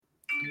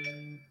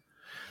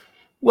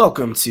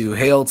Welcome to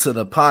Hail to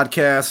the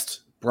Podcast,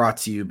 brought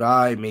to you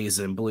by Maize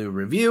and Blue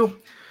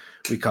Review.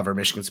 We cover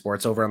Michigan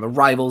sports over on the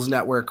Rivals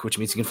Network, which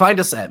means you can find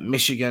us at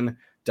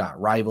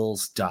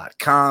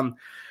michigan.rivals.com.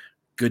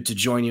 Good to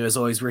join you. As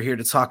always, we're here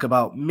to talk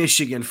about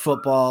Michigan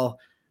football,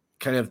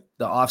 kind of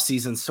the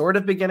offseason sort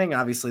of beginning.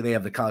 Obviously, they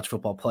have the college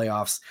football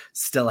playoffs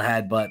still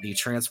ahead, but the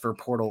transfer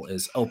portal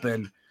is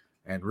open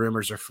and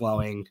rumors are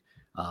flowing.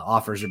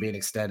 Offers are being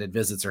extended,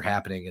 visits are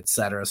happening,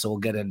 etc. So we'll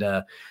get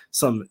into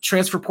some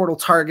transfer portal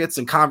targets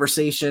and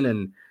conversation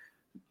and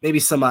maybe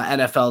some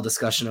NFL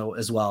discussion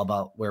as well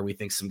about where we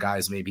think some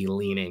guys may be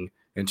leaning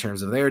in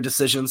terms of their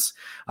decisions.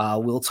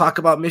 We'll talk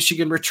about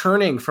Michigan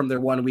returning from their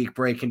 1 week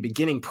break and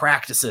beginning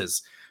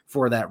practices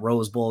for that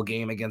Rose Bowl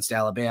game against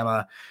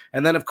Alabama.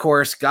 And then, of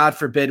course, God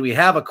forbid we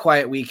have a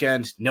quiet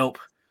weekend. Nope.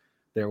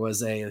 There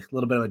was a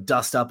little bit of a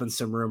dust up and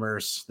some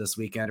rumors this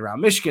weekend around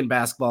Michigan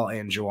basketball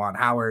and Juwan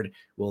Howard.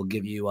 We'll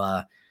give you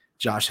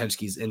Josh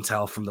Henschke's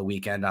intel from the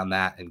weekend on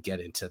that and get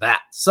into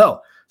that.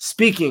 So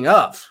speaking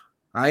of,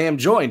 I am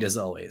joined as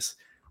always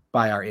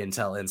by our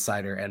intel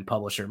insider and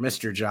publisher,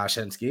 Mr. Josh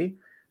Henschke.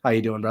 How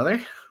you doing,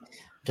 brother?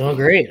 Doing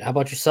great. How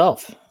about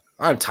yourself?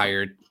 I'm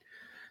tired.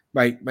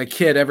 My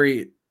kid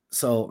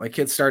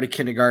started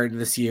kindergarten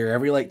this year.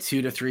 Every like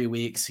 2 to 3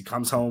 weeks, he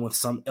comes home with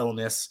some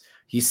illness.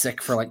 He's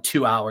sick for like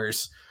 2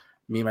 hours.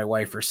 Me and my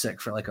wife are sick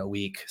for like a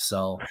week.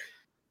 So,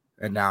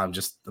 and now I'm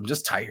just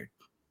tired.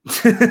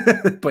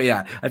 But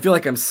yeah, I feel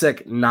like I'm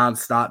sick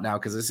nonstop now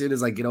because as soon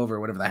as I get over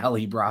whatever the hell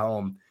he brought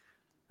home,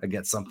 I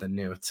get something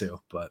new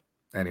too. But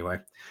anyway,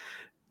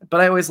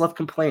 but I always love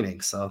complaining,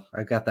 so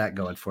I've got that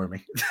going for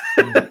me.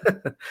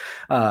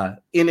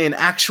 In an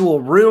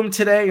actual room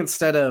today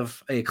instead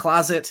of a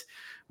closet,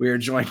 we are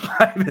joined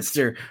by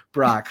Mr.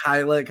 Brock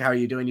Heilig. How are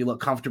you doing? You look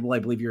comfortable. I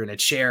believe you're in a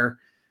chair.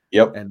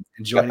 Yep. And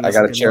joining I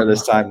got a chair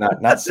this time,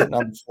 not sitting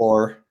on the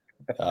floor.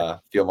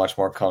 Feel much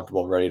more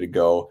comfortable, ready to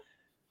go.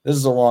 This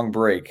is a long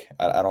break.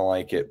 I don't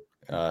like it.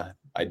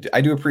 I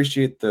do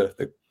appreciate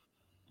the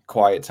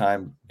quiet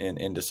time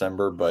in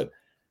December, but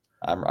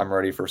I'm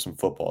ready for some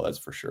football. That's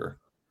for sure.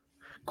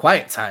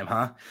 Quiet time,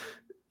 huh?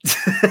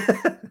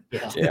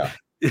 Yeah.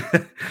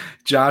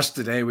 Josh,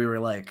 today we were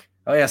like,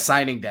 oh yeah,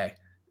 signing day.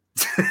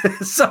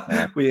 So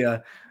we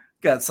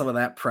got some of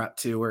that prep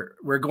too.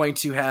 We're going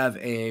to have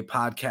a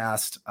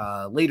podcast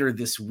later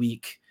this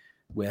week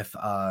with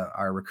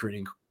our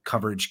recruiting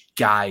coverage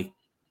guy.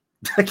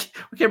 We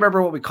can't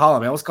remember what we call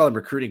him. I always call him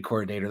recruiting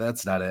coordinator.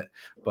 That's not it,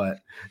 but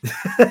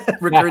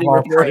recruiting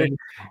reporter.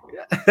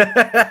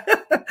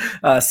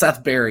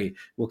 Seth Berry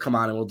will come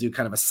on and we'll do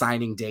kind of a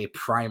signing day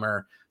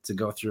primer to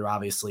go through.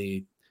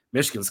 Obviously,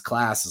 Michigan's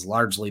class has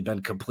largely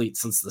been complete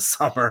since the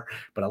summer,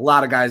 but a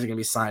lot of guys are going to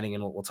be signing,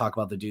 and we'll talk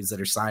about the dudes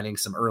that are signing,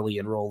 some early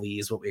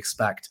enrollees, what we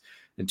expect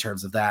in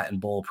terms of that in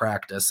bowl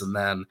practice. And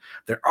then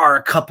there are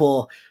a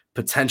couple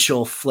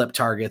potential flip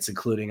targets,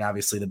 including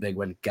obviously the big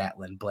one,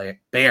 Gatlin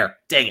Bear.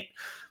 Dang it.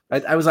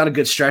 I was on a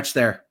good stretch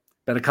there.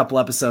 Been a couple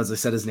episodes I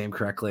said his name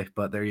correctly,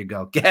 but there you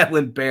go.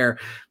 Gatlin Bear.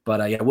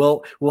 But yeah,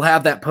 we'll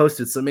have that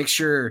posted. So make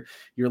sure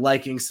you're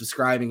liking,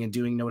 subscribing, and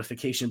doing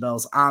notification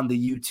bells on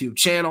the YouTube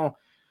channel,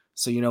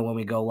 so you know when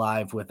we go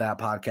live with that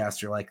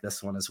podcast, you're like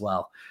this one as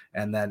well.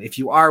 And then if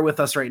you are with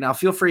us right now,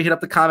 feel free to hit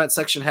up the comment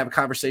section, have a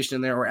conversation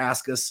in there, or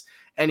ask us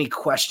any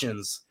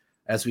questions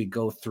as we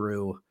go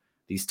through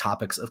these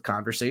topics of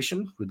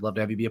conversation. We'd love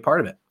to have you be a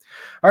part of it.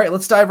 All right,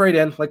 let's dive right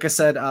in. Like I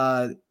said,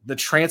 the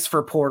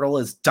transfer portal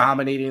is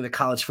dominating the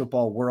college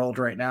football world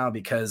right now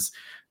because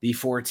the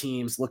 4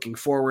 teams looking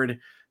forward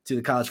to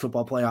the college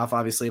football playoff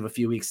obviously have a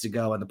few weeks to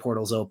go and the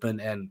portal's open,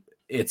 and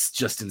it's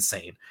just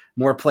insane.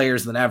 More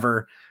players than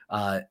ever.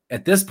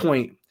 At this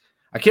point,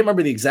 I can't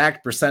remember the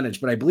exact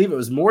percentage, but I believe it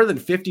was more than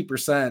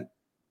 50%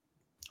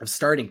 of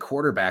starting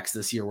quarterbacks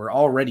this year were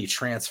already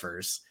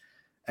transfers.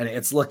 And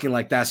it's looking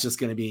like that's just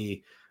going to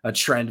be a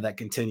trend that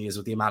continues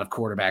with the amount of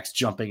quarterbacks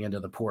jumping into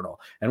the portal.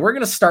 And we're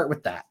going to start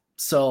with that.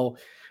 So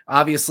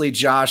obviously,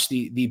 Josh,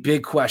 the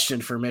big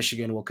question for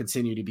Michigan will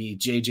continue to be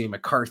J.J.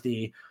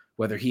 McCarthy,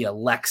 whether he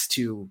elects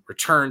to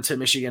return to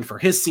Michigan for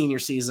his senior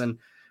season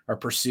or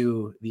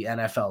pursue the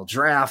NFL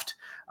draft.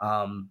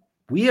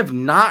 We have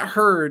not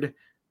heard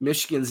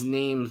Michigan's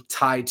name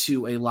tied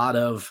to a lot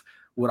of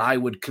what I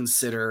would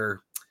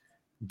consider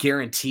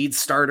guaranteed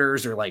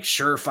starters or like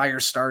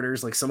surefire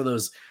starters, like some of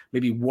those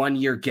maybe 1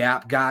 year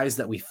gap guys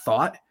that we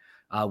thought.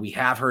 We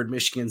have heard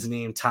Michigan's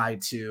name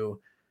tied to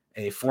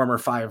a former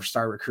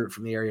 5-star recruit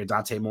from the area,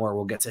 Dante Moore.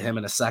 We'll get to him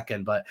in a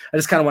second, but I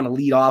just kind of want to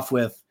lead off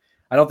with,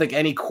 I don't think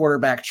any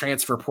quarterback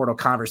transfer portal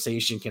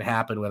conversation can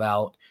happen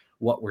without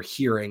what we're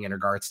hearing in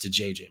regards to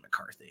J.J.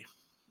 McCarthy.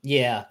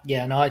 Yeah.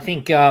 No, I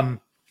think,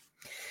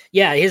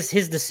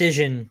 his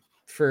decision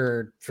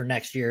for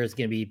next year is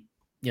going to be,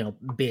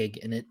 big,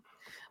 and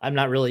I'm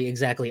not really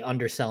exactly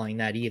underselling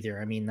that either.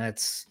 I mean,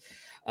 that's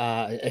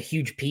a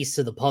huge piece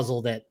to the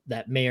puzzle that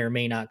may or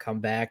may not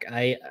come back.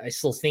 I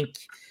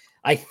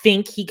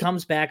think he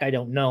comes back. I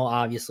don't know,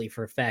 obviously,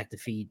 for a fact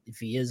if he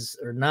is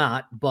or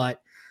not,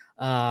 but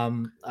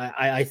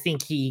I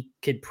think he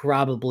could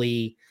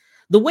probably.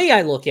 The way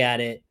I look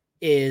at it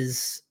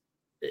is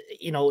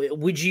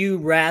would you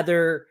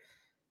rather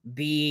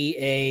be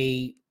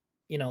a,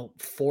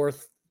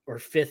 4th or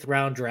 5th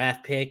round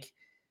draft pick,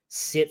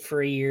 sit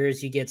for a year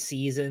as you get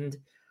seasoned,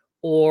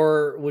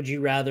 or would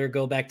you rather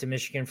go back to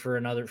Michigan for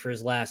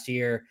his last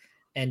year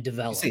and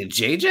develop? You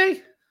saying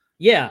JJ?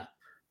 Yeah.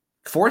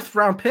 4th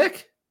round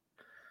pick?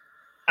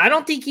 I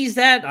don't think he's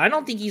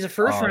a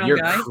first round you're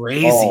guy.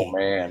 Crazy. Oh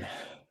man.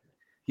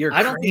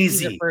 I don't think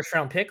he's a first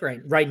round pick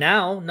right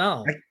now.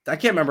 No. I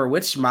can't remember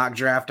which mock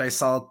draft I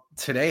saw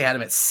today had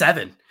him at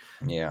 7.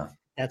 Yeah.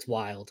 That's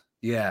wild.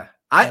 Yeah.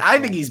 I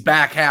think he's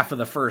back half of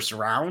the first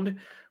round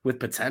with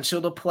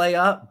potential to play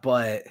up,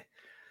 but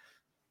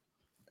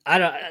I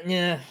don't.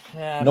 Yeah.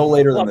 No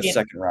later than the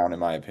second round, in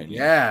my opinion.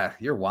 Yeah,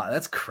 you're wild.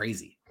 That's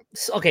crazy.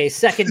 Okay,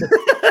 second to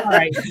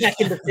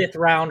 5th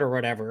round or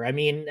whatever. I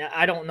mean,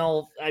 I don't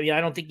know. I mean,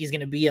 I don't think he's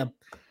going to be a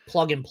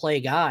plug and play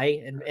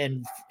guy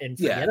and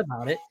forget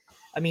about it.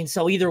 I mean,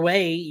 so either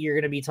way, you're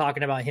going to be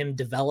talking about him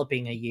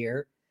developing a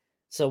year.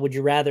 So would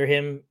you rather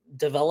him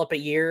develop a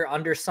year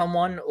under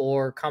someone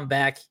or come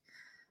back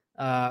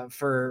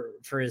for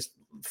his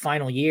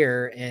final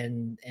year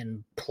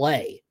and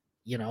play?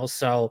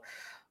 So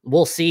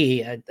we'll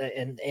see.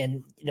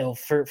 And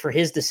for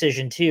his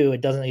decision too,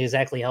 it doesn't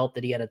exactly help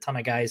that he had a ton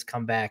of guys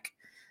come back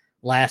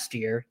last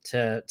year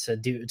to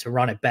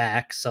run it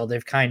back. So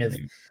they've kind of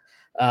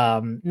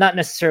not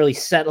necessarily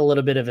set a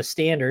little bit of a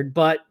standard,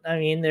 but I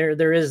mean,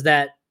 there is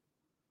that,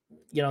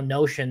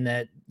 notion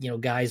that,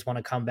 guys want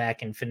to come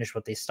back and finish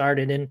what they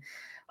started. And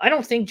I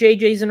don't think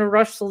JJ's in a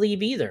rush to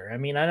leave either. I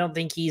mean, I don't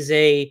think he's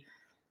in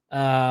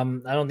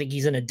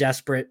a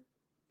desperate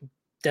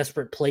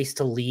place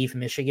to leave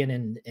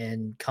Michigan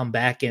and come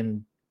back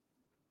and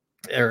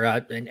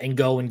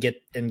go and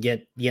get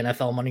the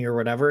NFL money or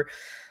whatever.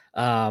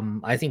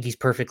 I think he's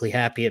perfectly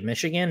happy at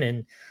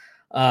Michigan,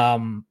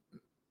 and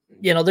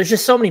there's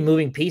just so many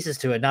moving pieces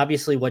to it. And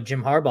obviously what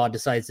Jim Harbaugh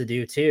decides to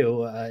do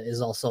too, is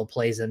also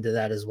plays into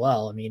that as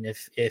well. I mean,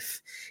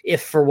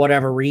 if for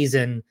whatever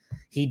reason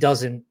he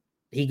goes to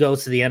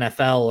the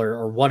NFL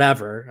or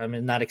whatever, I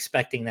mean, not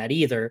expecting that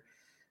either,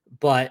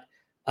 but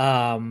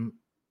I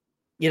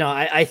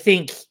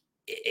think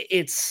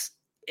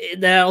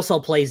that also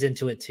plays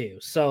into it too.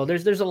 So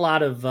there's a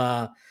lot of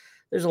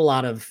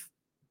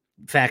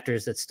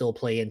factors that still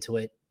play into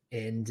it,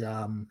 and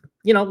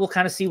we'll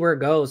kind of see where it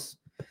goes.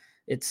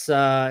 It's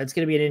going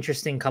to be an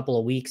interesting couple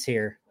of weeks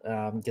here,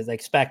 because I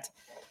expect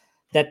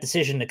that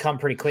decision to come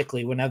pretty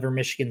quickly whenever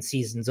Michigan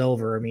season's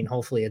over. I mean,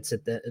 hopefully it's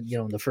at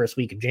the first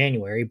week of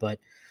January, but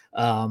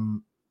I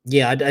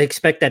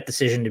expect that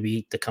decision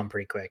to come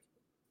pretty quick.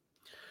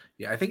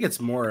 Yeah, I think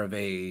it's more of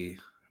a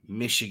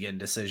Michigan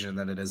decision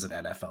than it is an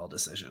NFL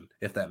decision,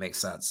 if that makes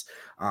sense.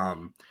 I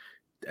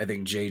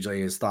think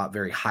JJ has thought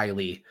very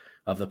highly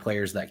of the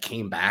players that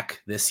came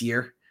back this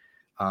year.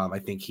 I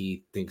think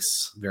he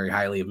thinks very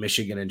highly of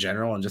Michigan in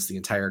general and just the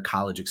entire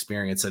college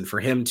experience. And for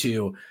him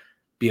to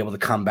be able to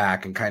come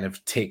back and kind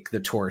of take the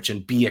torch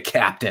and be a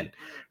captain,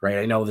 right?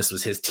 I know this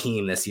was his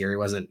team this year. He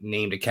wasn't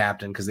named a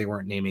captain because they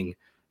weren't naming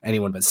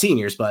anyone but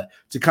seniors, but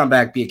to come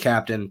back, be a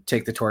captain,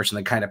 take the torch, and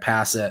then kind of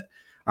pass it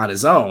on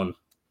his own,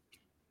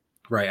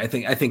 right? I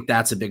think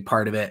that's a big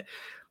part of it.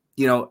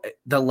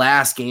 The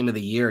last game of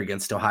the year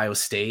against Ohio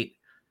State,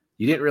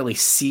 you didn't really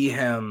see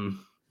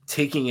him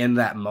taking in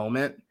that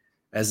moment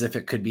as if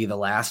it could be the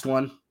last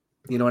one.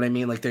 You know what I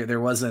mean? Like there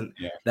wasn't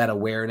that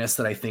awareness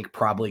that I think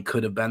probably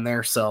could have been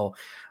there. So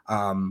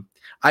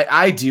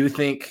I do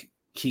think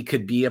he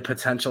could be a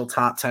potential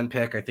top 10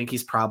 pick. I think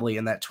he's probably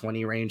in that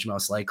 20 range,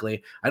 most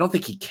likely. I don't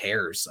think he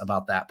cares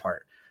about that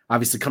part.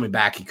 Obviously coming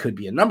back, he could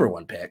be a number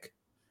 1 pick.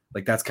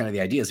 Like that's kind of the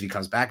idea. If he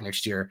comes back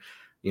next year,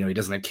 he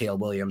doesn't have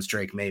Caleb Williams,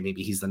 Drake May,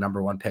 maybe he's the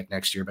number 1 pick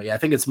next year. But yeah, I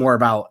think it's more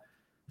about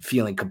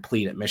feeling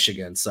complete at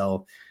Michigan.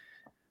 So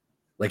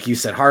like you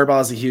said,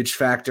 Harbaugh is a huge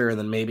factor, and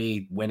then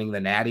maybe winning the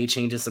Natty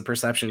changes the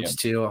perceptions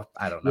too.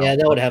 I don't know. Yeah,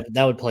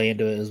 that would play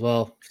into it as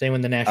well. If they win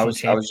the national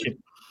championship.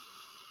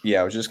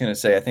 I was just going to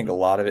say, I think a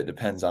lot of it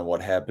depends on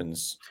what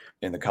happens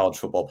in the college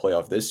football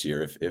playoff this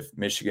year. If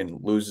Michigan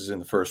loses in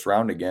the first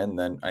round again,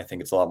 then I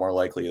think it's a lot more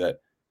likely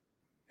that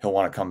he'll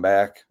want to come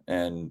back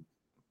and,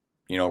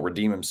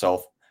 redeem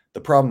himself.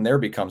 The problem there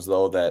becomes,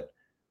 though, that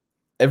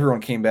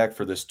everyone came back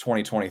for this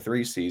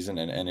 2023 season,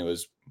 and it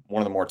was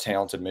one of the more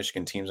talented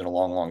Michigan teams in a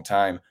long, long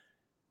time.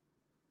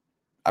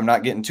 I'm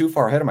not getting too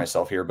far ahead of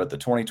myself here, but the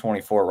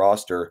 2024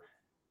 roster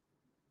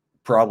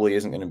probably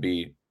isn't going to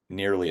be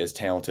nearly as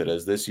talented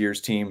as this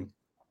year's team,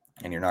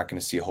 and you're not going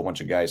to see a whole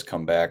bunch of guys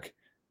come back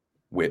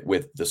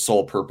with the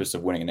sole purpose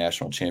of winning a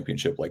national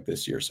championship like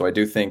this year. So I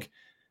do think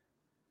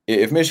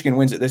if Michigan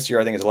wins it this year,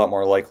 I think it's a lot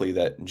more likely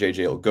that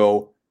JJ will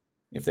go.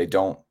 If they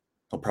don't,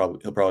 he'll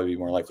probably be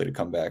more likely to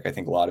come back. I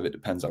think a lot of it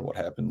depends on what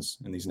happens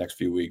in these next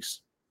few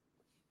weeks.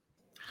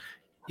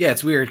 Yeah,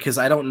 it's weird because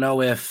I don't know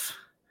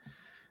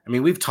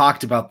we've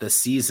talked about this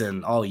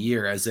season all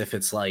year as if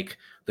it's like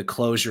the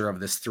closure of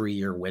this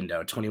 3-year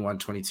window. 21,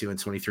 22, and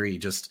 23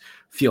 just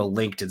feel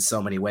linked in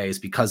so many ways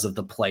because of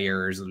the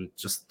players and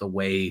just the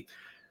way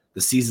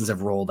the seasons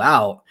have rolled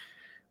out.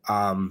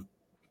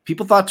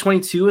 People thought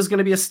 22 was going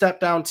to be a step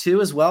down too,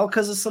 as well,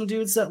 because of some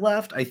dudes that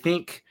left. I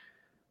think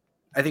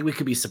we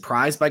could be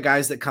surprised by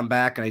guys that come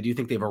back, and I do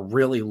think they have a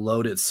really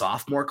loaded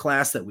sophomore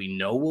class that we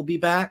know will be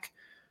back.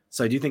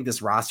 So I do think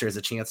this roster has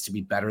a chance to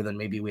be better than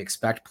maybe we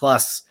expect.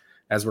 Plus,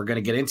 as we're going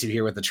to get into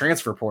here with the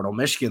transfer portal,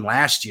 Michigan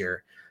last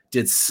year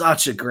did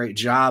such a great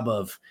job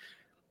of,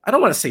 I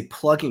don't want to say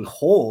plugging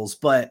holes,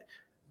 but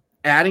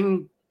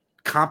adding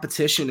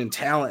competition and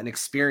talent and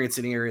experience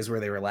in areas where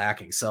they were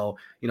lacking. So,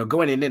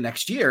 going into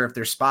next year, if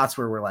there's spots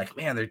where we're like,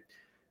 man, they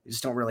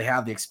just don't really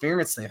have the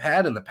experience they've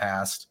had in the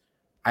past,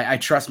 I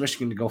trust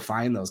Michigan to go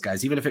find those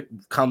guys, even if it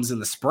comes in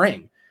the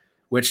spring,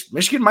 which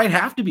Michigan might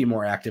have to be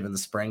more active in the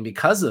spring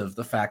because of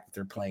the fact that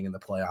they're playing in the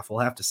playoff. We'll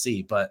have to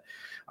see. But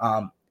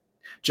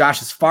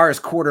Josh, as far as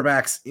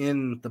quarterbacks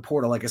in the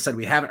portal, like I said,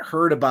 we haven't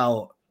heard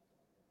about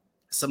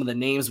some of the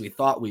names we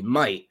thought we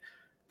might.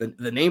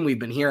 The name we've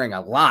been hearing a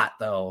lot,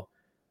 though,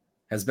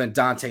 has been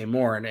Dante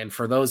Moore. And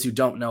for those who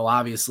don't know,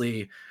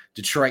 obviously,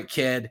 Detroit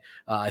kid,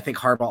 I think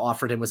Harbaugh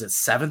offered him, was it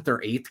 7th or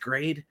 8th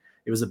grade?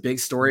 It was a big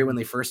story when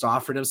they first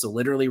offered him. So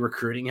literally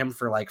recruiting him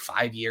for like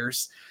 5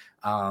 years.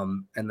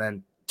 And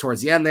then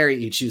towards the end there,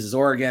 he chooses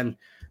Oregon.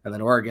 And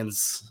then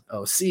Oregon's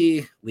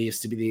OC leaves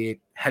to be the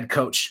head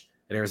coach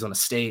at Arizona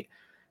State.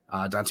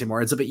 Dante Moore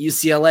ends up at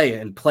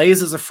UCLA and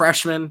plays as a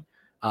freshman.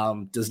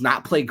 Does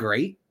not play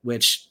great,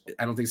 which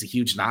I don't think is a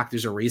huge knock.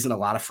 There's a reason a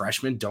lot of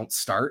freshmen don't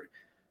start.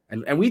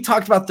 And we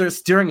talked about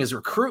this during his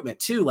recruitment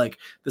too, like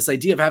this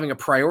idea of having a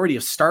priority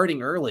of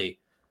starting early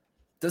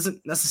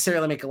doesn't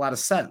necessarily make a lot of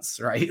sense,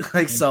 right?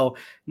 So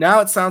now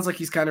it sounds like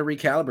he's kind of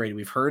recalibrated.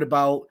 We've heard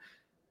about,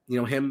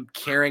 him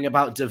caring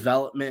about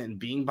development and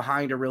being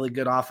behind a really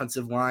good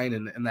offensive line,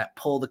 and that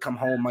pull to come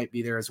home might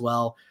be there as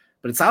well.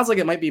 But it sounds like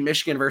it might be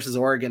Michigan versus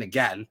Oregon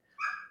again,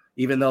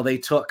 even though they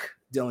took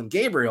Dylan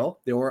Gabriel,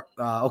 the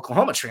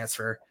Oklahoma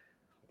transfer.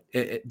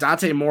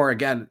 Dante Moore,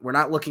 again, we're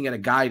not looking at a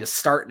guy to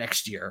start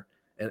next year.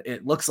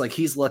 It looks like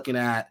he's looking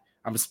at,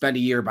 I'm going to spend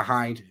a year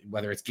behind,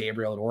 whether it's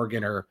Gabriel at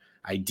Oregon or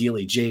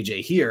ideally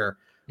JJ here,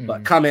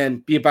 but come in,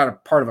 be about a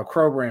part of a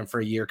program for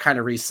a year, kind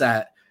of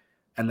reset.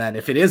 And then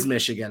if it is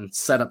Michigan,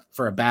 set up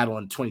for a battle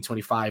in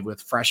 2025 with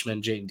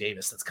freshman Jaden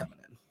Davis that's coming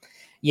in.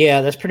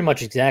 Yeah, that's pretty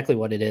much exactly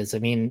what it is. I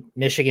mean,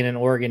 Michigan and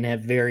Oregon have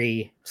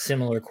very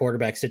similar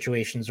quarterback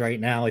situations right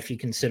now. If you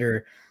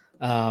consider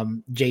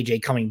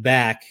JJ coming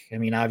back, I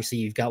mean, obviously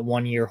you've got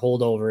 1 year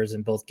holdovers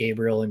in both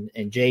Gabriel and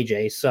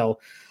JJ. So,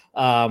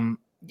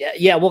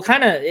 we'll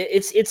kind of,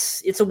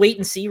 it's a wait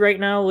and see right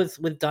now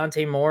with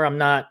Dante Moore. I'm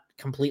not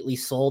completely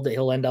sold that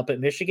he'll end up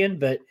at Michigan,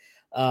 but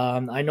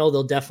I know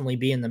they'll definitely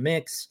be in the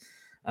mix.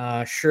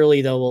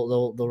 Surely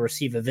they'll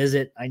receive a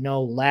visit. I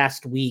know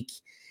last week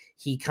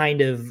he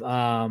kind of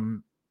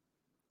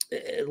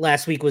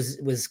last week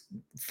was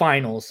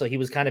finals, so he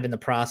was kind of in the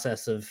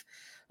process of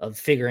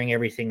figuring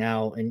everything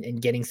out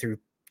and getting through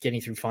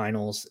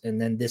finals,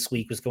 and then this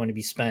week was going to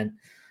be spent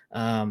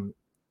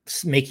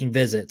making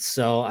visits.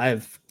 So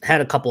I've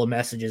had a couple of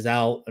messages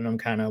out, and I'm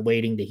kind of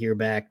waiting to hear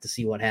back to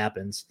see what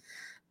happens.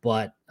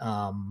 But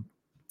I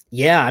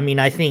mean,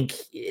 I think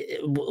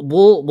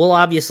we'll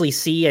obviously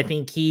see. I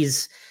think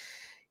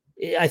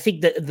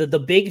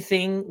the big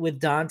thing with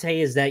Dante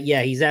is that,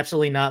 he's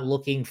absolutely not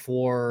looking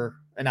for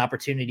an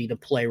opportunity to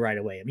play right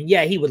away. I mean,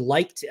 he would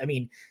like to. I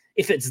mean,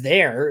 if it's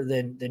there,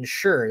 then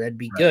sure, that'd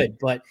be good.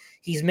 But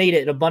he's made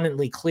it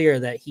abundantly clear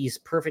that he's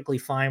perfectly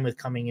fine with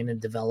coming in and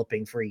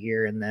developing for a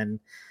year and then,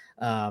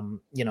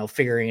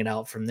 figuring it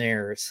out from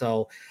there.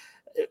 So,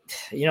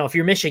 if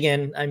you're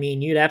Michigan, I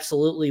mean, you'd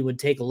absolutely would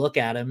take a look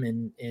at him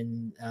and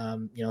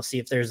see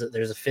if there's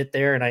a fit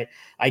there. And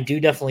I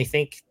do definitely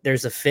think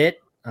there's a fit.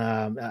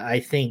 I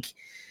think,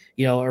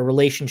 a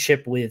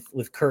relationship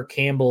with Kirk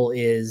Campbell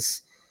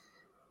is,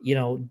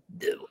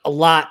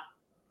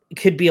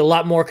 could be a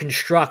lot more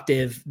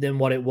constructive than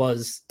what it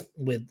was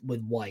with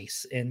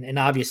Weiss. And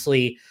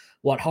obviously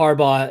what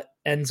Harbaugh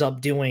ends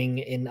up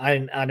doing, and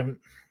I don't,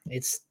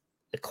 it's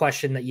a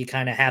question that you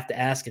kind of have to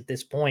ask at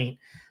this point.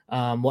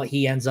 What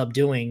he ends up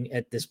doing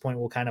at this point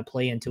will kind of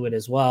play into it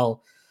as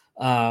well.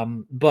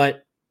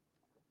 But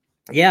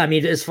I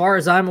mean, as far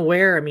as I'm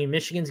aware, I mean,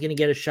 Michigan's going to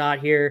get a shot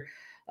here.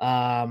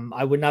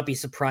 I would not be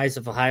surprised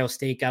if Ohio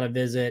State got a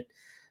visit.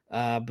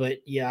 But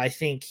I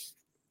think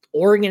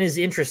Oregon is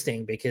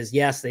interesting because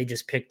yes, they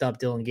just picked up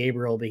Dylan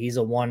Gabriel, but he's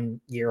a 1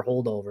 year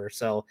holdover.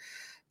 So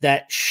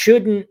that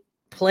shouldn't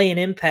play an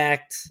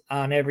impact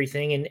on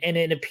everything. And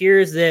it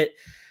appears that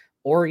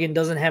Oregon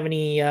doesn't have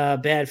any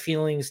bad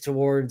feelings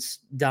towards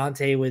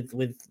Dante with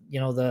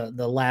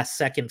the last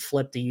second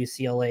flip to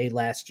UCLA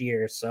last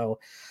year. So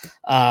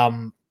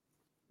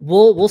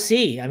we'll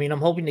see. I mean, I'm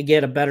hoping to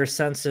get a better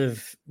sense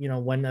of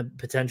when a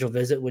potential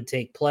visit would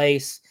take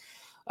place.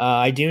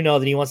 I do know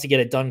that he wants to get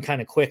it done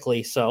kind of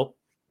quickly. So,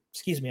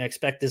 I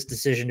expect this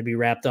decision to be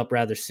wrapped up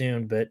rather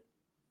soon. But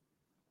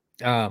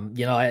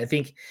I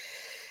think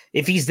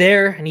if he's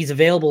there and he's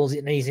available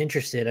and he's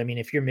interested, I mean,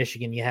 if you're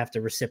Michigan, you have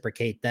to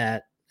reciprocate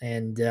that.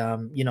 And,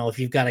 if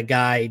you've got a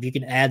guy, if you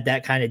can add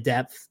that kind of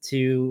depth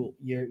to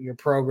your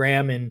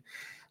program and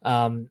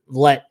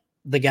let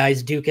the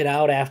guys duke it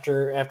out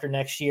after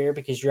next year,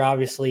 because you're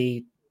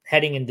obviously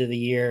heading into the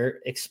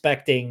year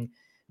expecting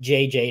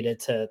JJ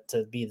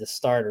to be the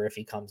starter if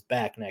he comes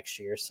back next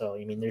year. So,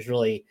 I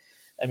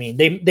mean,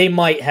 they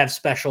might have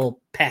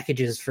special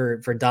packages for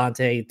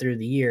Dante through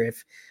the year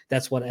if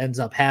that's what ends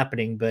up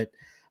happening. But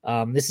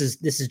this is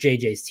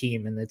JJ's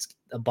team, and it's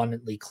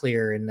abundantly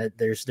clear, and that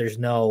there's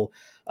no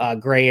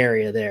gray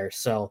area there.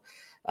 So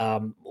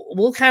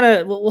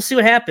we'll see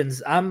what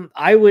happens.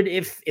 I would,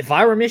 if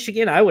I were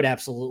Michigan, I would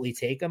absolutely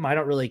take him. I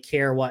don't really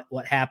care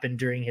what happened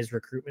during his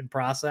recruitment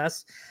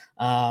process.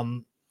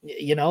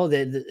 He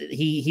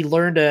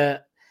learned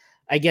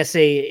I guess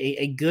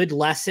a good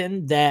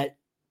lesson that,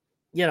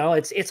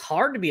 it's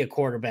hard to be a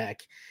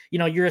quarterback.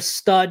 You're a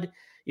stud.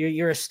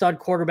 You're a stud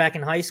quarterback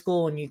in high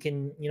school, and you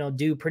can,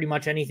 do pretty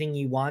much anything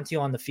you want to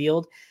on the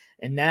field.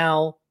 And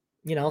now,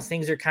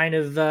 things are kind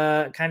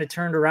of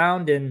turned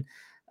around, and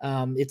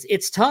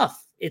it's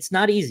tough. It's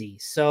not easy.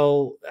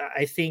 So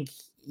I think,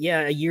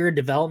 a year of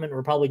development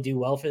will probably do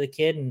well for the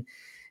kid, and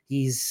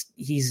he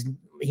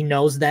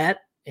knows that,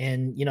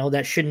 and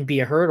that shouldn't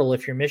be a hurdle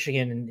if you're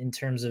Michigan in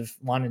terms of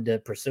wanting to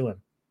pursue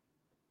him.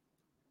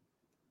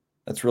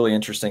 That's really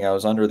interesting. I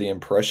was under the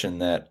impression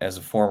that as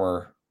a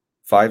former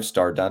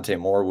 5-star, Dante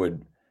Moore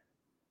would,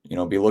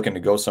 be looking to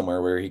go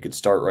somewhere where he could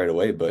start right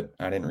away. But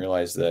I didn't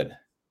realize that,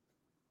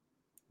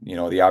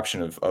 the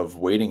option of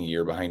waiting a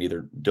year behind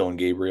either Dylan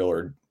Gabriel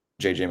or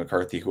JJ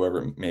McCarthy,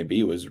 whoever it may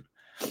be, was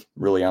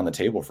really on the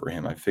table for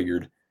him. I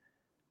figured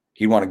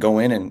he'd want to go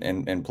in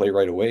and play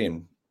right away.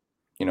 And,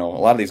 a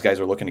lot of these guys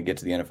are looking to get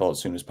to the NFL as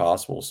soon as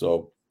possible.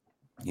 So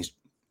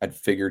I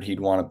figured he'd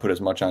want to put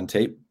as much on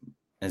tape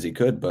as he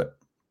could, but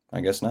I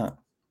guess not.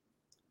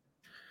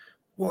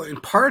 Well,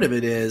 and part of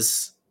it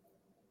is,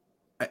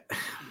 I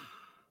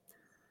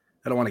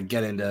don't want to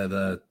get into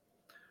I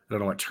don't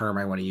know what term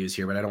I want to use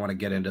here, but I don't want to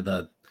get into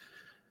the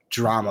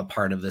drama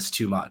part of this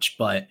too much.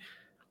 But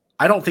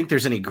I don't think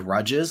there's any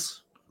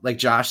grudges, like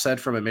Josh said,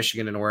 from a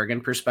Michigan and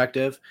Oregon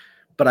perspective.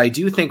 But I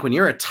do think when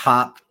you're a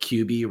top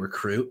QB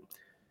recruit,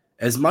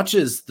 as much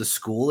as the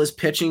school is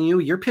pitching you,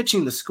 you're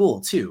pitching the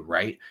school too,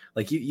 right?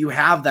 Like you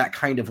have that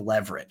kind of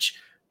leverage.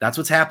 That's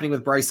what's happening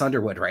with Bryce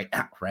Underwood right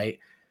now, right?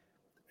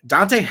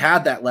 Dante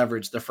had that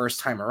leverage the first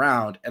time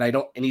around, and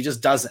he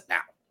just doesn't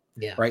now.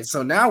 Yeah. Right.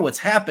 So now what's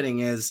happening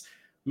is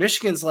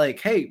Michigan's like,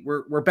 hey,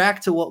 we're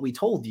back to what we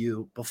told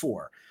you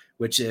before,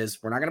 which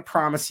is we're not going to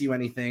promise you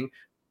anything.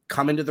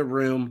 Come into the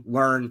room,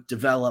 learn,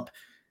 develop.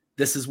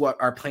 This is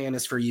what our plan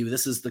is for you.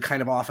 This is the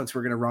kind of offense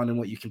we're going to run and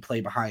what you can play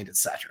behind,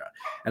 etc.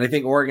 And I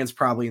think Oregon's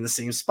probably in the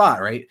same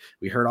spot, right?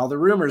 We heard all the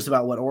rumors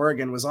about what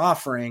Oregon was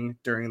offering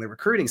during the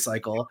recruiting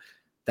cycle.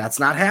 That's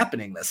not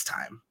happening this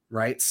time,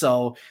 right?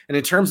 So, and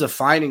in terms of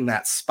finding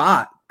that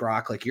spot,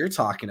 Brock, like you're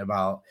talking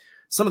about,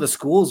 some of the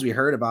schools we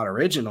heard about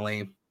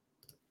originally,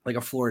 like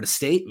a Florida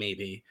State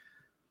maybe,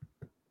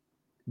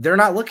 they're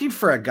not looking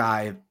for a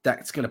guy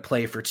that's going to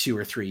play for 2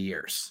 or 3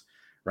 years,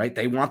 right?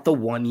 They want the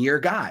 1-year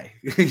guy.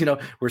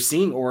 We're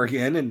seeing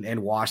Oregon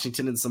and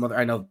Washington and some other,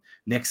 I know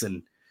Nix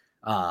and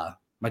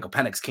Michael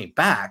Penix came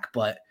back,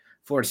 but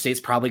Florida State's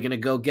probably going to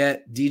go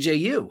get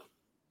DJU,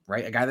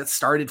 right? A guy that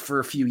started for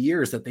a few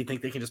years that they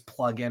think they can just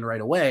plug in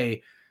right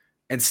away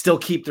and still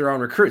keep their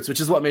own recruits, which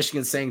is what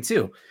Michigan's saying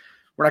too.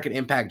 We're not going to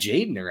impact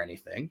Jaden or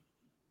anything,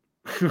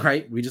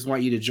 right? We just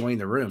want you to join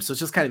the room. So it's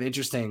just kind of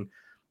interesting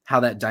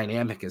how that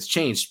dynamic has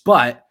changed,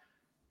 but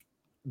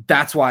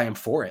that's why I'm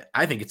for it.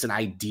 I think it's an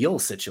ideal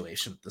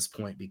situation at this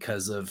point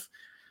because of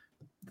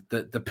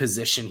the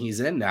position he's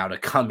in now to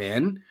come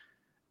in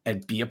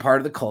and be a part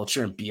of the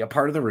culture and be a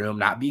part of the room,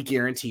 not be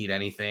guaranteed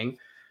anything.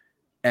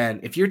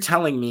 And if you're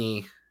telling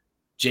me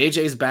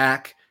JJ's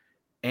back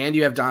and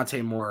you have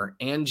Dante Moore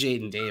and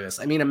Jaden Davis,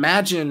 I mean,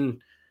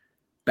 imagine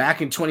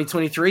back in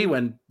 2023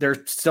 when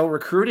they're still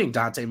recruiting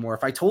Dante Moore.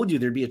 If I told you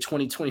there'd be a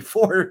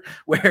 2024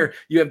 where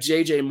you have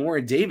JJ Moore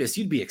and Davis,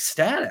 you'd be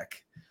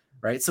ecstatic,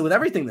 right? So with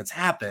everything that's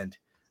happened,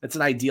 it's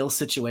an ideal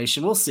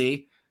situation. We'll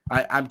see.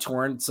 I'm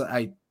torn. So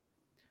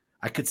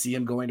I could see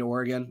him going to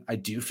Oregon. I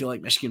do feel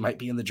like Michigan might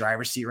be in the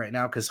driver's seat right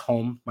now because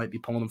home might be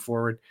pulling them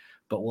forward,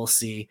 but we'll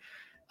see.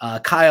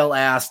 Kyle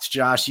asked,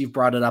 Josh, you've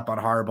brought it up on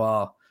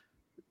Harbaugh,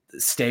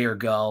 stay or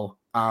go.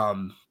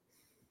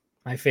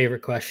 My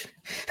favorite question.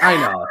 I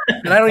know.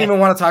 And I don't even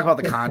want to talk about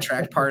the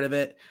contract part of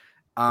it.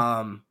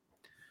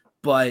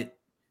 But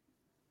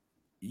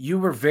you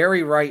were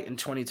very right in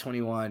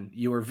 2021.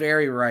 You were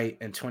very right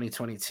in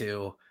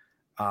 2022.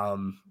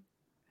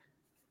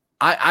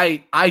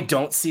 I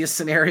don't see a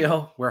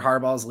scenario where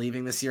Harbaugh's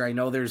leaving this year. I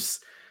know there's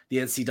the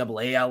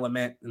NCAA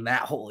element and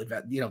that whole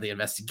event, the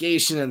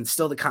investigation and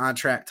still the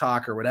contract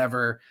talk or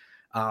whatever.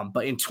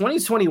 But in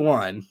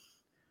 2021,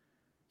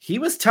 he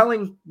was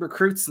telling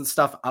recruits and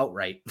stuff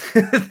outright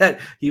that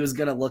he was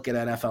going to look at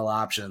NFL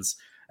options,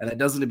 and that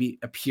doesn't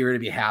appear to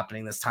be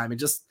happening this time.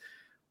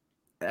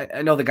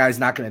 I know the guy's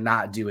not going to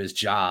not do his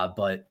job,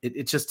 but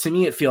it just, to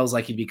me, it feels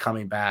like he'd be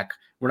coming back.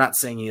 We're not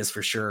saying he is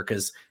for sure,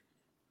 because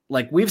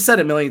like we've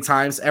said a million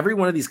times, every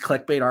one of these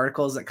clickbait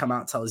articles that come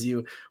out tells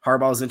you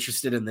Harbaugh's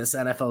interested in this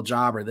NFL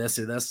job or this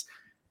or this.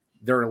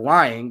 they're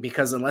lying,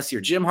 because unless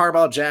you're Jim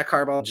Harbaugh, Jack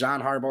Harbaugh,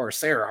 John Harbaugh, or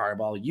Sarah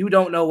Harbaugh, you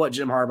don't know what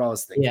Jim Harbaugh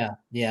is thinking.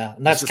 Yeah.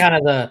 And that's kind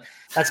of the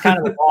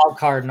wild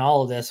card in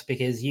all of this,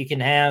 because you can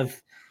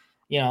have,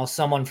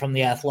 someone from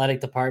the athletic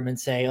department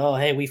say, "Oh,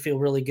 hey, we feel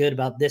really good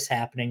about this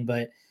happening,"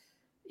 but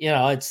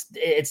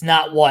it's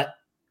not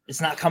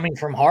coming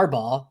from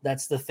Harbaugh.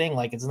 That's the thing.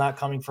 Like, it's not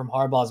coming from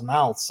Harbaugh's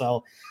mouth.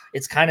 So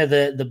it's kind of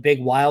the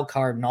big wild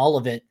card in all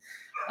of it.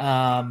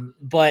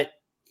 But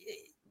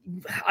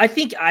I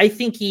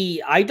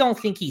don't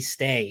think he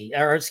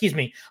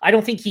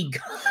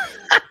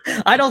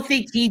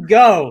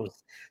goes.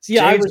 So,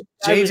 yeah,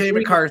 JJ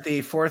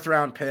McCarthy, 4th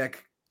round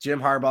pick, Jim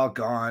Harbaugh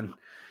gone.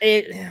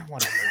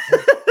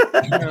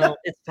 Whatever.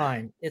 It's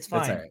fine. It's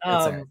fine.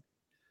 All right.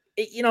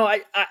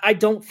 I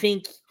don't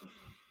think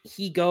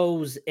he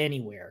goes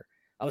anywhere.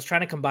 I was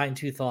trying to combine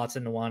two thoughts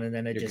into one, and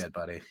then it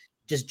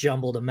just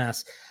jumbled a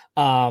mess.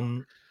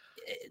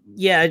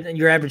 Yeah,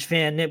 your average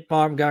fan, Nick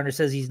Baumgartner,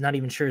 says he's not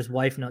even sure his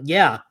wife knows.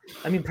 Yeah,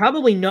 I mean,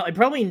 probably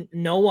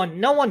no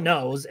one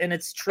knows, and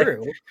it's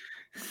true.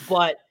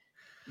 But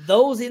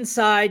those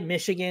inside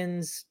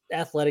Michigan's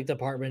athletic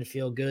department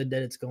feel good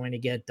that it's going to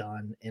get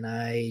done, and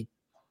I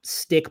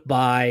stick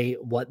by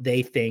what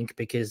they think,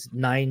 because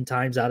 9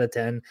 times out of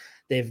 10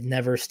 they've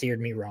never steered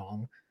me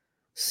wrong.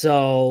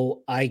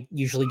 So I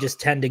usually just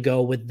tend to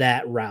go with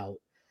that route.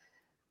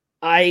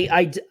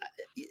 You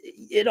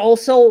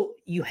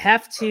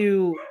have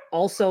to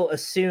also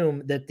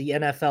assume that the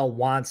NFL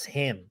wants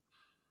him.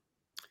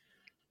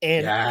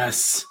 And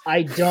yes,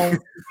 I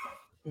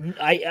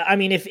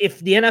mean, if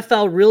the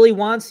NFL really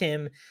wants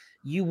him,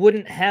 you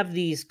wouldn't have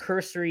these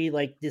cursory,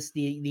 like these,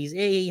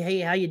 hey,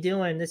 how you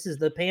doing? This is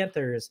the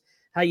Panthers.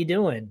 How you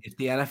doing? If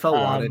the NFL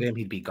wanted him,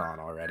 he'd be gone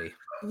already.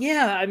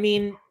 Yeah, I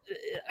mean,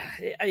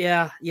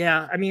 yeah.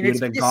 I mean, he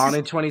would have been gone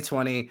in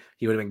 2020.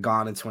 He would have been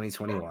gone in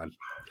 2021. I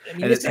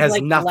mean, and it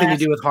has nothing to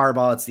do with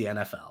Harbaugh. It's the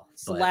NFL.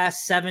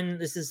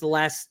 This is the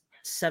last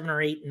 7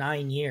 or 8,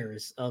 9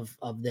 years of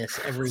this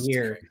every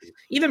year. Crazy.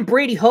 Even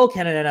Brady Hoke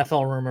had an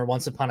NFL rumor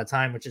once upon a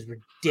time, which is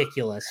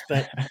ridiculous.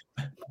 But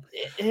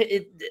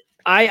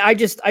I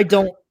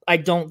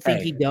don't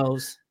think he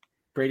goes.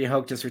 Brady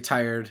Hoke just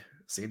retired.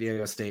 San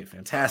Diego State,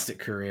 fantastic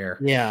career.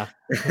 Yeah,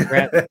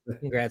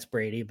 congrats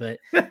Brady. But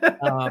I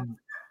don't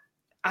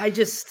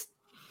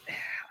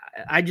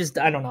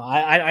know.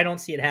 I don't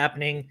see it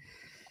happening.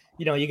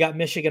 You got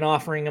Michigan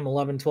offering him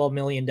 $11-12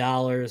 million.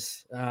 Will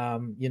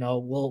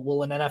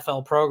an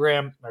NFL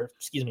program, or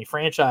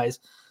franchise,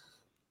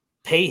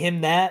 pay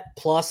him that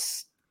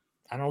plus,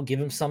 I don't know, give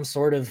him some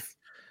sort of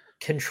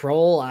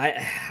control?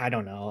 I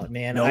don't know,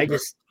 man. Nope.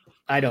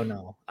 I don't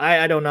know.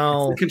 I don't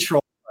know. It's the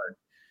control part.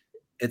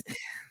 It's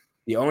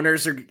the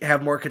owners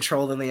have more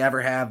control than they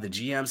ever have. The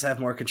GMs have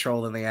more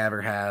control than they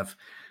ever have.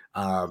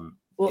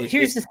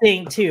 Here's the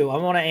thing, too. I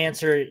want to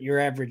answer your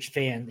average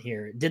fan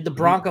here. Did the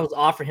Broncos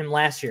offer him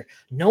last year?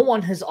 No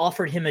one has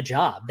offered him a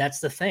job. That's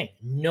the thing.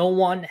 No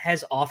one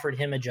has offered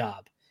him a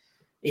job.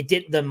 It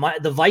did.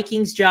 The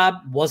Vikings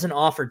job wasn't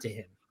offered to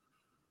him.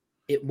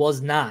 It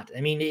was not. I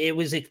mean, it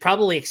was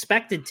probably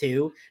expected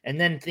to, and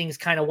then things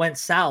kind of went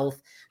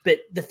south.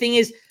 But the thing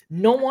is,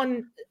 no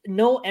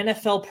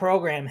NFL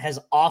program has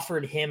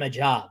offered him a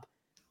job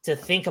to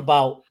think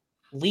about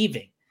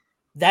leaving.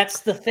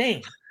 That's the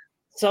thing.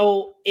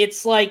 So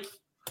it's like,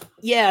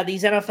 yeah,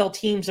 these NFL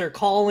teams are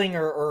calling,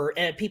 or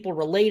people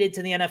related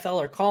to the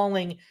NFL are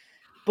calling,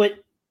 but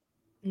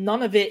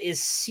none of it is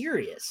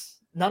serious.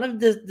 None of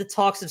the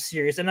talks of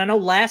serious. And I know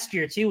last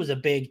year too was a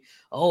big,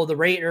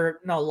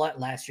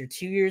 last year,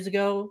 2 years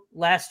ago,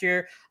 I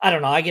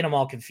don't know. I get them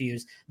all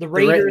confused. The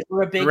Raiders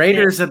were a big. The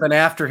Raiders have been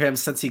after him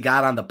since he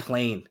got on the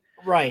plane.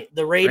 Right.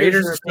 The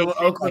Raiders are still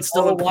Oakland.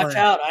 Watch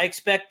out. I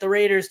expect the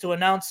Raiders to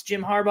announce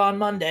Jim Harbaugh on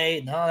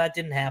Monday. No, that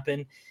didn't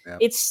happen.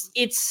 Yep.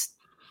 It's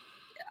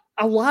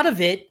a lot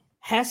of it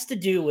has to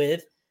do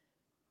with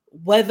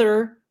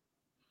whether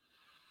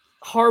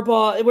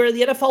where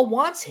the NFL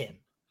wants him.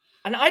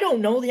 And I don't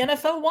know the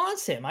NFL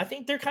wants him. I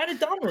think they're kind of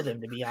done with him,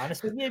 to be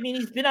honest with you. I mean,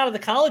 he's been out of the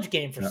college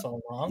game for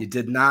so long. You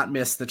did not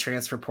miss the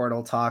transfer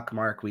portal talk,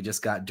 Mark. We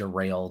just got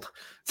derailed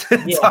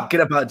talking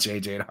about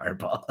JJ and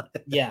Harbaugh.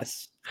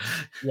 Yes.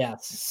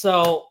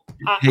 So,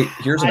 hey,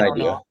 here's an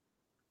idea.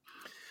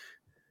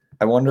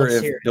 I wonder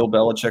if Bill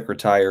Belichick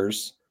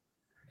retires.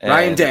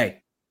 Ryan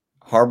Day.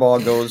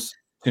 Harbaugh goes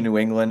to New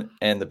England,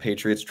 and the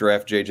Patriots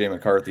draft JJ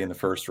McCarthy in the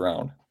first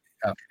round.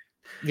 Okay.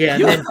 Yeah,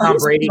 and then Tom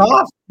Brady.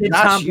 Tom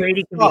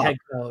Brady can be head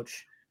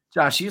coach.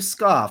 Josh, you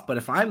scoff, but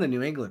if I'm the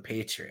New England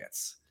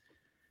Patriots,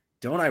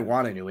 don't I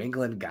want a New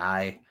England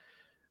guy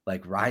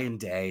like Ryan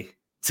Day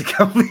to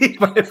come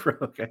lead my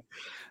program?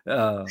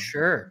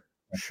 Sure.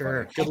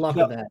 Good luck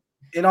with that.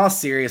 In all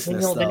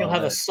seriousness, then you'll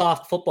have a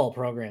soft football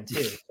program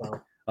too. So.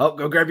 Oh,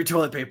 go grab your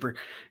toilet paper.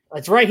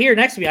 It's right here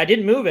next to me. I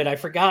didn't move it. I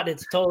forgot.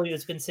 It's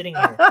been sitting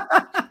here.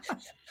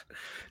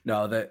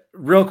 No,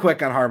 real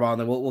quick on Harbaugh,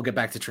 and then we'll get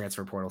back to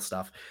transfer portal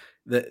stuff.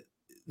 The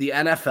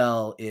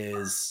NFL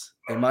is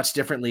a much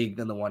different league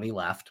than the one he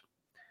left,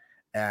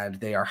 and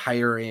they are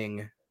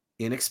hiring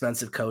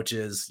inexpensive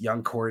coaches,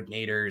 young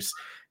coordinators,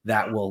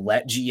 that will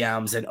let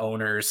GMs and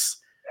owners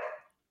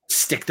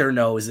stick their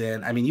nose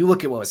in. I mean, you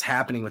look at what was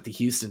happening with the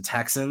Houston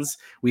Texans.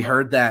 We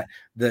heard that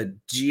the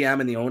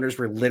GM and the owners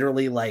were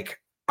literally like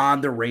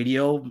on the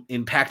radio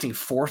impacting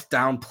fourth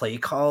down play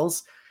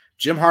calls.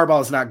 Jim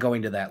Harbaugh is not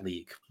going to that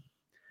league,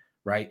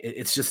 right?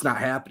 It's just not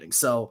happening.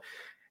 So,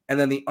 and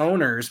then the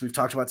owners, we've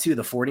talked about too,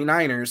 the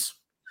 49ers,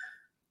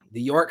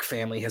 the York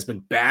family has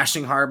been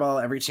bashing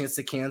Harbaugh every chance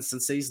they can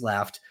since he's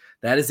left.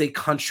 That is a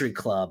country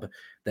club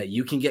that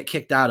you can get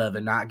kicked out of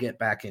and not get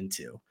back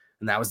into.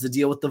 And that was the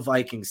deal with the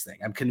Vikings thing.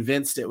 I'm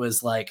convinced it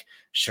was like,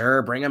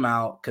 sure, bring him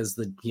out because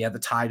he had the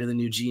tie to the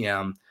new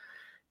GM.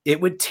 It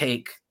would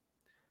take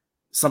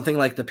something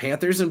like the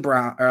Panthers and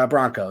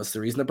Broncos.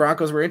 The reason the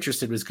Broncos were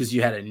interested was because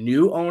you had a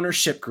new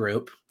ownership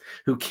group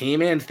who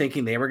came in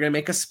thinking they were going to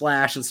make a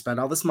splash and spend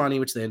all this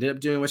money, which they ended up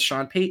doing with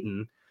Sean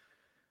Payton.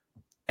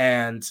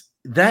 And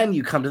then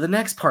you come to the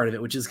next part of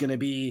it, which is going to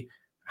be,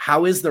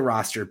 how is the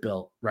roster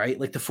built, right?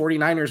 Like the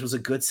 49ers was a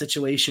good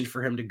situation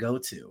for him to go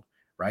to.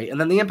 Right.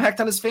 And then the impact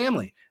on his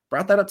family,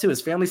 brought that up too.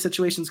 His family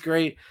situation's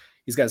great.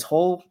 He's got his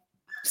whole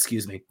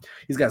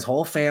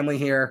family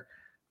here.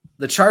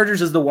 The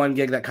Chargers is the one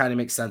gig that kind of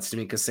makes sense to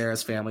me because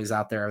Sarah's family's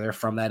out there. They're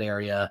from that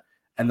area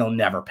and they'll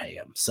never pay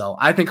him. So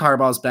I think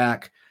Harbaugh's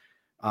back.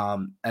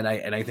 And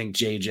I think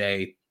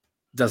JJ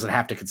doesn't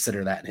have to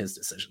consider that in his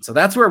decision. So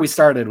that's where we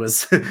started,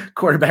 was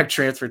quarterback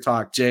transfer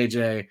talk,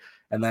 JJ,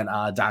 and then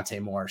Dante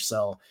Moore.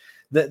 So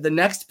the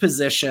next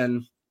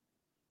position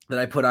that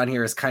I put on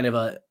here is kind of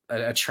a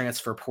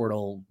transfer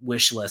portal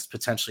wish list,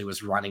 potentially,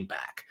 was running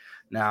back.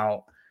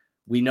 Now,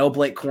 we know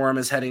Blake Corum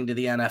is heading to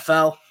the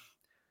NFL.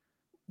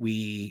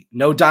 We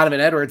know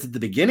Donovan Edwards at the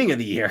beginning of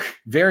the year,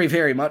 very,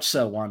 very much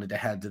so, wanted to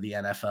head to the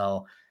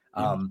NFL.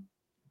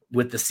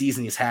 With the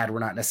season he's had, we're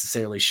not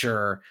necessarily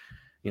sure.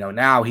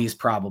 Now he's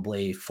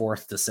probably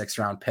 4th to 6th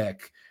round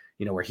pick,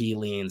 where he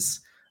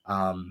leans.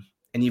 And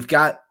you've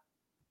got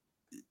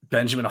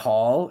Benjamin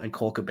Hall and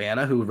Cole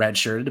Cabana, who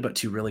redshirted, but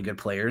 2 really good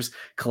players.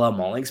 Kalel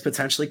Mullings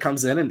potentially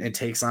comes in and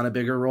takes on a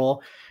bigger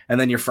role. And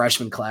then your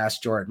freshman class,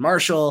 Jordan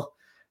Marshall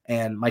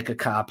and Micah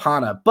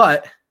Kaapana.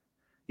 But,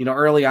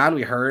 early on,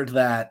 we heard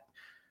that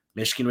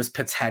Michigan was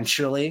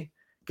potentially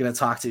going to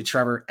talk to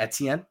Trevor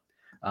Etienne,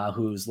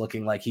 who's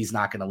looking like he's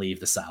not going to leave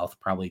the South,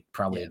 probably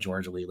a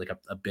Georgia league, like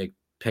a big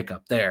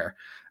pickup there.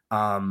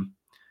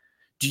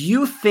 Do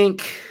you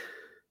think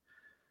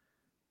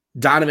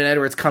Donovan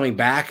Edwards coming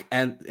back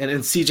and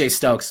CJ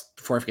Stokes,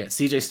 before I forget,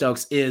 CJ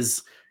Stokes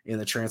is in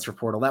the transfer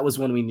portal? That was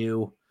when we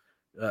knew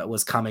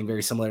was coming,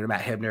 very similar to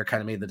Matt Hibner,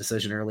 kind of made the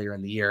decision earlier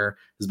in the year,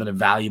 has been a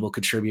valuable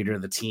contributor to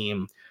the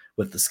team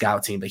with the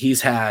scout team, but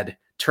he's had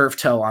turf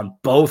toe on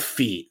both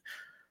feet,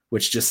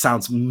 which just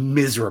sounds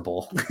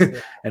miserable,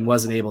 and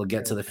wasn't able to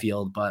get to the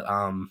field. But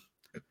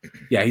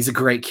he's a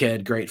great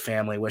kid, great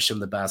family, wish him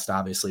the best,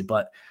 obviously.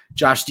 But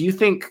Josh, do you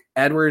think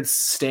Edwards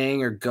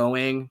staying or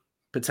going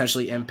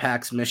potentially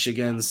impacts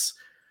Michigan's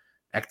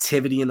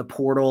activity in the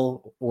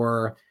portal,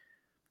 or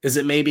is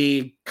it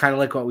maybe kind of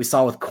like what we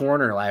saw with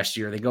corner last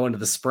year? They go into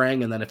the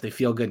spring, and then if they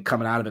feel good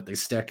coming out of it, they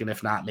stick, and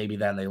if not, maybe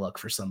then they look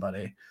for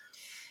somebody.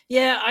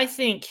 Yeah, I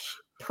think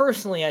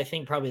probably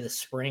the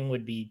spring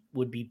would be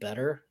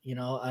better.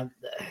 I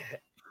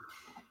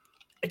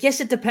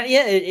guess it depends.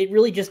 Yeah, it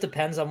really just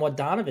depends on what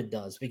Donovan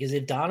does, because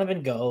if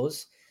Donovan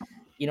goes,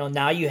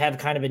 now you have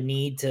kind of a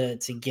need to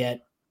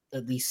get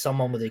at least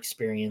someone with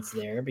experience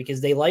there,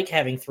 because they like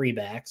having 3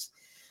 backs.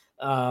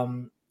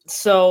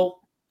 So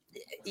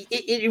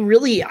it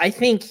really, I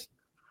think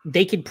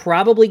they could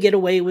probably get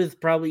away with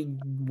probably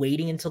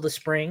waiting until the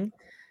spring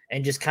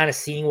and just kind of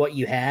seeing what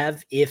you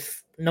have,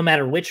 if no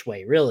matter which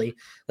way, really.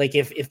 Like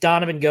if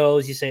Donovan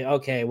goes, you say,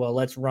 okay, well,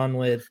 let's run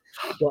with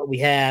what we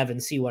have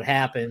and see what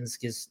happens.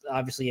 Because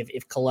obviously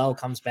if Kalel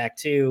comes back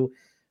too,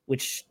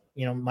 which,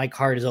 Mike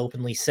Hart has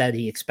openly said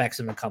he expects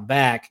him to come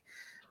back,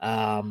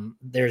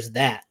 there's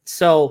that.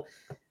 So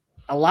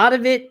a lot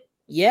of it,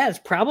 it's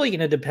probably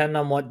going to depend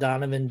on what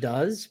Donovan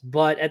does.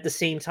 But at the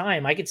same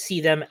time, I could see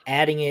them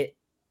adding it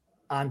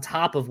on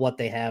top of what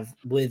they have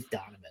with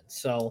Donovan.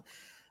 So,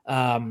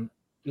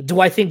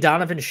 do I think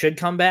Donovan should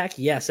come back?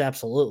 Yes,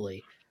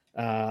 absolutely.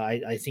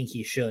 I think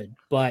he should.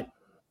 But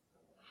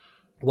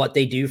what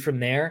they do from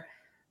there,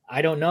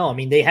 I don't know. I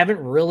mean, they haven't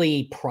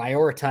really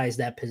prioritized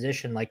that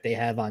position like they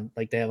have on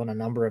a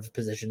number of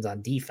positions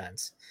on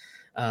defense.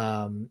 They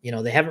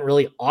haven't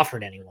really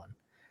offered anyone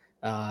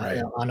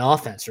on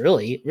offense,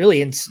 really,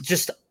 and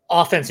just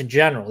offense in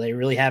general. They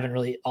really haven't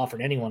really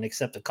offered anyone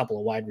except a couple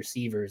of wide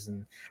receivers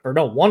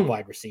one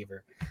wide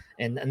receiver,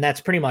 and that's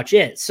pretty much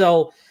it.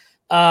 So,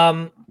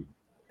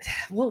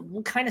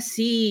 we'll kind of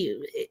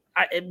see.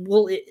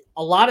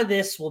 A lot of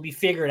this will be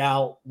figured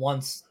out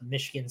once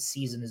Michigan's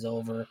season is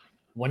over,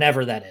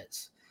 whenever that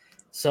is.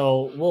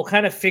 So we'll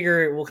kind of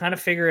figure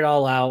it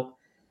all out.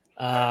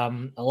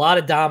 A lot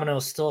of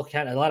dominoes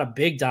a lot of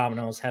big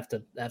dominoes have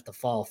to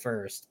fall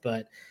first,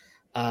 but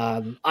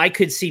I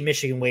could see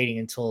Michigan waiting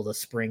until the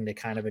spring to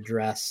kind of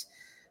address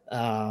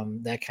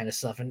that kind of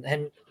stuff,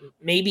 and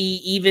maybe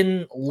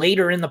even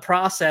later in the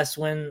process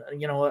when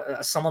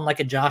someone like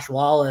a Josh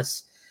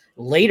Wallace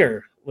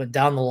later when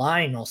down the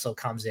line also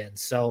comes in.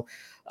 So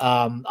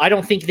I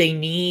don't think they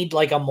need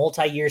like a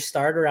multi-year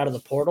starter out of the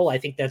portal. I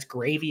think that's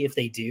gravy if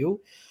they do,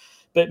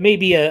 but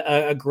maybe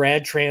a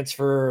grad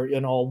transfer,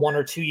 a 1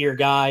 or 2 year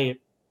guy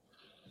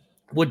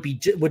would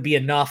be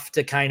enough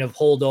to kind of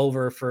hold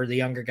over for the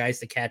younger guys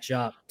to catch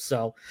up.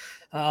 So,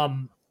 a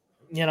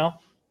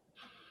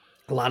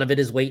lot of it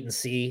is wait and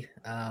see.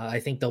 I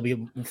think there'll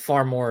be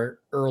far more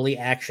early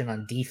action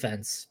on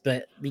defense,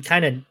 but we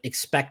kind of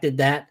expected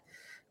that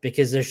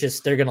because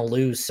they're going to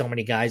lose so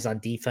many guys on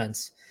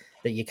defense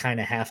that you kind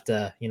of have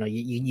to,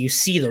 you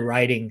see the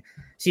writing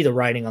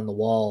on the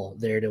wall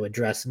there to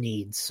address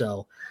needs.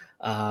 So,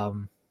 a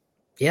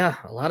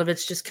lot of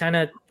it's just kind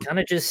of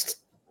just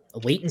a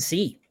wait and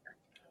see.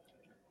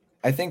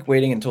 I think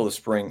waiting until the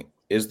spring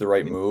is the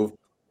right move,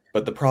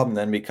 but the problem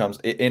then becomes,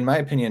 in my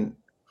opinion,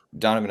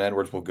 Donovan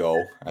Edwards will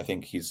go. I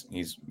think he's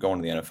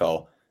going to the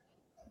NFL.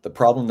 The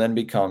problem then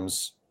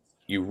becomes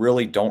you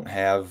really don't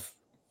have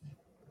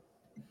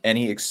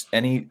any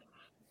experienced,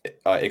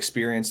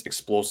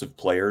 explosive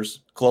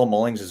players. Khalil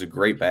Mullings is a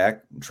great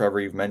back.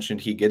 Trevor, you've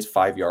mentioned he gets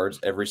 5 yards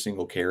every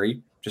single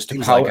carry just to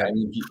power. I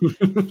mean,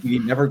 he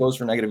never goes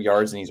for negative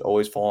yards, and he's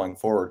always falling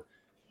forward.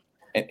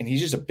 And he's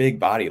just a big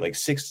body, like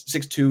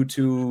 6'2",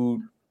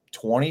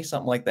 220,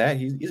 something like that.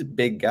 He's a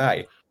big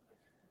guy.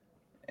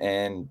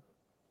 And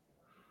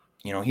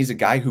he's a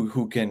guy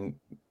who can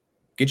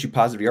get you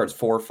positive yards,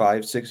 4,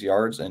 5, 6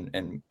 yards,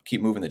 and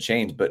keep moving the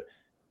chains. But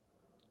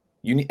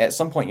at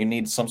some point you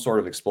need some sort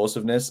of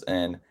explosiveness.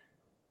 And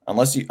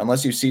unless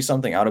you see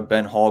something out of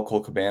Ben Hall, Cole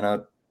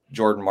Cabana,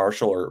 Jordan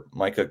Marshall, or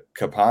Micah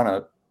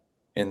Kapana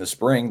in the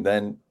spring,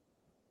 then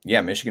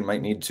Michigan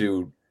might need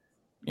to,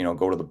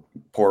 go to the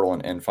portal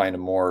and find a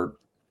more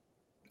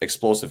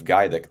explosive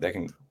guy that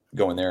can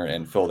go in there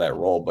and fill that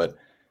role. But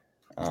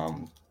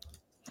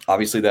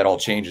obviously that all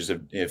changes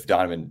if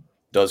Donovan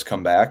does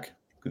come back.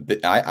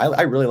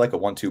 I really like a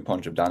 1-2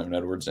 punch of Donovan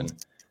Edwards and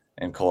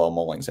Khalil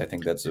Mullings. I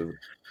think that's a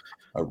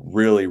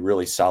really,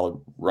 really solid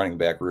running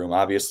back room.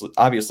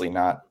 Obviously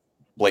not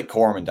Blake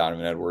Corum and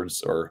Donovan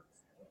Edwards or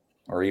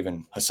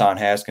even Hassan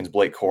Haskins,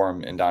 Blake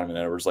Corum and Donovan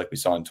Edwards like we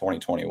saw in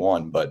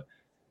 2021. But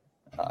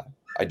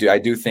I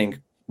do think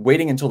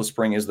waiting until the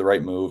spring is the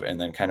right move, and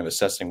then kind of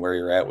assessing where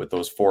you're at with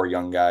those 4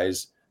 young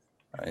guys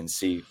and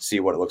see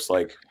what it looks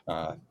like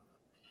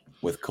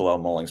with Khalil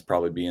Mullings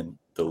probably being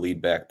the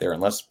lead back there,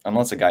 unless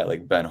a guy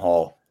like Ben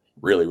Hall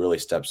really, really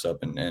steps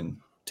up and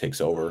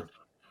takes over.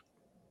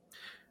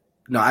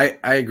 No, I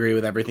agree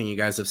with everything you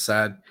guys have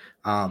said.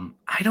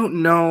 I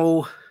don't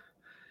know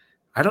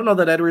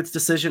that Edwards'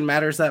 decision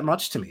matters that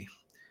much to me.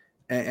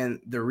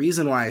 And the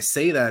reason why I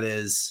say that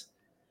is,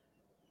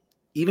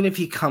 even if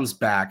he comes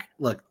back,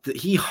 look,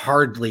 he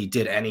hardly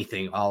did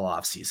anything all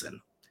offseason,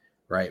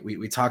 right?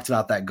 We talked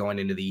about that going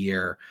into the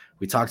year.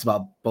 We talked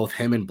about both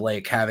him and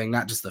Blake having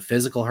not just the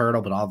physical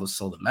hurdle, but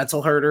also the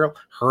mental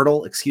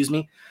hurdle,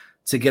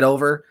 to get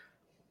over.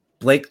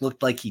 Blake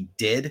looked like he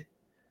did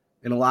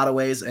in a lot of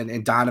ways,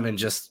 and Donovan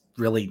just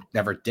really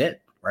never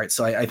did, right?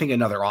 So I think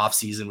another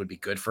offseason would be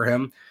good for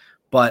him.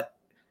 But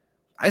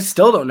I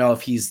still don't know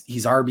if he's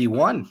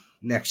RB1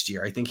 next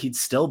year. I think he'd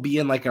still be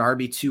in like an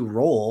RB2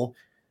 role,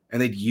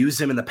 and they'd use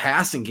him in the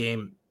passing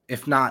game,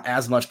 if not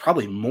as much,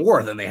 probably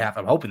more than they have.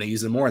 I'm hoping they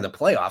use him more in the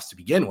playoffs to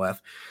begin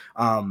with.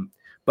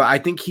 But I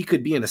think he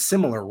could be in a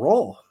similar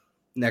role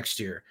next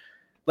year.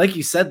 Like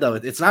you said, though,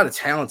 it's not a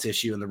talent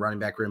issue in the running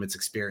back room. It's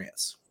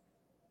experience.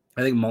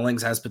 I think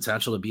Mullings has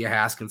potential to be a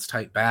Haskins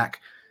type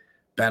back.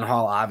 Ben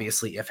Hall,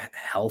 obviously, if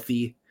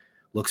healthy,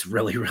 looks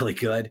really, really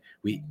good.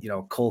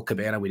 Cole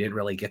Cabana, we didn't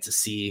really get to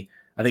see.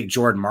 I think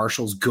Jordan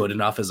Marshall's good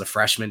enough as a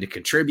freshman to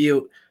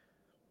contribute,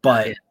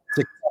 but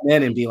to come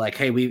in and be like,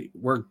 hey,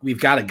 we've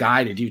got a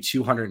guy to do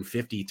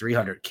 250,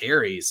 300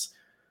 carries.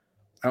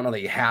 I don't know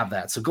that you have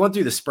that. So going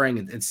through the spring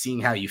and seeing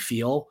how you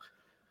feel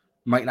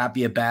might not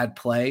be a bad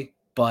play,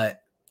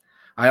 but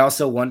I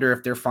also wonder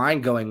if they're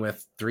fine going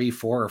with 3,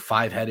 4, or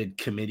 5-headed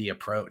committee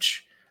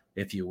approach,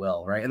 if you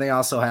will, right? And they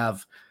also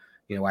have,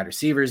 wide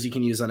receivers you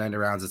can use on end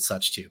arounds and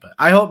such too. But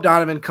I hope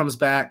Donovan comes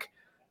back.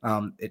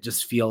 It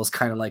just feels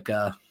kind of like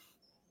not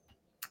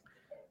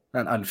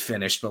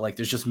unfinished, but like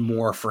there's just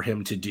more for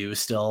him to do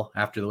still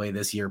after the way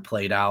this year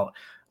played out.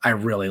 I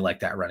really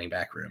like that running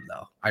back room,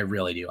 though. I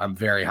really do. I'm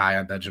very high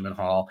on Benjamin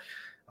Hall.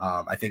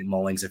 I think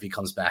Mullings, if he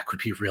comes back, would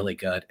be really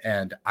good.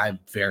 And I've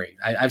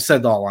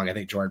said all along, I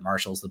think Jordan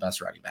Marshall's the best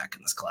running back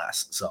in this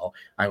class. So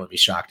I wouldn't be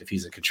shocked if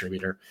he's a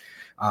contributor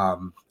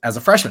as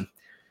a freshman.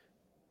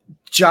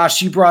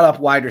 Josh, you brought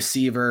up wide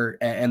receiver,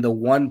 and the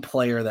one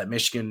player that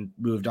Michigan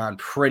moved on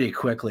pretty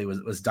quickly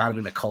was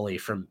Donovan McCulley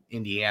from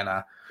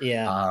Indiana.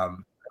 Yeah. I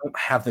don't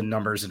have the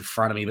numbers in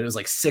front of me, but it was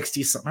like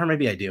 60-something, or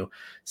maybe I do,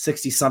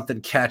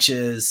 60-something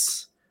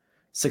catches,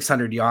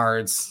 600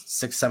 yards,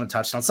 6-7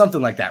 touchdowns,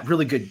 something like that.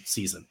 Really good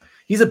season.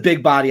 He's a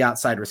big body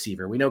outside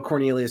receiver. We know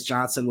Cornelius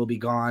Johnson will be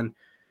gone,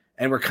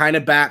 and we're kind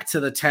of back to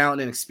the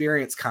talent and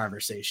experience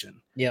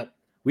conversation. Yep.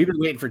 We've been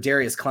waiting for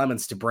Darius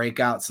Clemens to break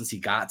out since he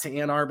got to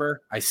Ann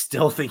Arbor. I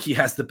still think he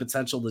has the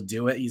potential to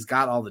do it. He's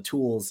got all the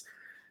tools.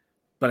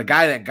 But a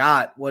guy that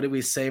got, what did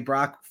we say,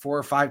 Brock, 4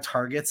 or 5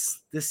 targets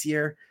this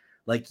year?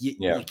 Like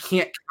you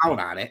can't count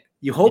on it.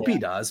 You hope he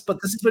does, but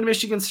this has been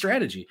Michigan's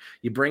strategy.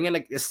 You bring in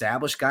an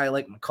established guy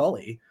like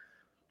McCulley,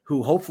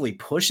 who hopefully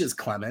pushes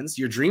Clemens.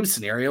 Your dream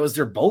scenario is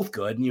they're both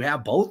good and you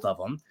have both of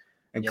them.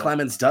 And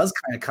Clemens does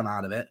kind of come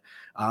out of it.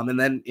 And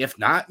then if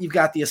not, you've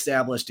got the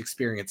established,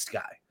 experienced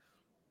guy.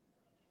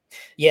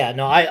 Yeah,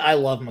 no, I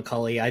love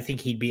McCulley. I think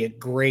he'd be a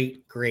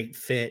great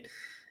fit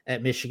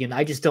at Michigan.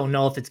 I just don't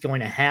know if it's going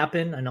to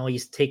happen. I know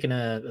he's taken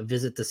a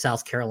visit to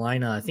South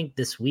Carolina, I think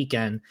this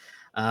weekend.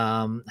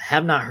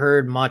 Have not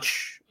heard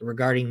much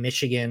regarding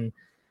Michigan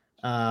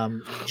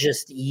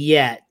just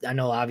yet. I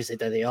know obviously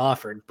that they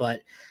offered,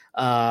 but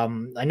I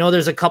know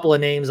there's a couple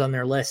of names on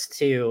their list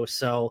too.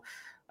 So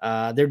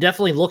they're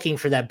definitely looking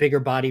for that bigger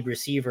bodied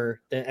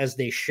receiver, as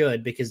they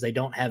should, because they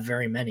don't have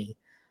very many.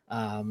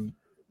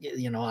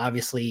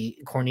 Obviously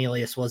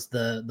Cornelius was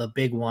the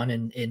big one,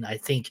 and I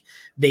think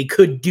they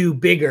could do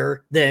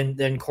bigger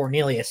than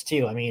Cornelius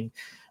too. I mean,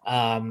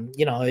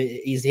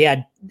 he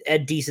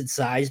had decent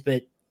size,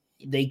 but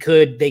they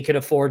could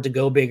afford to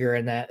go bigger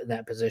in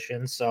that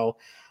position. So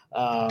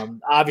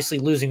obviously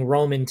losing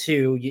Roman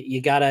too,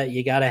 you gotta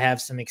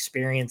have some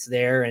experience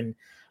there, and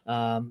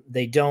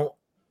they don't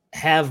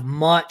have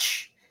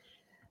much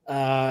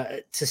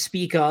to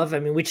speak of. I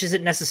mean, which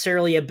isn't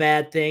necessarily a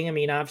bad thing. I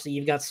mean, obviously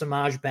you've got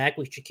Samaj back,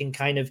 which you can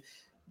kind of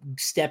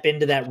step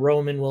into that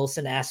Roman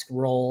Wilson-esque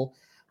role.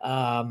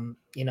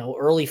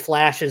 Early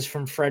flashes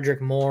from Frederick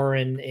Moore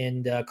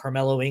and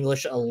Carmelo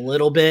English a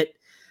little bit.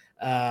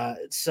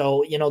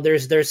 So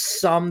there's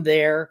some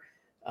there.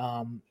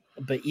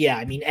 But yeah,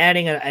 I mean,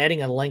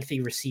 adding a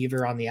lengthy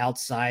receiver on the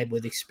outside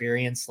with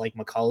experience like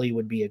McCulley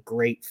would be a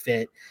great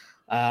fit.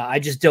 I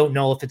just don't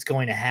know if it's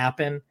going to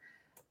happen.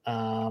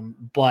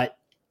 But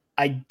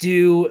I'm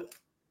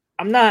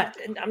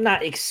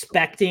not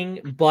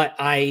expecting, but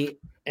I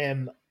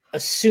am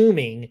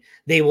assuming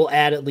they will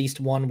add at least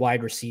one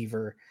wide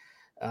receiver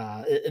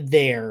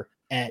there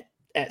at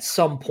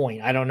some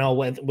point. I don't know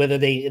whether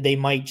they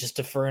might just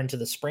defer into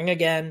the spring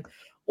again,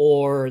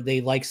 or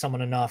they like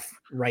someone enough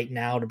right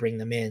now to bring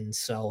them in.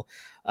 So,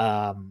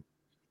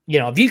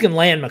 if you can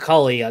land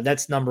McCulley,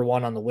 that's number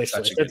one on the wish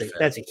list.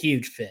 That's a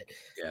huge fit.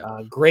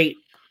 Yeah. Great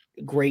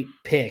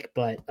pick,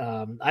 but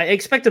I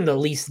expect them to at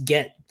least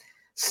get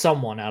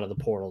someone out of the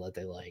portal that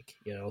they like.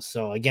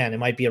 So again, it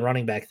might be a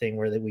running back thing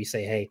where we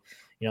say, hey,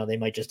 they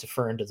might just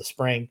defer into the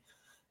spring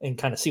and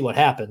kind of see what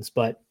happens.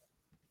 But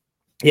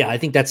yeah, I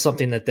think that's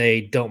something that they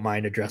don't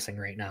mind addressing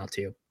right now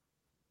too.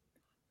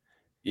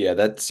 Yeah,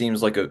 that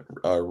seems like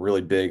a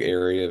really big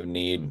area of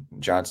need.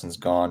 Johnson's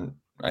gone.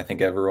 I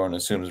think everyone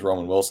assumes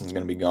Roman Wilson's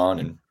going to be gone,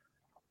 and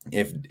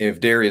if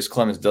Darius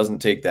Clemens doesn't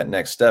take that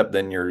next step,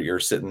 then you're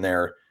sitting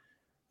there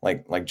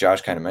like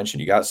Josh kind of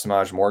mentioned. You got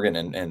Samaj Morgan,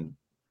 and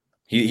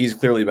he's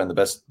clearly been the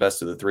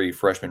best of the 3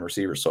 freshman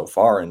receivers so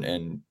far,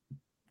 and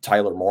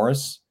Tyler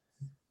Morris,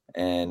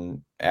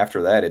 and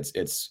after that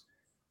it's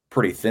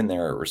pretty thin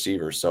there at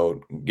receiver.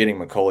 So getting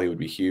McCulley would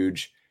be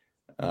huge.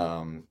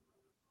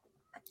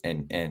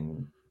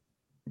 And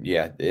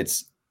yeah,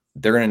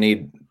 they're going to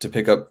need to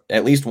pick up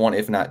at least one,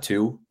 if not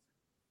 2,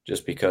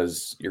 just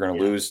because you're going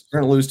to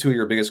lose 2 of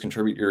your biggest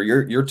contributor,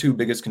 your 2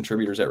 biggest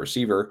contributors at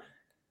receiver.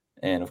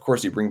 And of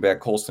course you bring back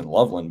Colston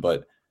Loveland,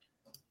 but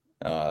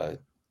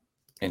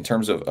in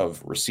terms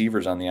of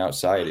receivers on the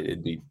outside,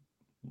 it'd be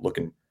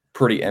looking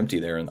pretty empty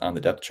there on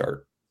the depth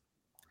chart.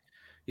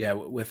 Yeah.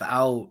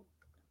 Without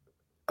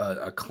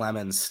a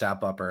Clemens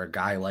step up or a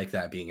guy like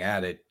that being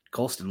added,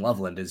 Colston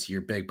Loveland is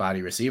your big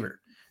body receiver.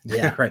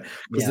 Yeah. Right.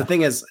 Because the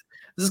thing is,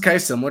 this is kind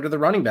of similar to the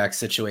running back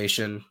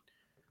situation,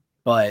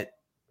 but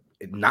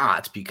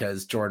not,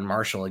 because Jordan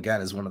Marshall,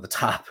 again, is one of the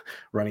top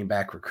running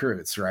back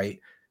recruits, right?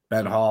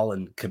 Ben Hall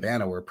and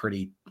Cabana were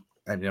pretty,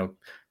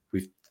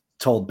 we've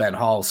told Ben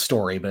Hall's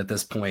story, but at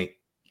this point,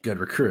 good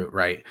recruit,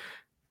 right?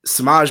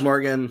 Samaj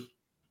Morgan,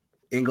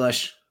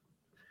 English,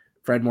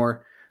 Fred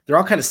Moore, they're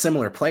all kind of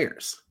similar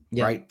players,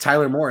 right?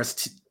 Tyler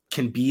Morris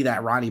can be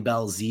that Ronnie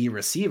Bell Z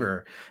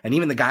receiver. And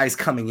even the guys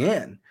coming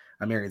in,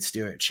 Marion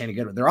Stewart, Shane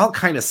Goodwin, they're all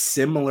kind of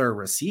similar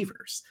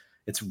receivers.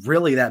 It's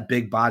really that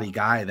big body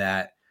guy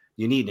that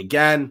you need. And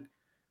again,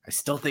 I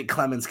still think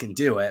Clemens can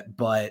do it,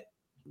 but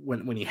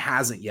when he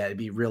hasn't yet, it'd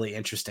be really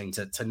interesting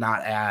to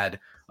not add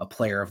a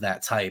player of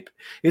that type.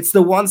 It's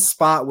the one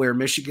spot where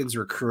Michigan's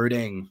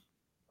recruiting,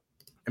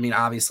 I mean,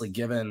 obviously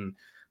given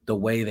the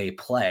way they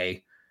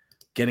play,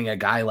 getting a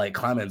guy like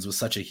Clemens was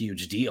such a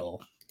huge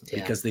deal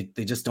because they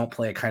just don't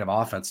play a kind of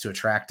offense to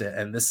attract it.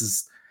 And this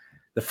is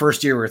the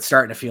first year where it's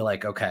starting to feel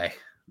like, okay,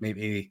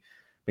 maybe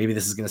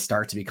this is going to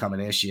start to become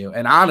an issue.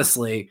 And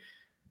honestly,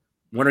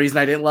 one reason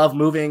I didn't love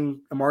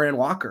moving Amorian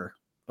Walker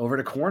over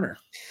to corner.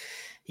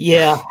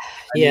 Yeah.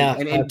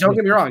 And don't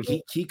get me wrong,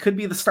 he could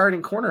be the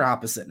starting corner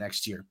opposite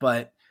next year,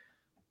 but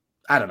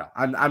I don't know.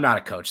 I'm not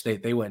a coach.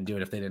 They wouldn't do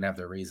it if they didn't have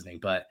their reasoning,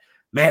 but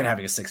man,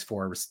 having a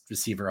 6'4"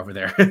 receiver over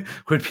there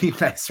would be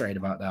nice right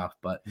about now.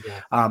 But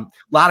a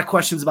lot of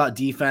questions about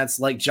defense.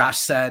 Like Josh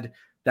said,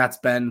 that's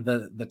been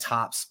the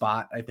top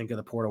spot, I think, of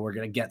the portal. We're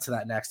going to get to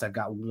that next. I've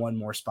got one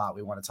more spot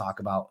we want to talk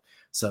about.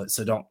 So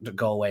don't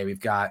go away. We've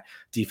got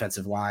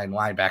defensive line,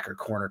 linebacker,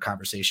 corner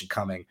conversation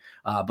coming.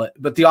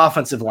 But the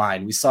offensive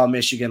line, we saw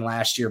Michigan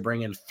last year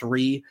bring in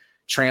 3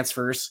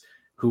 transfers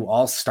who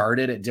all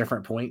started at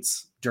different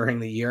points during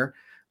the year.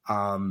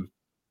 The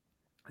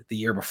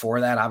year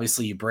before that,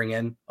 obviously, you bring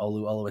in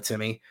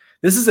Oluwatimi.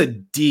 This is a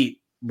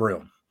deep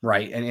room,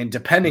 right? And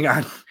depending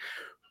on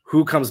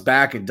who comes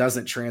back and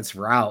doesn't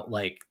transfer out,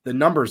 like the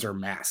numbers are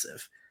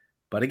massive.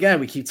 But again,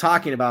 we keep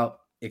talking about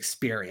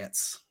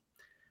experience,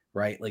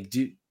 right? Like,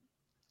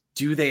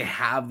 do they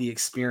have the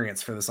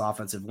experience for this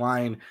offensive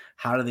line?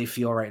 How do they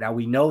feel right now?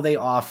 We know they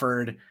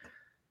offered,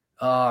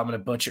 I'm going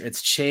to butcher,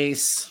 it's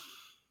Chase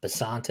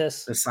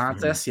Besantis.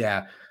 Mm-hmm.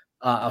 Yeah.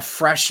 A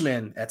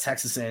freshman at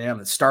Texas A&M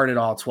that started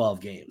all 12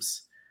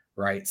 games,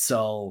 right?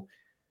 So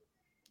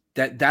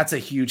that's a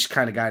huge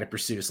kind of guy to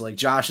pursue. So like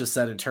Josh has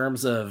said, in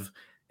terms of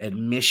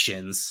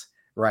admissions,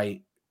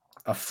 right,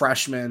 a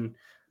freshman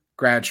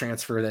grad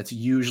transfer, that's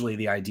usually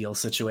the ideal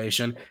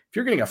situation. If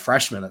you're getting a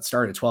freshman that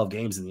started 12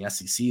 games in the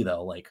SEC,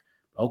 though, like,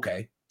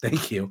 okay,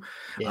 thank you.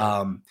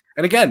 Yeah.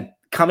 And again,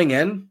 coming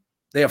in,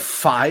 they have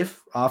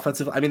 5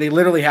 offensive. I mean, they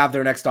literally have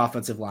their next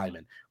offensive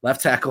lineman,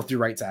 left tackle through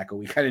right tackle.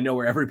 We kind of know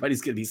where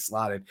everybody's going to be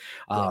slotted.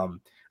 Yeah.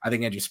 I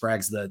think Andrew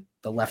Sprague's the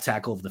left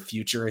tackle of the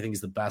future. I think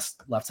he's the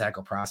best left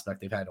tackle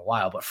prospect they've had in a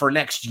while. But for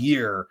next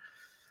year,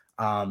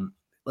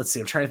 let's see,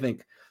 I'm trying to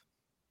think.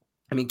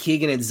 I mean,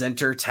 Keegan and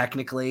Zinter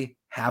technically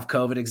have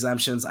COVID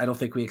exemptions. I don't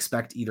think we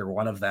expect either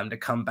one of them to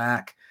come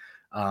back.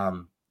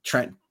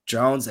 Trent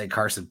Jones and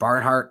Carson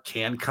Barnhart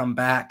can come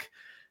back.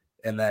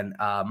 And then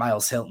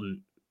Miles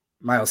Hinton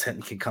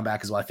can come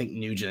back as well. I think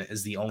Nugent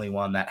is the only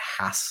one that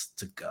has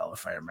to go,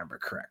 if I remember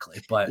correctly.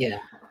 But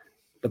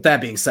that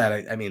being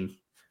said, I mean,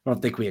 I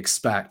don't think we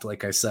expect,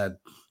 like I said,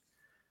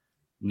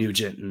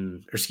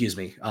 Keegan,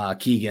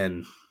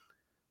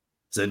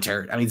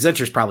 Zinter. I mean,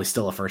 Zinter's probably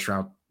still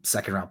a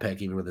second round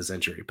pick, even with his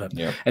injury. But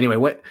anyway,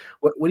 what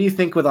do you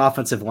think with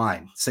offensive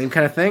line? Same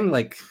kind of thing?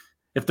 Like,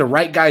 if the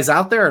right guy's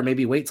out there, or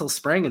maybe wait till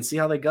spring and see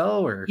how they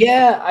go? Or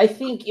I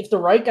think if the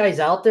right guy's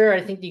out there, I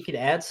think you could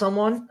add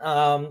someone.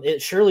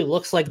 It surely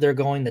looks like they're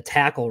going the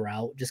tackle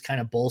route, just kind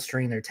of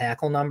bolstering their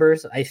tackle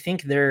numbers. I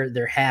think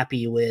they're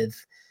happy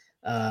with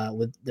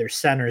their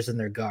centers and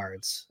their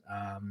guards.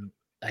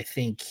 I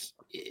think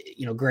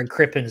Greg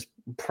Crippen is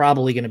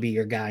probably going to be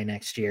your guy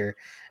next year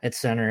at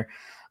center.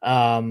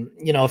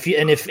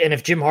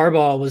 If Jim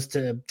Harbaugh was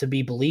to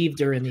be believed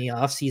during the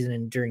offseason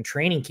and during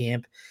training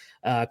camp,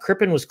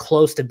 Crippen was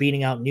close to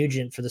beating out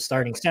Nugent for the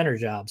starting center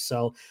job.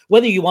 So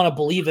whether you want to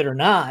believe it or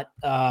not,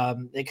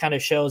 it kind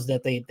of shows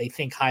that they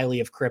think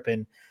highly of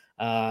Crippen.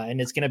 And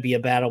it's going to be a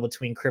battle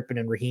between Crippen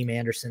and Raheem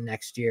Anderson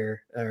next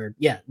year for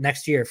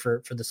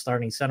the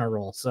starting center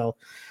role. So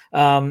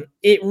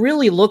it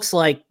really looks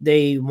like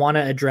they want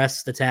to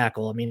address the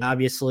tackle. I mean,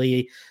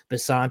 obviously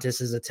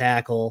Besantis is a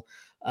tackle.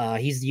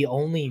 He's the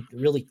only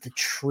really the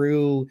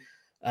true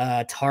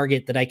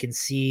target that I can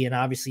see. And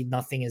obviously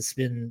nothing has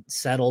been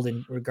settled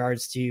in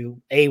regards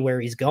to A,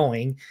 where he's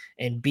going,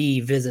 and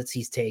B, visits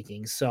he's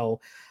taking. So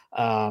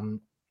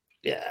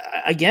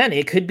again,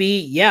 it could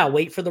be,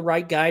 wait for the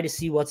right guy to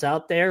see what's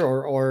out there,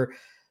 or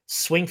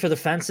swing for the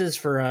fences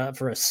for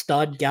a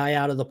stud guy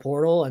out of the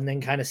portal, and then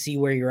kind of see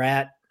where you're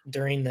at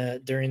during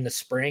the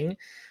spring,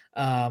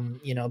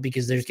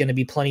 because there's going to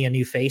be plenty of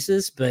new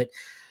faces, but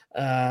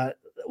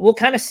we'll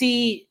kind of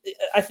see.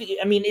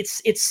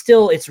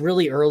 It's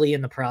really early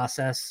in the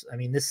process. I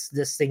mean,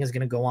 this thing is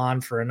going to go on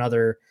for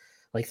another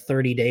like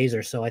 30 days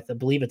or so. I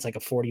believe it's like a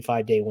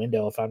 45-day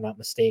window, if I'm not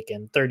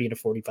mistaken, 30 to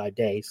 45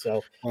 days.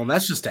 So, well, and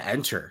that's just to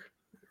enter,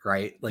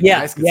 right? Like,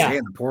 guys can stay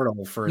in the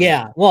portal for.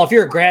 Yeah. Well, if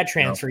you're a grad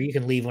transfer, you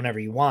can leave whenever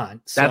you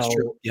want. So, that's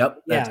true.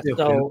 Yep. That's true.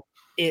 So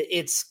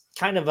it's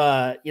kind of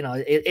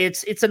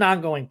it's an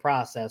ongoing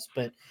process,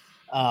 but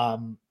I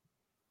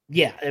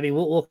mean,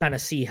 we'll kind of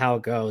see how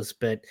it goes,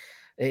 but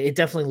it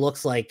definitely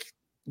looks like,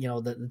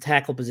 the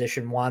tackle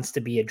position wants to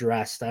be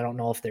addressed. I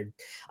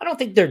don't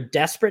think they're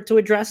desperate to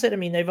address it. I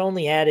mean, they've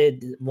only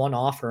added one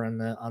offer on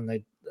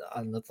the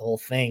whole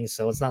thing.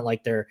 So it's not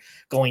like they're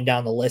going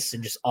down the list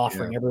and just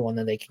offering everyone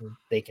that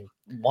they can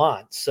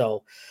want.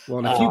 So, well,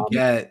 and if you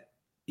get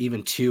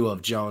even 2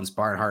 of Jones,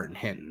 Barnhart, and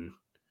Hinton.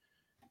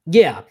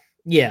 Yeah.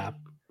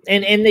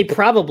 And they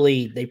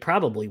probably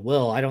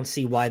will. I don't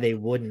see why they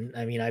wouldn't.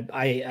 I mean,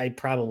 I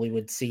probably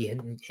would see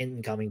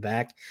Hinton coming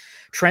back.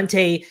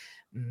 Trente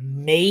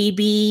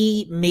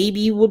maybe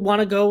would want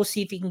to go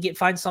see if he can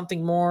find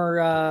something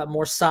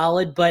more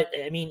solid. But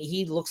I mean,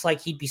 he looks like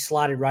he'd be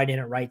slotted right in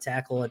at right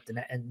tackle at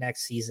the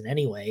next season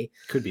anyway.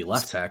 Could be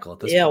left tackle at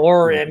this point.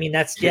 Or I mean,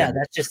 that's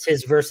just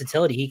his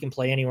versatility. He can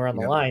play anywhere on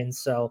the line.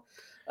 So,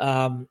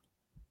 I mean,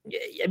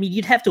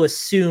 you'd have to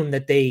assume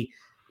that they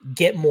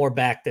get more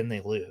back than they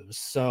lose.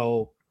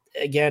 So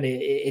again,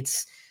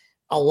 it's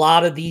a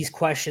lot of these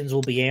questions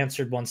will be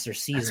answered once their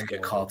season. That's a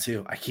good call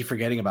too. I keep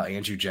forgetting about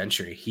Andrew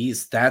Gentry. They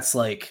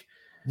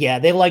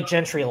like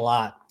Gentry a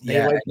lot.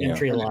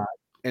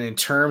 And in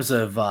terms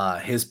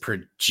of his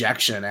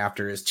projection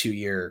after his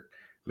 2-year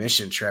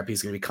mission trip,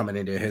 he's going to be coming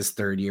into his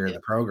 3rd year in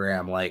the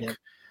program.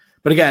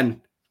 But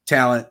again,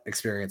 talent,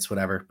 experience,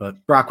 whatever. But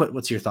Brock,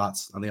 what's your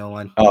thoughts on the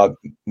O-line?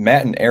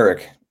 Matt and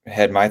Eric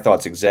had my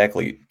thoughts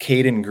exactly.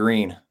 Caden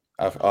Green,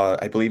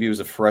 I believe he was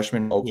a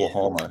freshman in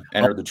Oklahoma,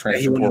 entered the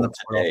transfer portal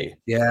today.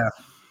 Yeah.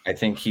 I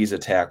think he's a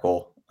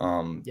tackle.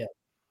 And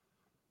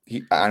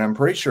I'm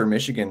pretty sure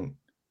Michigan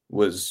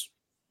was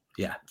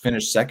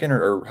finished second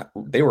or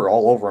they were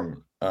all over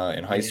him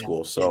in high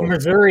school. So if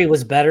Missouri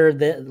was better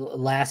the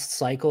last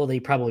cycle, they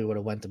probably would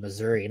have went to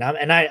Missouri. And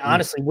I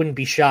honestly wouldn't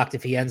be shocked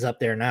if he ends up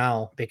there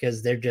now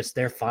because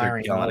they're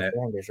firing all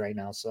cylinders right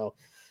now. So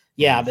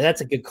but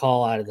that's a good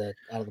call out of the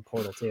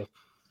portal too.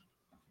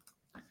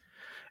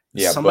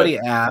 Yeah. Somebody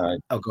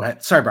asked. Go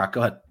ahead. Sorry, Brock.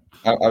 Go ahead.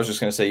 I was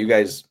just going to say you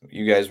guys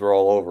were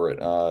all over it.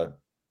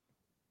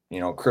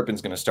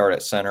 Crippen's going to start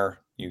at center.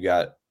 You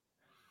got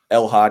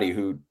El Hadi,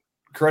 who,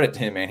 credit to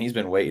him, man, he's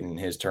been waiting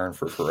his turn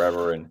for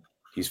forever, and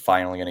he's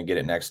finally going to get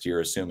it next year,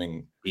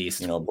 assuming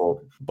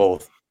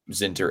both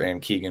Zinter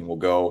and Keegan will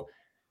go.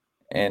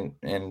 And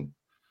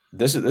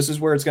this is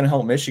where it's going to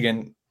help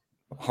Michigan.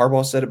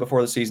 Harbaugh said it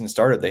before the season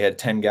started. They had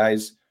 10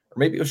 guys, or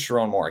maybe it was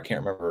Sharon Moore. I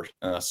can't remember.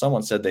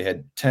 Someone said they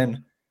had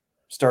 10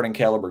 starting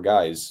caliber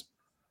guys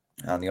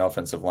on the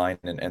offensive line,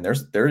 and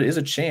there is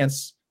a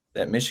chance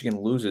that Michigan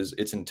loses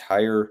its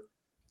entire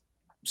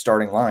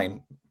starting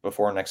line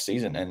before next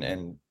season.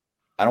 And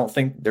I don't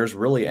think there's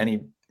really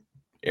any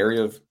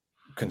area of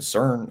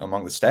concern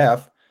among the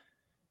staff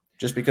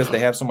just because they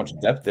have so much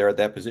depth there at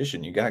that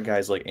position. You got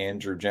guys like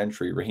Andrew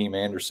Gentry, Raheem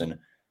Anderson,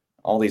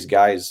 all these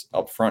guys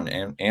up front.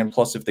 And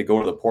plus, if they go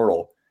to the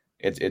portal,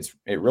 it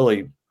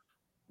really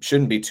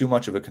shouldn't be too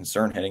much of a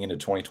concern heading into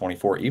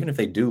 2024, even if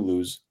they do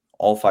lose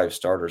all 5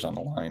 starters on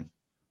the line.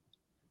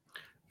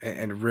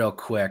 And real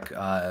quick,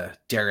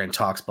 Darren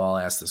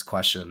Talksball asked this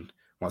question.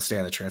 Won't stay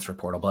in the transfer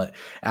portal, but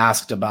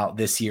asked about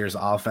this year's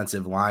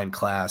offensive line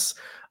class.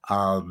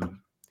 I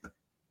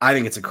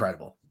think it's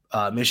incredible.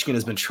 Michigan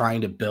has been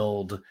trying to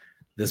build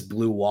this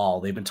blue wall.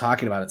 They've been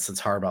talking about it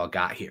since Harbaugh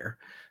got here.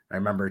 I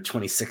remember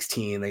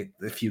 2016,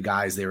 a few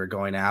guys they were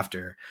going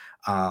after.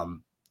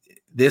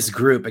 This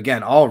group,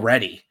 again,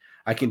 already,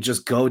 I can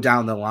just go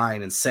down the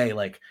line and say,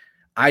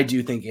 I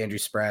do think Andrew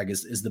Sprague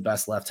is the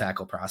best left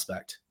tackle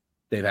prospect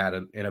they've had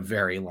in a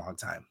very long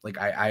time.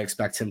 I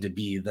expect him to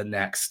be the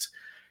next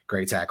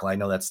great tackle. I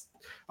know that's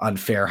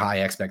unfair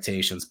high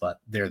expectations,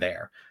 but they're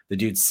there. The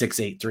dude's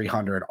 6'8",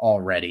 300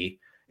 already,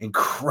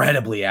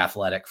 incredibly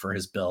athletic for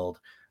his build.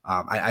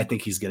 I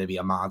think he's going to be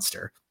a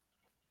monster.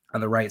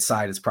 On the right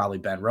side, it's probably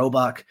Ben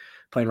Roebuck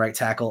playing right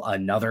tackle,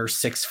 another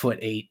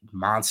 6'8"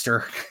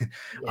 monster.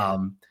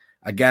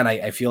 Again,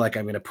 I feel like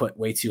I'm going to put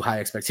way too high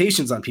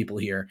expectations on people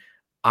here.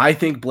 I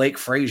think Blake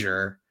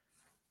Frazier,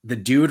 the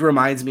dude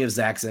reminds me of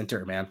Zach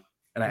Zinter, man.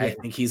 And I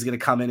think he's going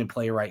to come in and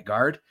play right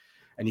guard.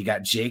 And you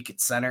got Jake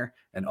at center.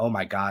 And oh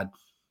my God,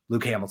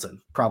 Luke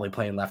Hamilton probably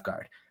playing left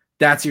guard.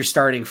 That's your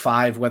starting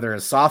 5, whether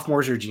as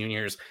sophomores or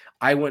juniors.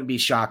 I wouldn't be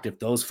shocked if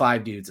those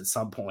 5 dudes at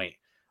some point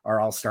are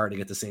all starting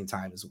at the same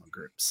time as one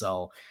group.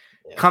 So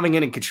coming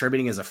in and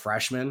contributing as a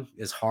freshman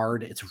is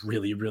hard. It's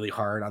really, really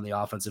hard on the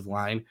offensive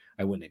line.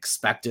 I wouldn't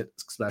expect it,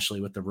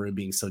 especially with the room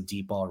being so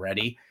deep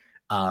already.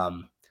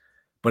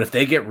 But if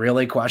they get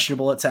really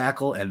questionable at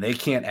tackle and they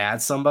can't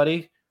add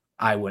somebody,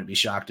 I wouldn't be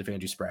shocked if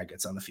Andrew Sprague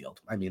gets on the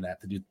field. I mean,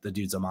 the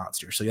dude's a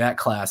monster. So that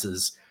class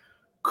is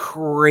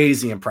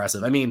crazy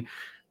impressive. I mean,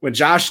 when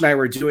Josh and I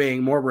were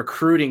doing more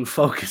recruiting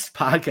focused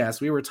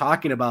podcasts, we were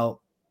talking about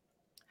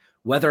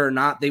whether or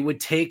not they would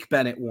take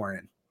Bennett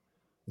Warren.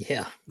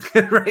 Yeah.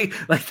 Right.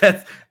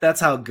 That's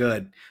how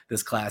good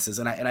this class is.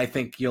 And I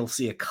think you'll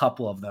see a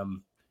couple of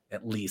them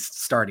at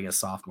least starting as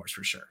sophomores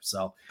for sure.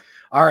 So,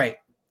 all right.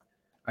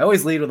 I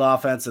always lead with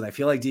offense, and I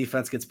feel like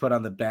defense gets put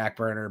on the back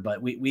burner,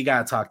 but we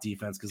got to talk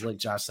defense because, like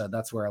Josh said,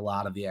 that's where a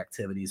lot of the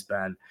activity's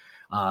been.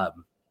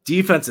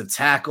 Defensive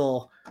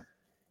tackle,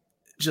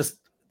 just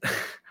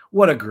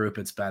what a group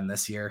it's been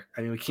this year.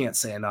 I mean, we can't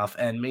say enough.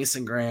 And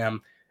Mason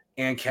Graham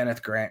and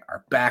Kenneth Grant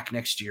are back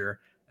next year,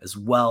 as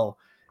well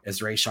as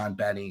Rayshawn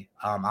Benny.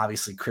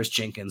 Obviously, Chris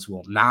Jenkins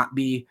will not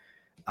be.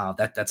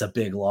 That's a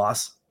big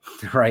loss.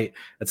 Right.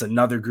 That's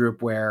another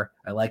group where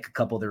I like a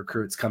couple of the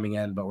recruits coming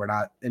in, but we're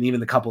not. And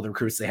even the couple of the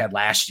recruits they had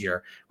last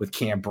year with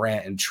Cam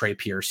Brandt and Trey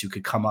Pierce, who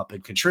could come up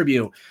and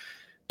contribute.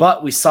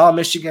 But we saw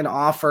Michigan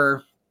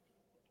offer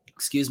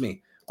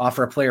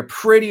a player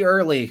pretty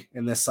early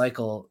in this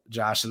cycle,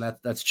 Josh, and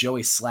that's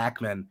Joey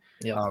Slackman.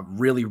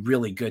 Really,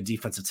 really good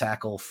defensive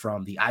tackle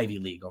from the Ivy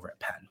League over at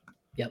Penn.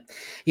 Yep.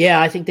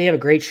 Yeah, I think they have a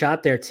great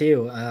shot there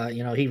too.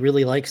 He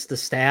really likes the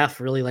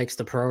staff, really likes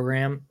the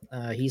program.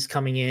 He's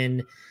coming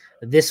in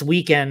this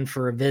weekend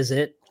for a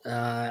visit.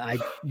 I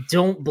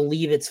don't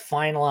believe it's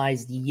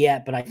finalized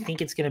yet, but I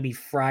think it's going to be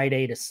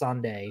Friday to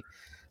Sunday.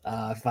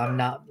 If I'm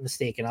not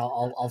mistaken,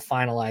 I'll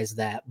finalize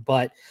that.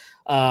 But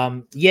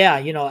yeah,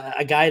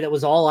 a guy that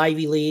was all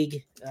Ivy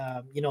League.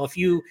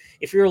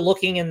 If you're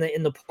looking in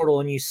the portal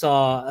and you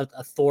saw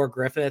a Thor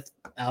Griffith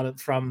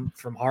from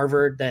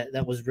Harvard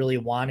that was really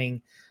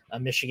wanting a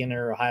Michigan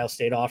or Ohio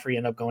State offer, he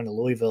ended up going to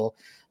Louisville.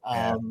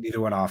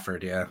 Either one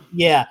offered, yeah.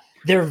 Yeah,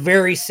 they're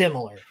very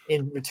similar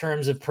in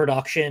terms of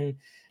production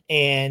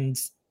and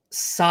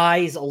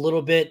size a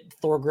little bit.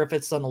 Thor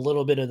Griffith's on a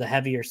little bit of the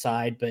heavier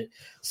side, but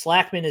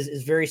Slackman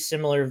is very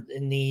similar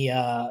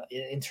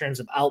in terms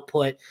of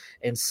output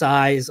and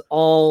size.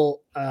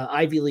 All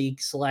Ivy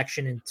League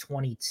selection in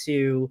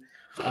 22.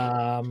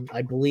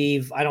 I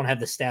believe, I don't have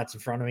the stats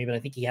in front of me, but I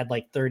think he had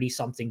like 30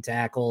 something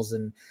tackles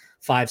and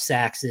 5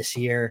 sacks this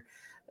year.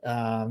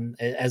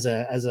 As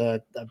I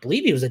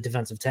believe he was a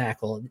defensive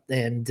tackle,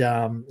 and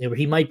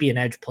he might be an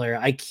edge player.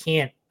 I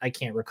can't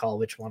recall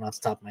which one off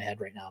the top of my head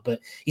right now,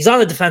 but he's on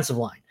the defensive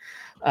line.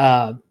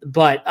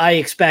 But I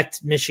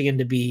expect Michigan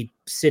to be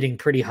sitting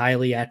pretty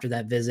highly after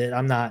that visit.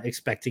 I'm not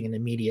expecting an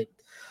immediate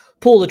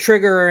pull the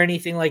trigger or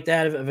anything like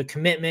that of a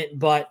commitment,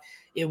 but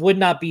it would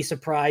not be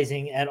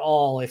surprising at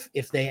all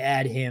if they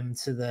add him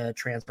to the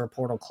transfer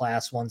portal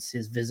class once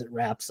his visit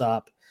wraps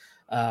up.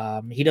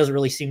 He doesn't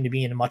really seem to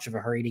be in much of a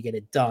hurry to get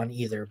it done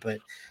either, but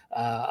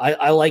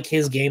I like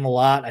his game a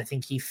lot. I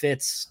think he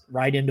fits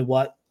right into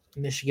what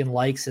Michigan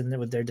likes, and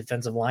with their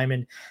defensive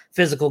linemen,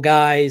 physical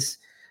guys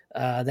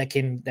that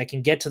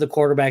can get to the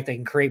quarterback, that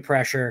can create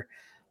pressure.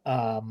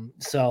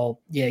 So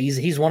yeah,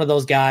 he's one of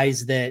those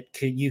guys that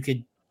you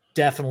could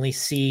definitely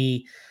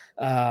see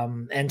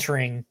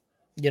entering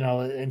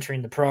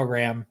the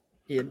program.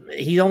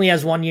 He only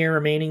has 1 year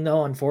remaining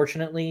though,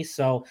 unfortunately.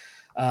 So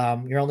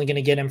you're only going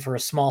to get him for a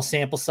small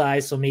sample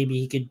size. So maybe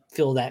he could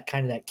fill that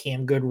kind of that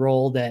Cam Good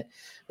role that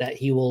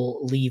he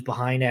will leave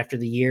behind after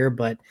the year.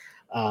 But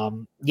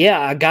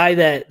yeah, a guy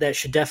that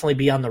should definitely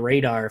be on the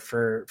radar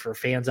for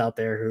fans out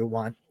there who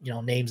want,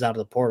 names out of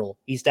the portal.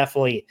 He's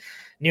definitely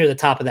near the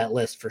top of that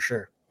list for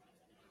sure.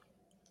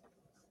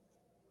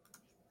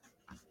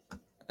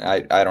 I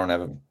don't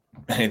have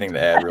anything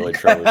to add really,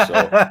 Trevor.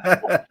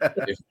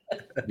 So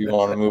if you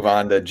want to move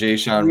on to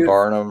Jayshon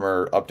Barnum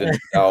or Upton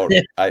Stout,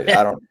 I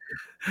don't.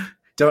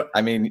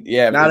 I mean,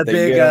 yeah, not a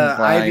big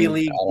Ivy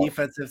League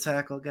defensive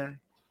tackle guy.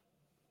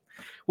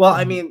 Well,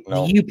 I mean, the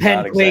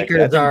UPenn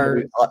Quakers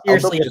are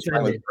seriously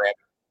offended.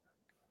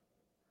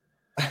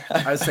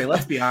 I would say,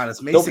 let's be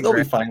honest. Mason they'll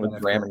be fine with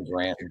Graham and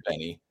Grant and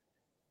Benny.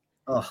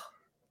 Oh,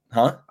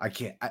 huh? I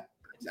can't.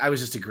 I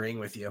was just agreeing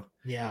with you.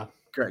 Yeah.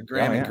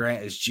 Graham and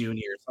Grant is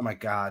juniors. Oh my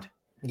God.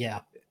 Yeah.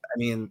 I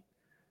mean,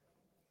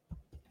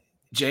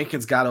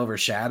 Jenkins got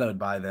overshadowed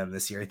by them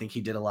this year. I think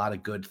he did a lot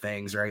of good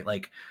things, right?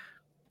 Like,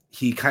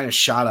 he kind of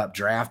shot up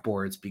draft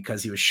boards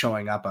because he was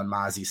showing up on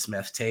Mozzie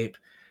Smith tape,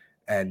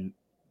 and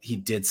he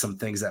did some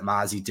things that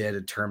Mozzie did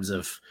in terms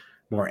of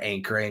more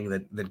anchoring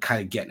than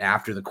kind of getting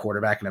after the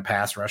quarterback in a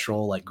pass rush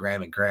role like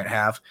Graham and Grant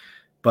have.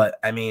 But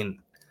I mean,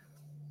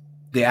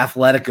 the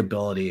athletic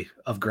ability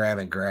of Graham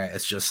and Grant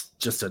is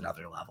just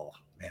another level,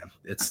 man.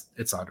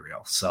 It's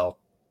unreal. So,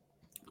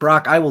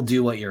 Brock, I will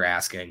do what you're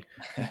asking,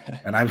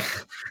 and I'm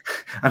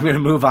going to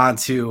move on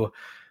to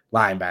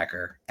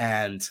linebacker.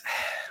 And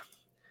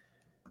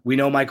we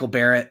know Michael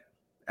Barrett,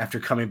 after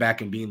coming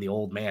back and being the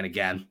old man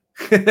again,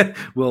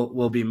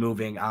 will be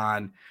moving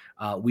on.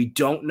 We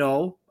don't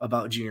know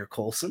about Junior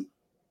Colson.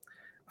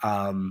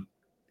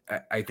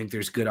 I think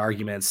there's good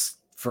arguments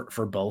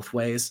for both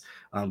ways.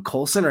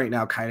 Colson right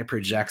now kind of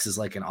projects as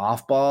like an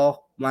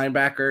off-ball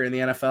linebacker in the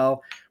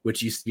NFL,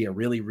 which used to be a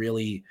really,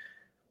 really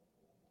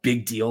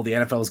big deal. The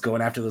NFL was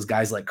going after those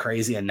guys like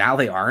crazy, and now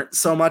they aren't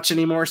so much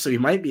anymore. So he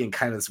might be in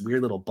kind of this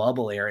weird little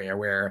bubble area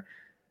where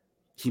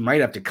he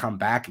might have to come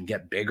back and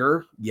get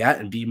bigger yet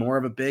and be more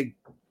of a big.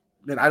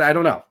 I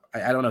don't know.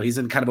 I don't know. He's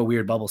in kind of a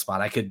weird bubble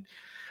spot. I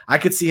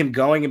could see him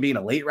going and being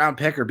a late round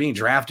pick or being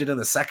drafted in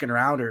the second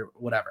round or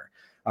whatever.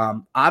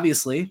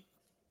 Obviously,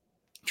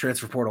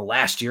 transfer portal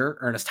last year,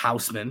 Ernest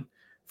Hausman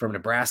from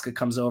Nebraska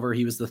comes over.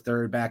 He was the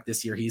third back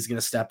this year. He's going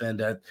to step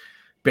into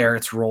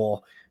Barrett's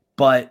role.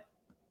 But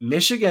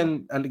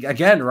Michigan,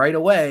 again, right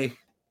away,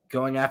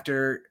 going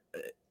after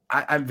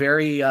I'm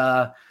very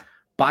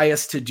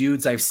biased to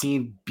dudes I've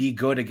seen be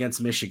good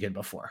against Michigan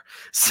before.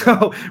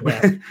 So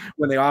when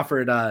they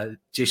offered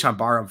Jayshon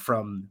Barham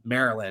from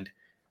Maryland,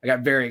 I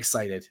got very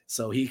excited.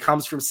 So he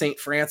comes from St.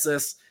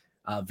 Francis.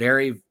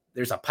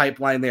 There's a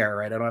pipeline there,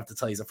 right? I don't have to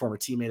tell you, he's a former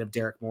teammate of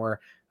Derek Moore,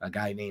 a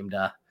guy named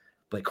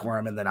Blake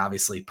Corum, and then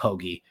obviously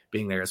Poggi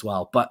being there as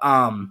well. But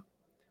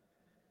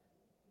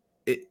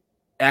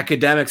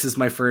academics is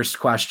my first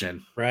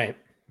question. Right.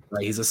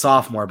 He's a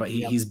sophomore, but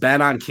he's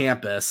been on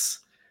campus,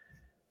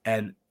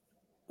 and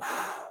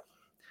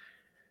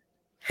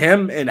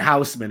him and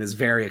Hausman is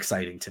very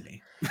exciting to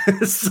me.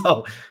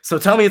 so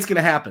tell me it's going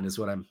to happen is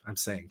what I'm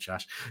saying,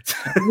 Josh.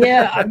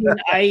 Yeah. I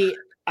mean,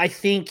 I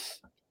think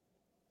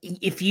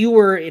if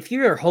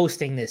you're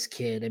hosting this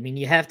kid, I mean,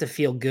 you have to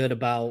feel good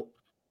about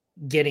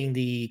getting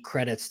the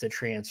credits to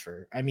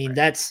transfer. I mean,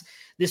 this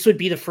would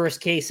be the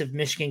first case of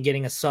Michigan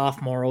getting a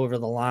sophomore over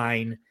the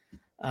line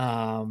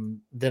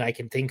that I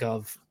can think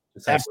of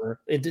ever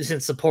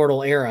since the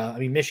portal era. I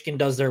mean, Michigan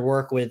does their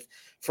work with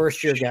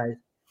first-year guys.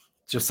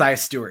 Josiah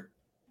Stewart.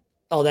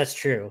 Oh, that's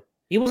true.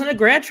 He wasn't a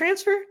grad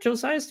transfer?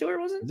 Josiah Stewart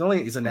wasn't?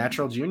 He's a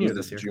natural junior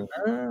this year.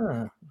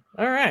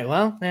 All right.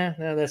 Well,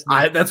 that's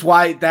that's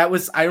why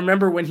I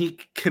remember when he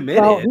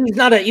committed. Well,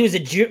 he was a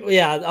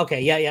yeah.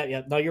 Okay.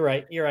 Yeah. No, you're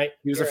right. He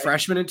was a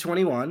freshman in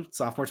 21,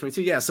 sophomore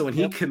 22. Yeah. So when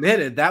he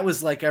committed, that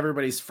was like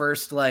everybody's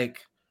first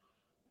like,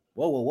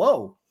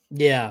 whoa.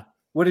 Yeah.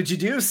 What did you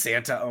do,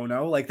 Santa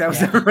Ono? Like that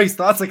was everybody's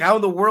thoughts. Like, how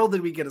in the world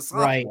did we get a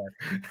sophomore?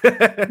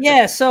 Right.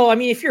 Yeah. So, I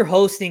mean, if you're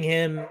hosting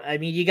him, I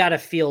mean, you got to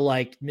feel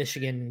like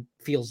Michigan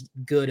feels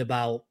good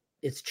about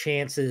its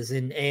chances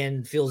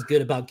and feels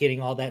good about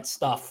getting all that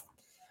stuff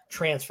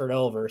transferred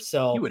over.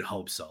 So you would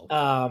hope so.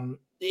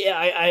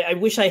 I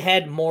wish I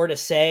had more to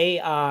say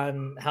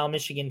on how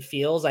Michigan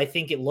feels. I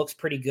think it looks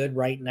pretty good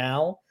right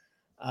now.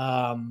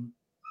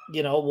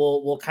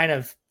 We'll kind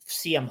of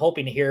see. I'm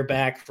hoping to hear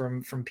back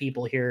from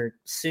people here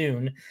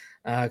soon,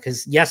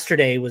 because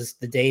yesterday was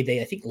the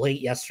day I think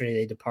late yesterday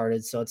they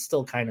departed, so it's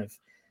still kind of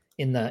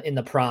in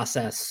the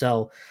process.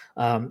 So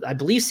I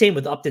believe same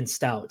with Upton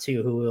Stout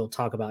too, who we'll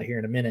talk about here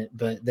in a minute,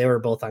 but they were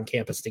both on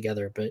campus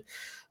together. But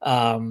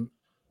I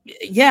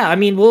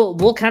mean,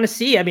 we'll kind of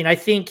see. I mean, I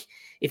think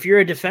if you're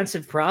a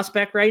defensive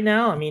prospect right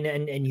now, I mean,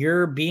 and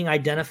you're being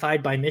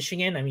identified by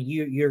Michigan, I mean,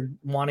 you're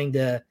wanting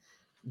to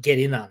get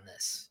in on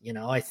this.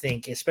 I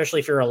think especially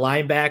if you're a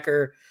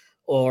linebacker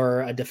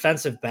or a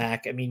defensive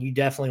back, I mean, you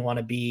definitely want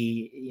to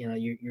be,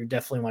 you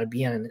definitely want to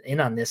be in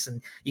on this.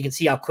 And you can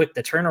see how quick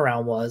the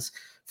turnaround was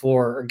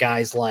for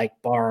guys like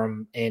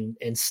Barham and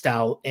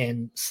Stout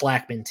and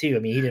Slackman too. I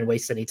mean, he didn't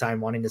waste any time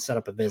wanting to set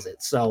up a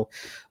visit. So,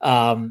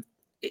 right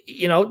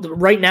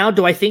now,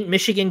 do I think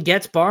Michigan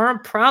gets Barham?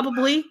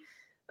 Probably.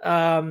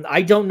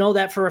 I don't know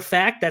that for a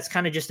fact. That's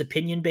kind of just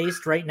opinion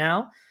based right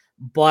now.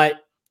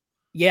 But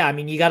yeah, I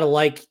mean, you got to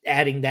like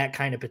adding that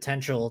kind of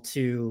potential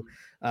to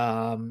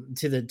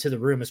the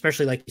room,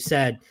 especially like you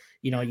said,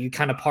 you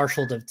kind of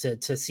partial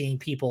to seeing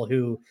people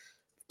who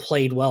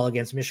played well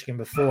against Michigan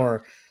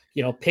before.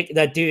 Pick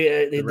that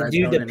dude, the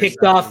dude that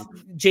picked off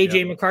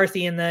JJ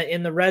McCarthy in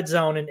the red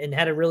zone and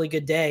had a really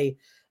good day.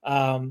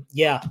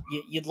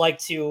 You'd like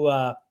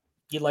to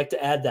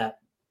add that.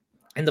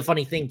 And the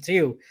funny thing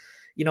too,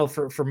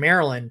 for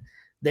Maryland,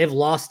 they've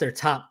lost their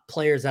top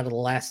players out of the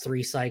last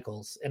 3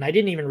 cycles. And I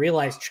didn't even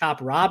realize Chop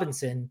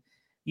Robinson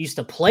used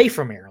to play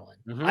for Maryland.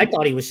 Mm-hmm. I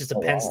thought he was just a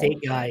Penn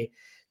State guy.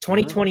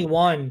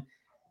 2021,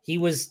 he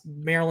was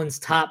Maryland's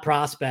top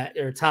prospect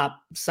or top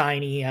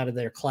signee out of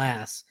their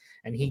class.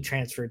 And he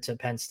transferred to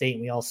Penn State,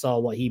 and we all saw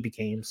what he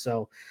became.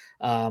 So,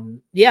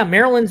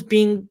 Maryland's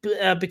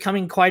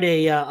becoming quite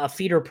a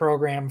feeder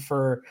program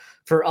for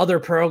other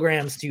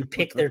programs to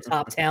pick their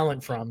top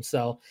talent from.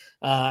 So,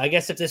 I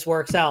guess if this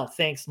works out,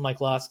 thanks,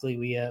 Mike Loskley.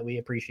 We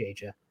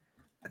appreciate you.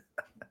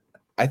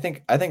 I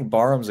think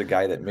Barham's a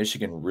guy that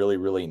Michigan really,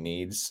 really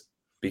needs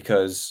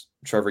because,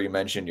 Trevor, you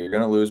mentioned you're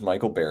going to lose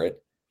Michael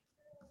Barrett.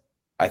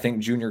 I think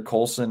Junior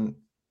Colson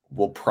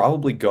will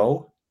probably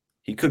go.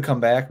 He could come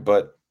back,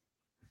 but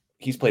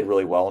he's played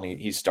really well, and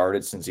he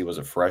started since he was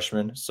a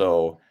freshman.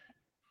 So,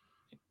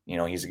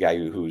 he's a guy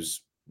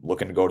who's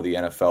looking to go to the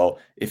NFL.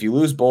 If you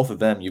lose both of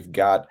them, you've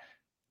got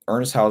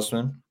Ernest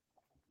Hausman.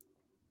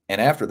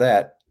 And after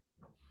that,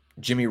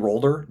 Jimmy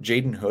Rolder,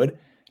 Jaden Hood.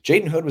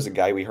 Jaden Hood was a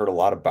guy we heard a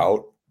lot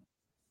about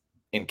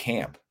in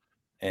camp.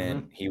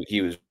 And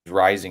he was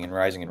rising and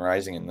rising and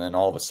rising. And then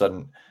all of a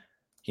sudden,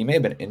 he may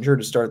have been injured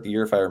to start the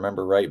year, if I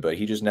remember right, but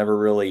he just never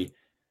really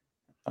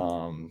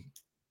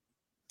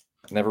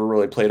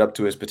played up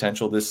to his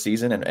potential this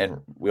season.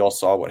 And we all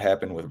saw what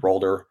happened with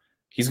Rolder.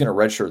 He's going to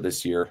redshirt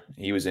this year.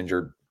 He was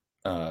injured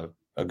a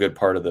good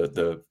part of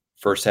the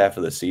first half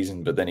of the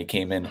season, but then he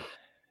came in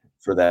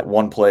for that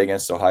one play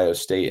against Ohio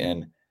State,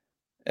 and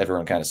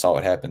everyone kind of saw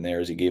what happened there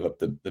as he gave up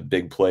the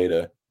big play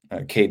to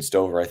Cade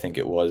Stover, I think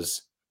it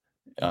was,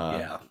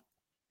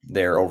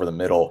 there over the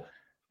middle.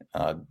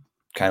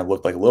 Kind of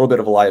looked like a little bit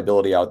of a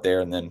liability out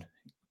there, and then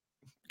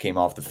came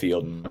off the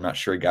field, and I'm not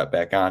sure he got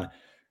back on.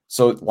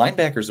 So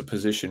linebacker is a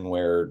position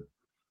where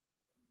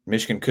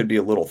Michigan could be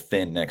a little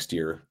thin next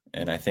year,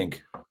 and I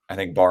think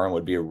Barham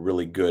would be a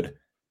really good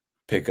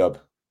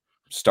pickup.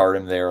 Start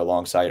him there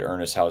alongside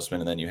Ernest Hausman,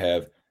 and then you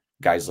have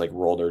guys like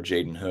Rolder,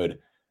 Jaden Hood,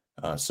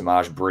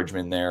 Samaj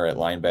Bridgman there at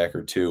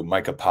linebacker too,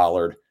 Micah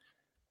Pollard.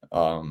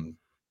 But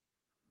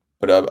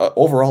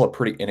overall, a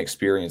pretty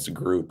inexperienced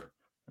group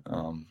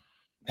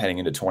heading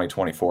into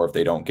 2024. If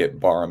they don't get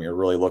Barham, you're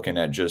really looking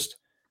at just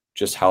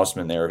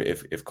Hausman there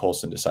if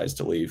Colson decides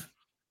to leave.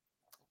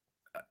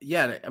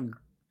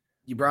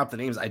 You brought up the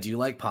names. I do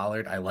like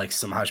Pollard. I like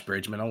Samaj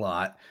Bridgman a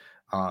lot.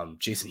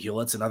 Jason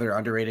Hewlett's another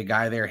underrated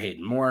guy there.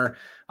 Hayden Moore,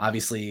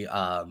 obviously.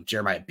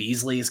 Jeremiah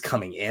Beasley is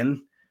coming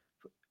in.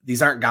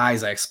 These aren't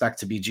guys I expect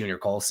to be Junior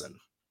Colson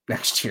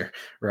next year,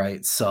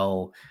 right?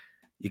 So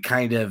you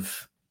kind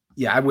of,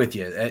 I'm with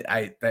you.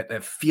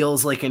 That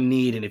feels like a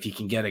need, and if you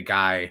can get a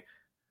guy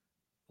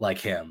like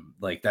him,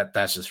 like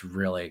that's just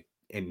really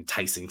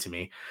enticing to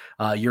me.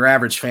 Your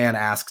average fan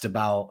asked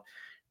about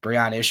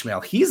Breon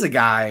Ishmael. He's a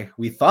guy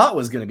we thought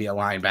was going to be a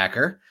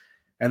linebacker,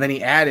 and then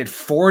he added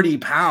 40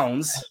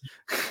 pounds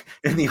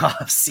in the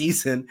off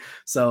season.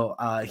 So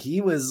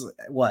he was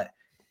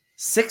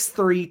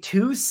 6'3",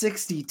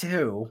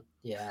 262.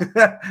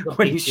 Yeah.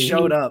 when he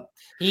showed up.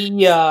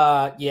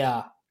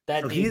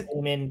 That dude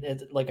came in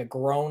as like a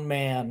grown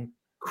man.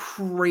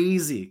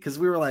 Crazy, because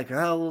we were like,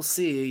 oh, we'll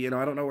see. I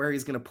don't know where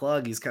he's going to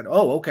plug. He's kind of,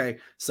 okay.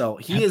 So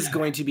he is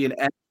going to be an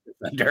edge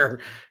defender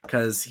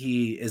because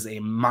he is a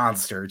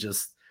monster.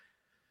 Just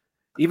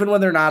even when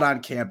they're not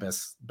on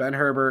campus, Ben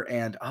Herbert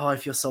and I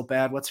feel so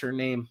bad. What's her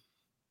name?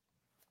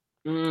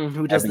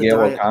 Who does the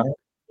diet? O'Connor?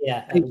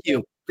 Yeah, thank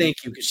you,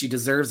 because she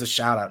deserves a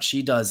shout out.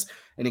 She does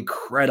an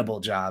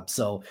incredible job.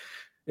 So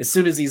as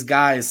soon as these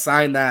guys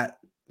sign that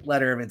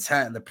letter of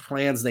intent and the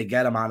plans they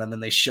get them on, and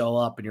then they show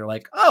up, and you're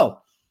like, oh.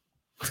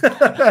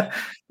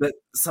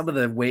 Some of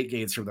the weight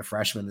gains from the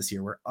freshmen this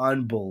year were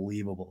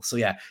unbelievable. So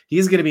yeah,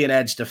 he's going to be an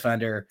edge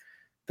defender.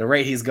 The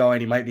rate he's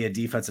going, he might be a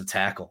defensive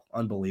tackle.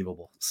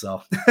 Unbelievable.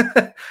 So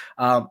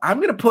I'm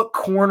going to put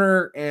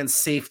corner and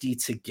safety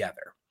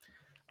together.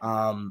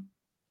 Corner,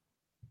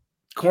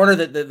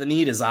 the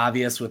need is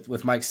obvious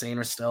with Mike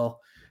Sainer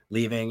still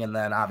leaving, and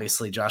then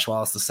obviously Josh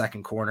Wallace, the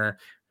second corner.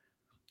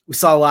 We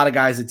saw a lot of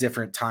guys at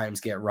different times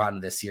get run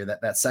this year.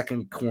 That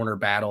second corner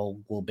battle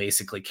will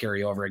basically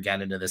carry over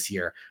again into this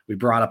year. We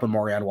brought up a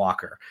Morian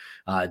Walker.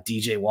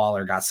 DJ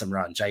Waller got some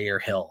run.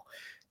 Jair Hill.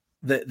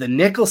 The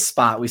nickel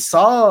spot, we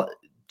saw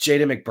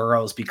Jaden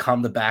McBurrows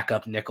become the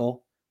backup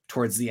nickel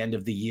towards the end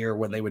of the year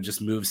when they would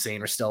just move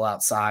Sainer still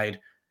outside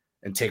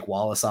and take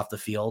Wallace off the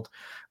field.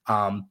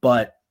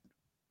 But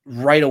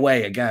right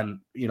away, again,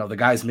 the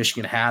guys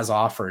Michigan has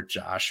offered,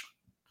 Josh,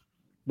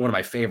 one of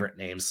my favorite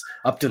names,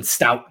 Upton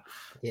Stout.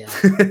 Yeah,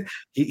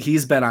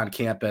 he's been on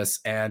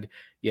campus, and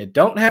you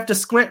don't have to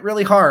squint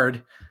really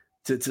hard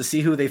to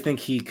see who they think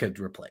he could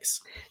replace.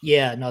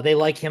 Yeah, no, they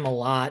like him a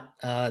lot.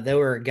 They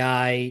were a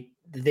guy.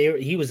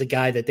 He was a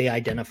guy that they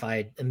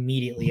identified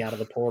immediately out of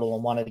the portal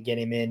and wanted to get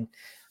him in.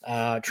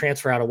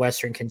 Transfer out of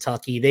Western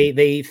Kentucky.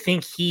 They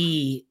think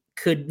he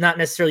could not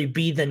necessarily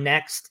be the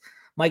next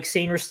Mike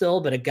Sainer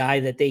still, but a guy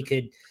that they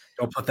could.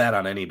 Don't put that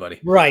on anybody.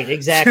 Right,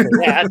 exactly.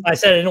 Yeah, I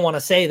said I didn't want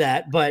to say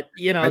that, but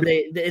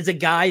it's a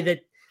guy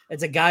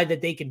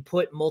that they can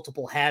put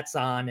multiple hats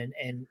on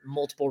and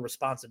multiple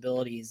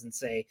responsibilities and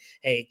say,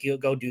 hey,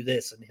 go do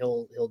this, and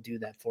he'll do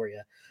that for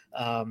you.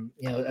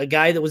 A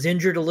guy that was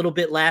injured a little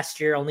bit last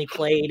year, only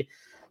played.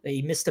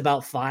 He missed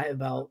about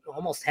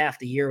almost half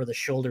the year with a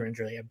shoulder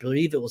injury. I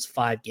believe it was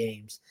 5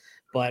 games,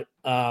 but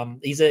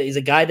he's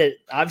a guy that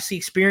obviously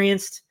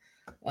experienced.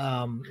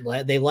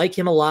 They like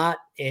him a lot,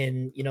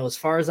 and as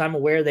far as I'm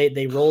aware,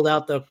 they rolled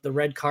out the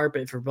red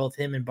carpet for both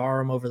him and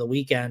Barham over the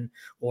weekend,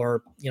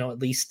 or at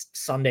least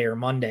Sunday or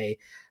Monday.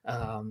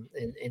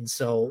 And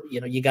so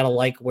you got to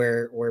like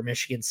where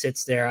Michigan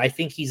sits there. I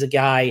think he's a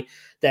guy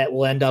that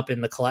will end up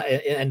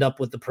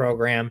with the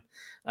program.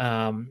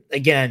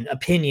 Again,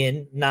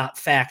 opinion, not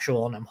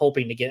factual, and I'm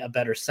hoping to get a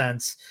better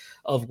sense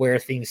of where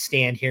things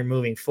stand here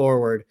moving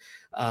forward.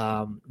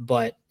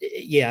 But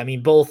yeah, I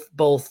mean, both,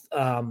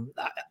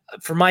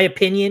 for my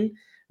opinion,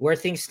 where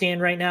things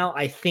stand right now,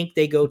 I think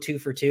they go 2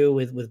 for 2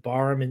 with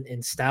Barham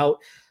and Stout.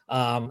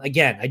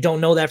 Again, I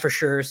don't know that for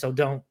sure, so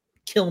don't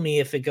kill me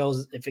if it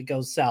goes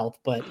south,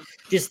 but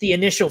just the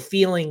initial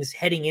feelings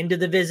heading into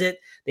the visit,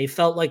 they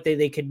felt like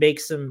they could make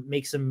some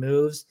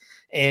moves.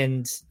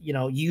 And,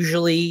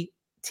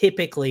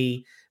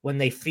 typically when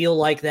they feel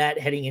like that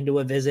heading into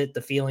a visit,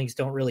 the feelings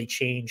don't really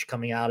change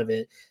coming out of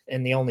it,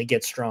 and they only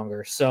get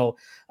stronger. So,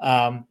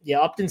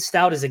 Upton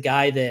Stout is a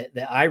guy that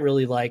I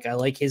really like. I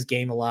like his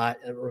game a lot.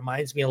 It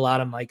reminds me a lot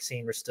of Mike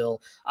Sainer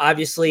still.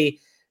 Obviously,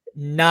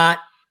 not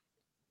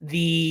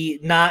the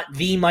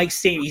Mike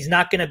Sainer. He's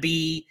not going to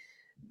be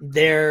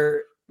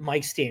their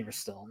Mike Sainer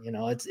still.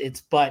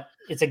 But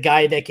it's a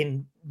guy that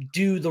can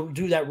do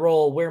that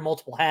role, wear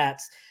multiple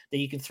hats, that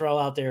you can throw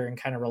out there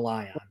and kind of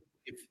rely on.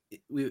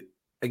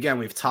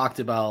 We've talked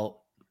about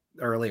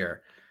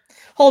earlier.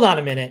 Hold on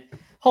a minute.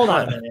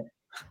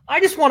 I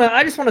just want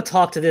to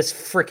talk to this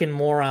freaking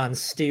moron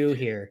Stu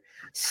here.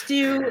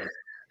 Stu,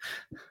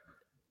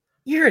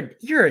 you're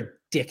a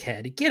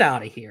dickhead. Get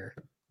out of here.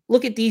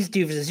 Look at these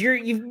doofuses.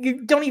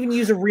 You don't even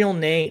use a real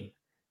name.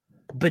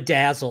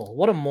 Bedazzle.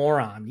 What a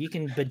moron. You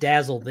can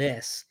bedazzle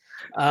this.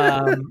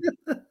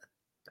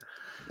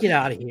 Get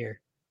out of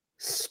here.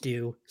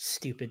 Stu.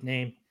 Stupid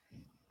name.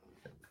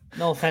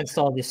 No offense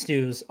to all the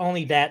Stews.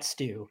 Only that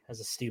Stu has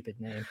a stupid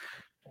name.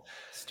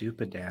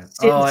 Stupid dad.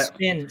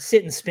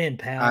 Sit and spin,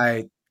 pal.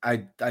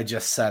 I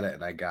just said it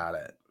and I got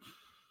it.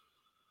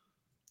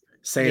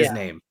 Say his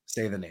name.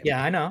 Say the name.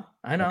 Yeah, I know.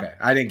 Okay.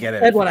 I didn't get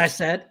it. Said what I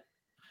said.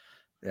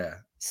 Yeah.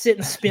 Sit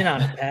and spin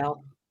on it,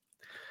 pal.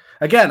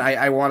 Again,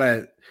 I want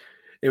to.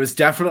 It was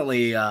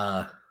definitely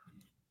a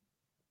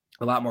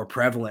lot more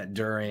prevalent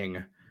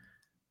during,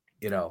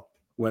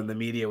 when the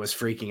media was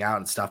freaking out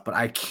and stuff. But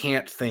I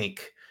can't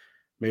thank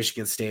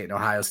Michigan State and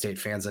Ohio State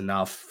fans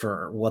enough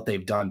for what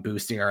they've done,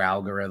 boosting our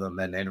algorithm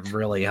and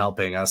really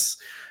helping us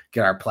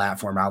get our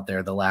platform out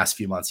there the last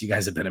few months. You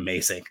guys have been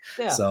amazing.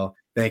 Yeah. So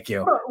thank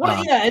you.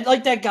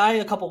 Like that guy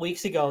a couple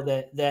weeks ago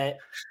that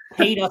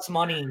paid us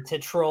money to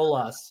troll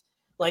us.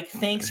 Like,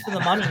 thanks for the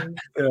money,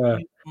 you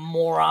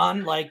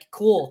moron. Like,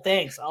 cool,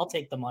 thanks. I'll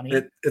take the money.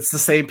 It's the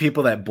same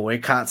people that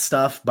boycott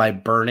stuff by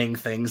burning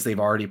things they've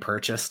already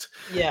purchased.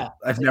 Yeah.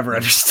 I've never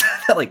understood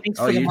that. Like, thanks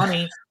for the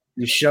money.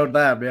 You showed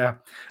them, yeah.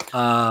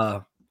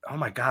 Oh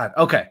my God.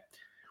 Okay.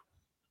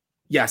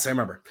 Yes, I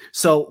remember.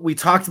 So we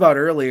talked about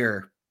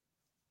earlier,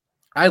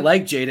 I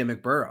like Jaden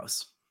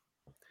McBurrows.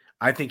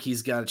 I think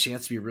he's got a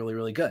chance to be really,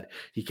 really good.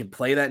 He can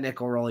play that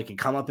nickel role. He can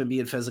come up and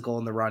be physical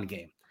in the run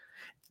game.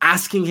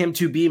 Asking him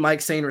to be Mike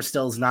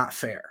Sainristil is not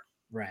fair.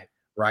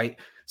 Right.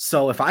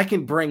 So if I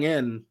can bring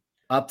in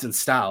Upton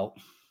Stout,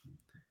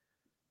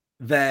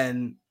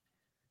 then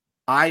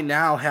I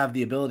now have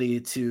the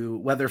ability to,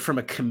 whether from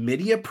a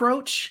committee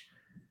approach,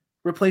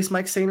 replace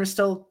Mike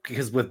Sainristil,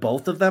 because with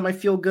both of them, I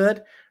feel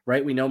good,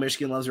 right? We know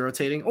Michigan loves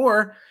rotating.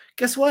 Or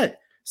guess what?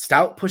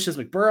 Stout pushes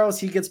McBurrows.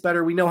 He gets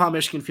better. We know how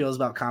Michigan feels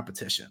about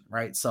competition,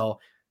 right?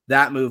 So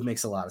that move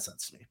makes a lot of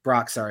sense to me.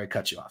 Brock, sorry I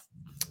cut you off.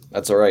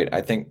 That's all right.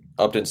 I think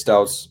Upton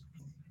Stout's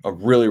a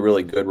really,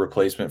 really good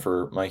replacement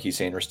for Mikey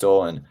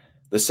Sainristil. And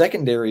the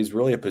secondary is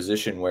really a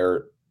position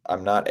where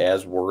I'm not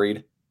as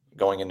worried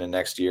going into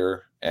next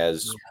year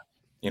as,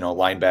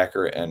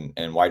 linebacker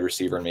and wide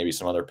receiver and maybe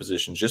some other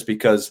positions, just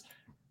because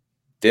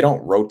they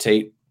don't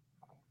rotate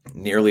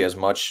nearly as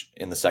much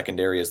in the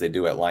secondary as they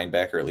do at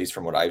linebacker, at least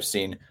from what I've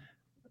seen.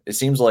 It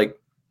seems like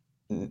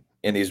in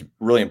these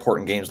really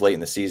important games late in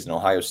the season,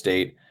 Ohio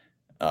State,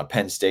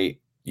 Penn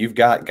State, you've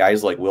got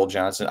guys like Will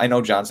Johnson. I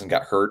know Johnson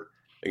got hurt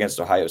against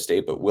Ohio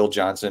State, but Will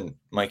Johnson,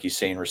 Mikey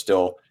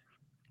Sainristil,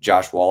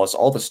 Josh Wallace,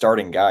 all the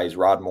starting guys,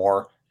 Rod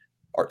Moore,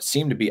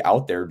 seem to be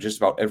out there just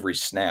about every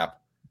snap.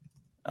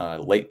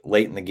 Late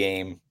in the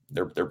game,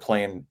 they're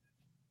playing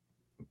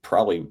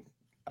probably,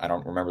 I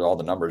don't remember all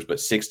the numbers, but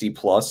 60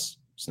 plus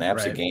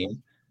snaps a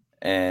game.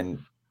 And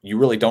you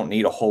really don't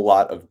need a whole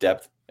lot of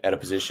depth at a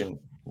position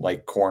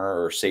like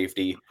corner or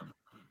safety,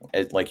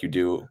 like you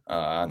do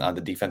on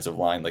the defensive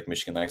line, like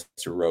Michigan likes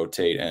to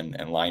rotate and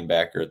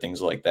linebacker,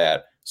 things like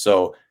that.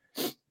 So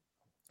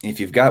if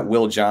you've got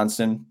Will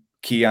Johnson,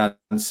 Keon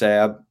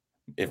Sabb,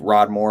 if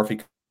Rod Moore, if he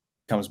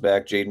comes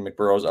back, Jaden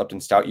McBurrows, Upton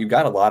Stout, you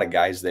got a lot of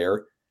guys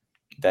there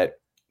that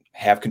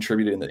have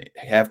contributed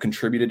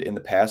in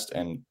the past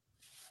and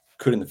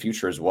could in the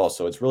future as well.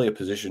 So it's really a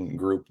position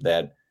group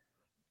that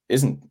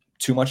isn't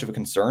too much of a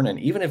concern. And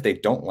even if they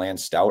don't land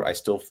Stout, I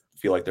still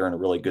feel like they're in a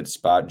really good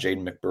spot.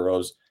 Jaden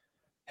McBurrows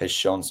has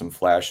shown some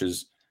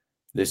flashes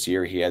this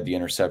year. He had the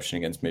interception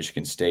against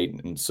Michigan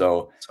State. And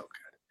so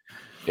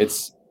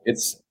it's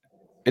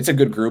a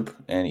good group.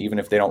 And even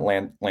if they don't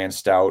land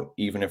Stout,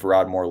 even if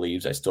Rod Moore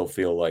leaves, I still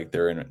feel like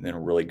they're in a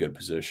really good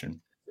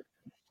position.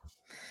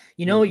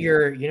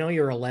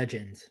 You're a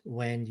legend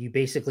when you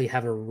basically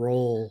have a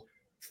role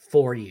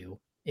for you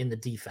in the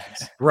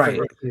defense, right?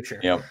 For the future.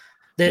 Yep.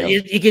 They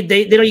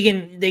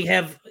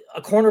have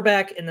a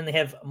cornerback and then they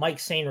have Mike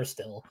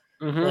Sainristil.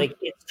 Mm-hmm. Like,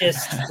 it's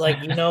just like,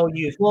 you've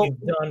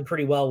done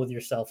pretty well with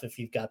yourself if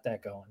you've got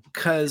that going.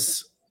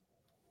 Because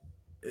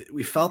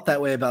we felt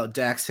that way about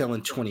Dax Hill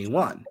in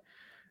 21,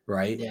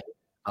 right?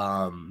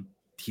 Yeah.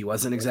 He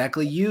wasn't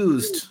exactly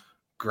used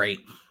great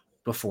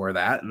before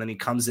that. And then he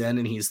comes in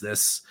and he's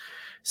this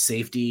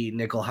safety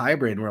nickel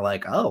hybrid. And we're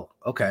like, oh,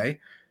 okay.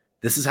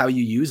 This is how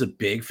you use a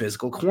big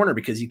physical corner,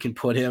 because you can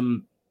put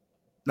him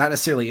not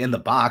necessarily in the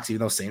box, even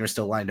though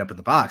Sainristil lined up in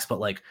the box, but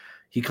like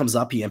he comes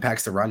up, he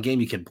impacts the run game.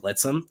 You can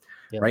blitz him,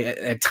 right?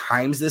 At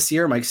times this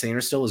year, Mike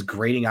Sainristil was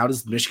grading out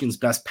as Michigan's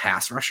best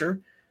pass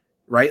rusher,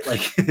 right?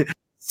 Like,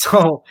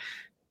 so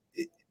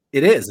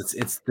it is.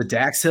 It's the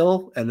Dax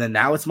Hill, and then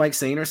now it's Mike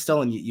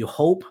Sainristil, and you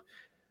hope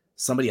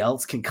somebody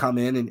else can come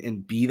in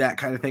and be that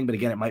kind of thing. But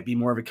again, it might be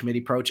more of a committee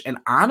approach. And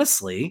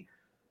honestly,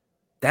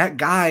 that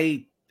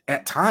guy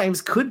at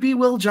times could be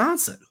Will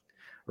Johnson,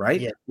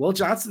 right? Yeah. Will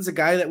Johnson's a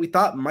guy that we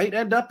thought might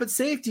end up at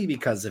safety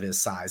because of his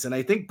size. And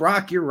I think,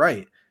 Brock, you're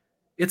right.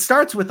 It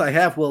starts with I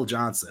have Will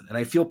Johnson, and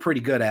I feel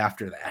pretty good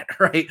after that,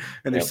 right?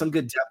 And there's some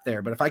good depth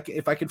there. But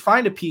if I could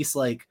find a piece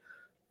like,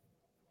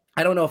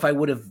 I don't know if I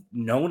would have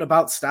known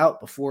about Stout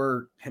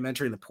before him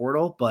entering the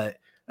portal, but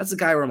that's a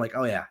guy where I'm like,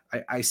 oh yeah,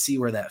 I see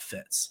where that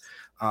fits.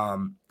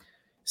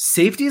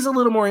 Safety is a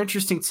little more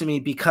interesting to me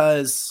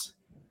because,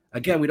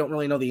 again, we don't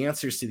really know the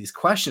answers to these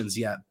questions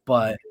yet,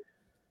 but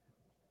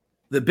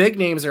the big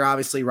names are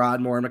obviously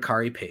Rod Moore and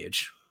Makari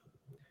Page.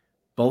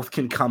 Both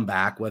can come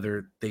back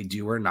whether they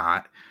do or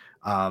not.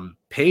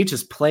 Page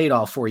has played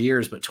all 4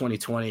 years, but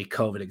 2020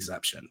 COVID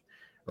exception,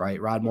 right?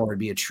 Rod Moore would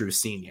be a true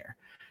senior.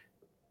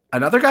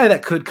 Another guy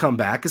that could come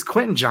back is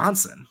Quentin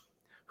Johnson,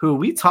 who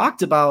we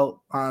talked about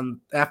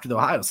after the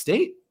Ohio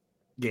State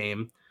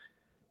game,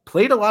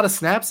 played a lot of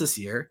snaps this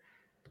year,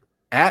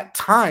 at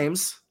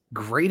times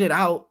graded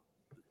out.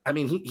 I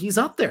mean, he's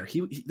up there.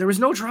 There was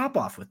no drop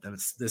off with them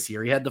this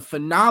year. He had the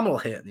phenomenal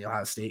hit in the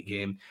Ohio State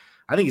game.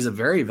 I think he's a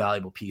very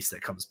valuable piece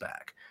that comes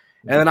back.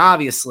 And then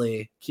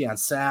obviously Keon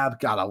Sabb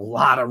got a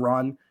lot of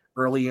run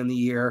early in the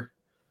year.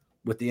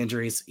 with the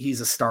injuries.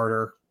 He's a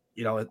starter,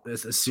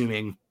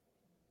 assuming,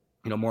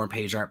 Moore and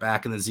Page aren't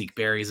back, and then Zeke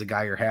Berry's a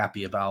guy you're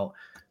happy about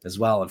as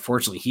well.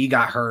 Unfortunately, he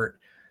got hurt.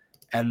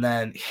 And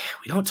then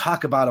we don't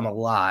talk about him a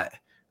lot.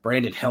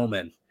 Brandon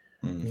Hillman,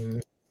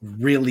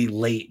 really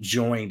late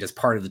joined as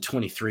part of the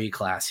 23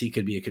 class. He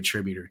could be a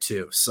contributor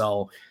too.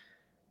 So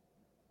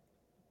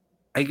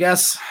I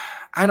guess,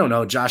 I don't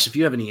know, Josh, if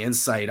you have any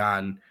insight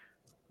on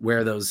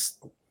where those,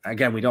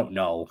 again, we don't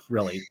know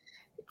really.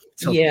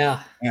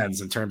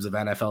 Ends in terms of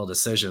NFL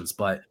decisions,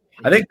 but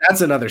I think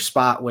that's another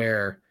spot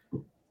where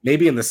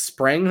maybe in the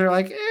spring they're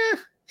like,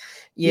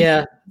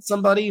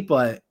 somebody,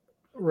 but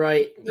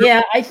right.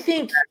 Yeah, I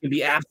think that can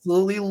be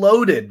absolutely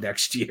loaded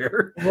next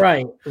year.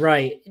 Right.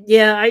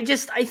 Yeah,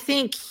 I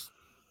think,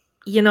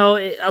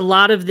 a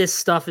lot of this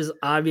stuff is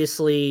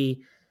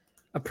obviously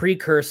a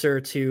precursor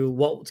to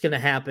what's going to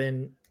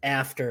happen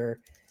after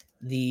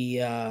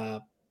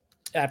the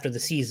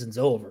season's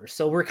over.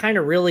 So we're kind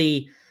of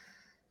really,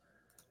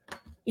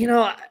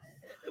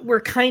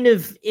 we're kind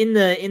of in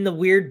the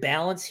weird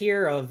balance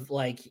here of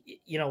like,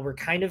 we're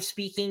kind of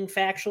speaking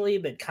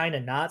factually, but kind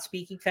of not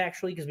speaking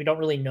factually because we don't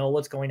really know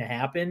what's going to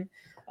happen.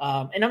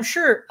 And I'm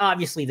sure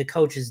obviously the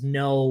coaches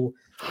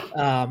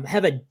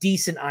have a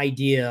decent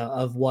idea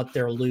of what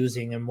they're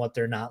losing and what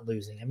they're not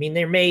losing. I mean,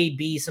 there may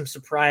be some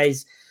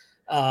surprise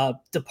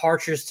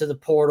departures to the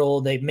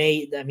portal. They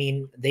may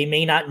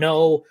not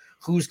know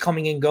who's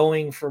coming and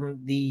going from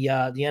the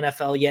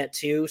NFL yet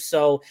too.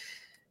 So,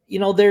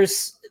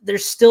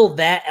 there's still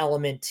that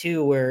element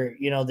too, where,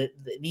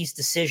 these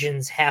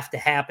decisions have to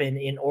happen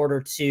in order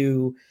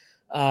to,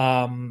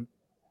 kind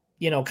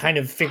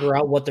of figure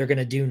out what they're going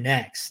to do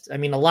next. I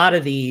mean, a lot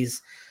of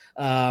these,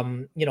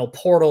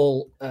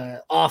 portal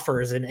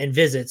offers and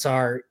visits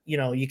are,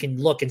 you can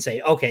look and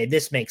say, okay,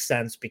 this makes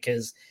sense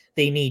because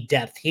they need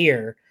depth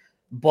here.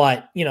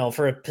 But,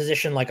 for a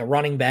position like a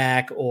running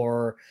back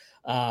or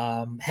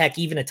heck,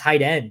 even a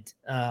tight end,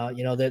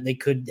 they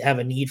could have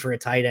a need for a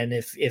tight end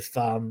if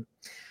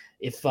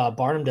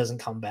Barnum doesn't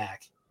come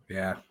back.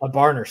 Yeah.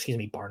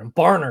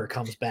 Barner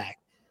comes back.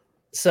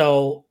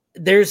 So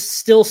there's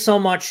still so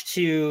much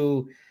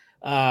to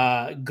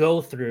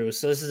go through.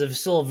 So this is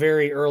still a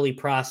very early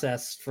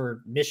process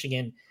for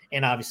Michigan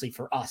and obviously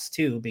for us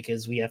too,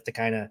 because we have to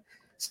kind of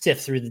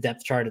sift through the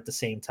depth chart at the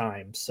same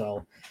time.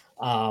 So,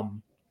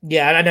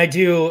 yeah, and I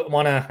do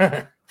want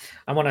to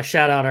I want to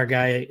shout out our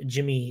guy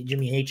Jimmy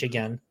H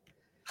again.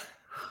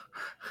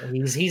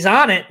 He's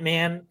on it,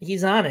 man.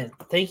 He's on it.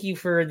 Thank you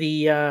for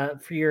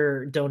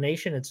your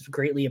donation. It's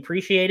greatly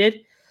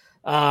appreciated.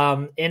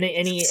 My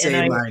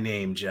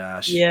name,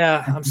 Josh.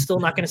 Yeah, I'm still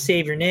not going to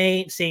say your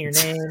name,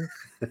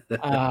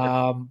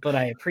 but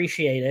I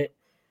appreciate it.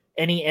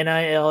 Any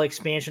NIL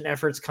expansion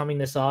efforts coming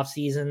this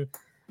offseason?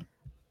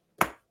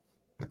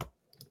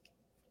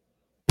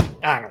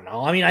 I don't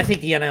know. I mean, I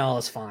think the NIL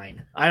is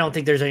fine. I don't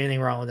think there's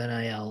anything wrong with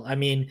NIL. I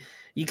mean,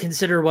 you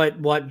consider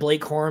what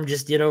Blake Corum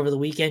just did over the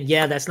weekend.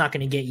 Yeah, that's not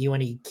going to get you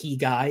any key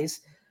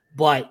guys,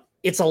 but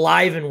it's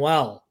alive and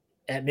well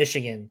at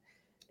Michigan.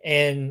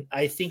 And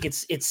I think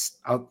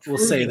we'll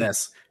say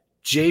this.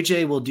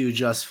 JJ will do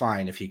just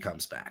fine if he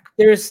comes back.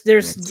 There's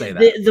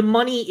the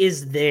money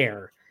is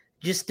there.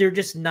 They're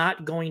just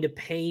not going to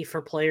pay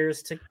for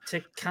players to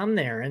come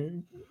there.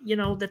 And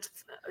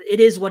it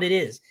is what it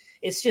is.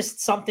 It's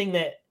just something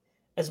that,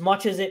 as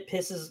much as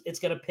it's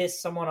going to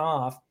piss someone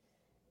off,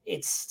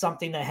 it's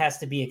something that has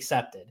to be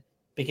accepted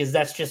because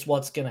that's just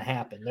what's going to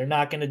happen. They're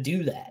not going to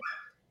do that.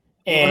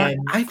 And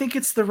I think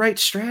it's the right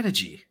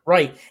strategy.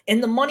 Right.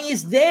 And the money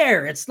is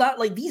there. It's not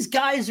like these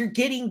guys are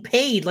getting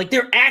paid. Like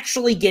they're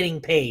actually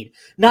getting paid.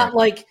 Not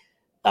like,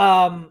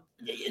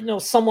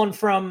 someone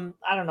from,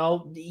 I don't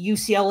know,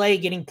 UCLA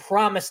getting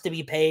promised to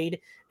be paid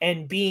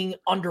and being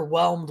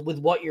underwhelmed with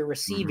what you're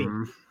receiving.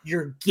 Mm-hmm.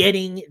 You're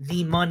getting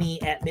the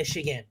money at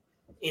Michigan.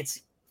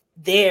 It's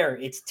there.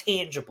 It's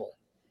tangible.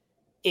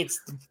 It's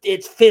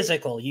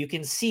physical. You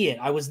can see it.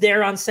 I was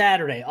there on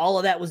Saturday. All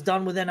of that was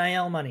done with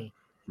NIL money.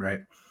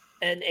 Right.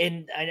 And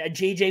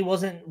JJ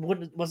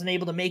wasn't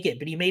able to make it,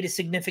 but he made a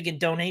significant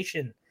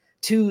donation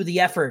to the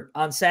effort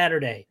on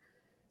Saturday.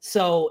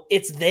 So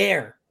it's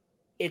there.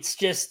 It's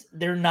just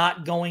they're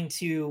not going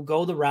to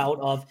go the route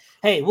of,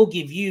 hey, we'll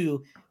give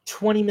you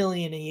 $20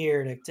 million a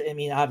year I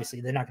mean,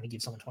 obviously they're not going to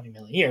give someone $20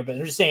 million a year, but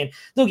I'm just saying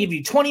they'll give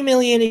you $20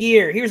 million a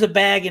year. Here's a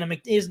bag and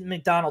here's a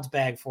McDonald's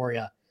bag for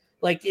you.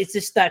 Like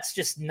that's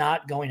just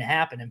not going to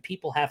happen, and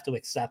people have to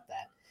accept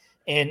that.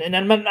 And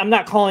I'm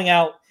not calling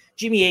out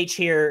Jimmy H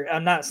here.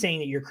 I'm not saying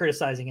that you're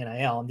criticizing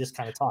NIL. I'm just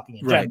kind of talking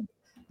in general.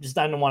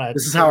 I don't want to.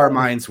 This is how our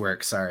minds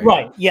work. Sorry.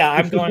 Right. Yeah.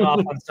 I'm going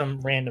off on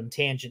some random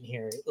tangent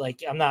here.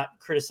 Like I'm not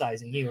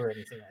criticizing you or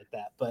anything like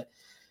that, but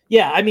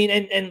yeah, I mean,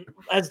 and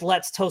as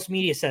Let's Toast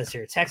Media says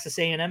here, Texas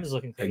A&M is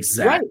looking crazy.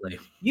 Exactly.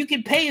 Right. You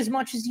can pay as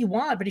much as you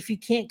want, but if you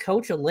can't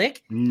coach a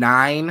lick,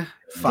 9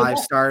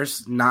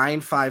 5-stars, 9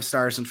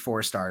 5-stars and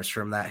 4-stars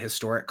from that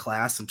historic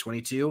class in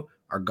 22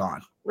 are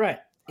gone. Right.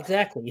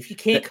 Exactly. If you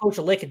can't coach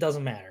a lick, it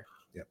doesn't matter.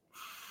 Yep.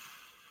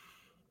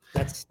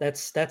 That's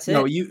it.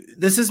 No,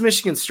 this is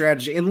Michigan's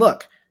strategy. And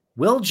look,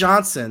 Will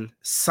Johnson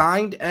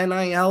signed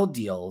NIL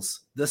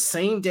deals the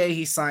same day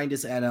he signed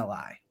his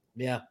NLI.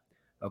 Yeah.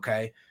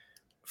 Okay.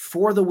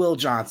 For the Will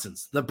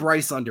Johnsons, the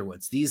Bryce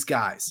Underwoods, these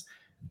guys,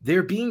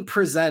 they're being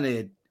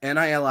presented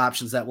NIL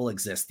options that will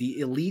exist. The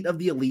elite of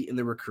the elite in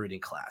the recruiting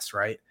class,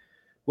 right?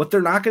 What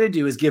they're not going to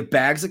do is give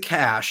bags of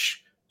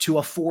cash to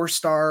a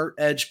 4-star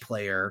edge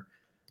player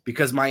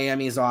because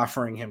Miami is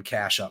offering him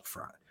cash up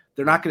front.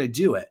 They're not going to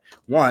do it.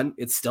 One,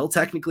 it still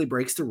technically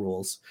breaks the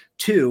rules.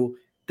 Two,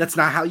 that's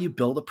not how you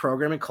build a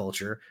program and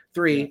culture.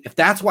 Three, if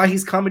that's why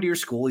he's coming to your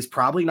school, he's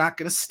probably not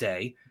going to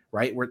stay,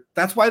 right?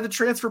 That's why the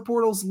transfer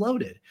portal is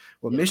loaded.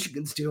 What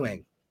Michigan's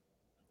doing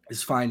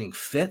is finding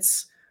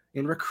fits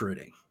in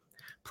recruiting.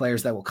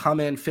 Players that will come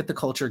in, fit the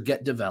culture,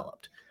 get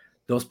developed.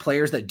 Those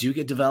players that do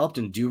get developed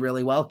and do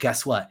really well,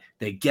 guess what?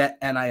 They get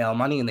NIL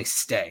money and they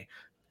stay.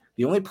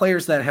 The only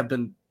players that have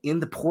been in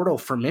the portal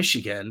for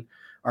Michigan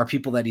are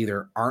people that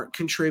either aren't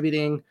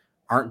contributing,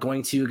 aren't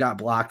going to, got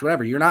blocked,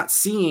 whatever. You're not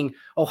seeing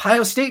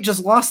Ohio State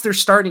just lost their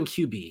starting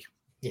QB.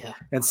 Yeah.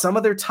 And some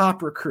of their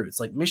top recruits,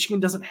 like Michigan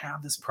doesn't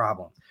have this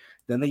problem.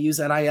 Then they use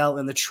NIL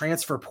in the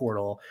transfer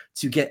portal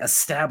to get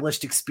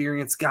established,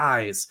 experienced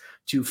guys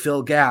to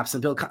fill gaps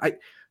and build.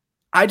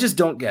 I just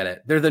don't get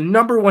it. They're the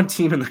number one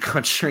team in the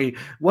country.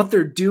 What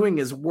they're doing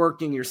is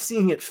working. You're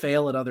seeing it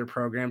fail at other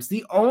programs.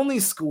 The only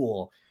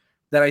school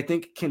that I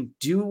think can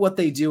do what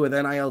they do with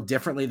NIL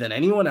differently than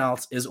anyone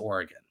else is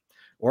Oregon.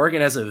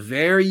 Oregon has a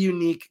very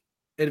unique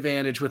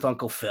advantage with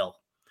Uncle Phil,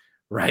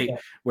 right? Yeah.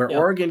 Where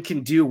Oregon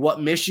can do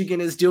what Michigan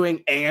is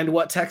doing and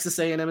what Texas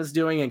A&M is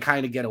doing and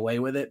kind of get away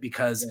with it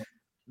because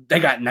they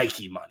got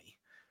Nike money,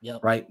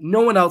 right?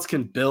 No one else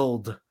can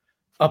build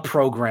a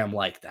program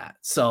like that.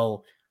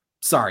 So,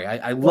 sorry,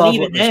 I love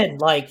even then,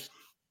 like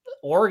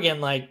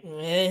Oregon, like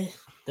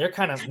they're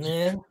kind of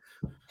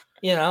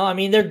I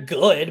mean, they're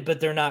good, but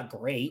they're not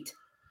great.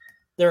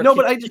 They're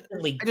but I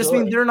just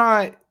mean they're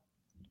not.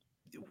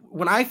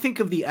 When I think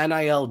of the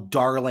NIL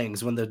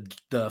darlings, when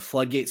the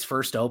floodgates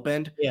first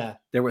opened,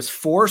 there was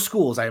 4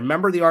 schools. I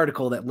remember the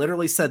article that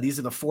literally said these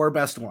are the 4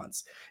 best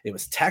ones. It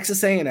was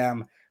Texas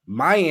A&M,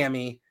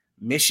 Miami,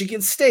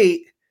 Michigan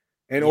State,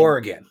 and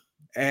Oregon.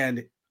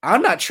 And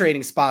I'm not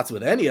trading spots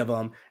with any of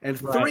them. And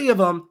 3 of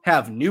them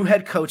have new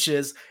head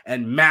coaches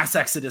and mass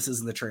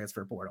exoduses in the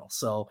transfer portal.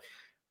 So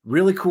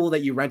really cool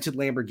that you rented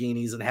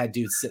Lamborghinis and had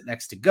dudes sit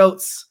next to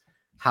goats.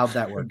 How'd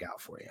that work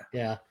out for you?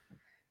 Yeah.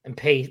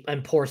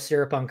 And pour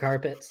syrup on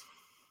carpets.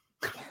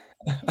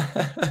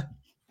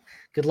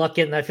 Good luck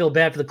getting. I feel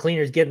bad for the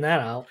cleaners getting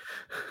that out.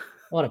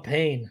 What a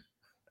pain.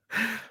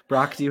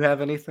 Brock, do you have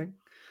anything?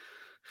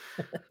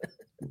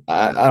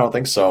 I don't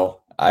think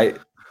so.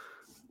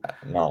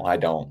 No, I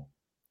don't.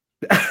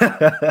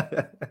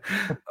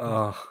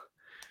 Oh,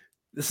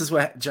 this is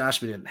what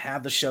Josh. We didn't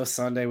have the show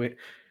Sunday.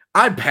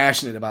 I'm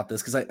passionate about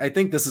this because I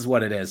think this is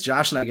what it is.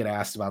 Josh and I get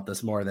asked about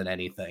this more than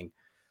anything,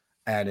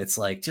 and it's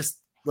like just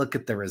look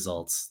at the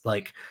results.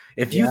 Like,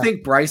 if you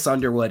think Bryce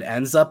Underwood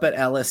ends up at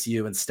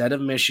LSU instead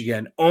of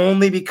Michigan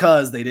only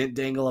because they didn't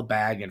dangle a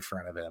bag in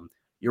front of him,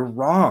 you're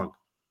wrong.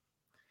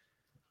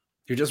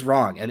 You're just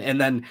wrong. And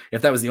then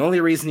if that was the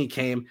only reason he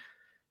came,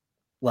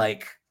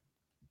 like,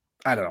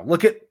 I don't know.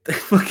 Look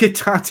at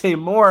Dante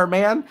Moore,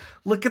 man.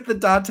 Look at the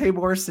Dante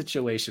Moore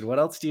situation. What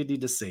else do you need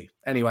to see?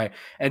 Anyway,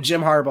 and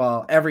Jim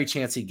Harbaugh, every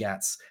chance he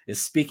gets,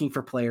 is speaking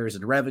for players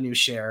and revenue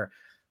share.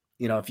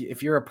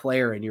 If you're a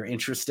player and you're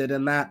interested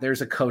in that, there's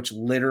a coach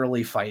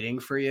literally fighting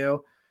for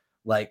you,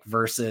 like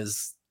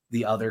versus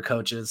the other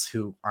coaches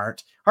who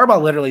aren't.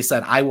 Harbaugh literally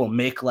said, I will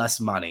make less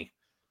money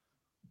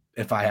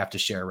if I have to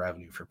share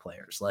revenue for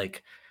players.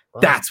 Like,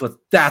 that's what's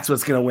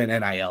going to win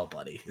NIL,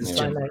 buddy.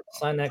 Sign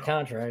that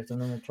contract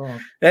and then we'll talk.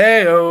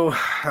 Hey-oh.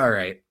 All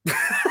right.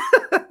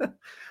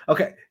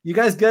 Okay. You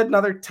guys good?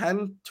 Another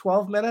 10,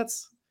 12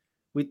 minutes?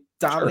 We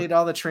dominated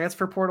all the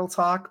transfer portal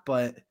talk,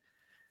 but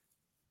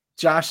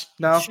Josh,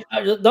 no?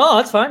 No,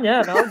 that's fine.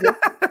 Yeah. No,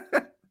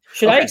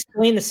 should I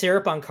explain the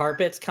syrup on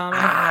carpets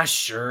comment?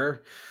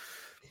 Sure.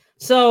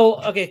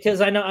 So, okay, because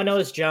I know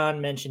as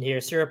John mentioned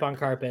here, syrup on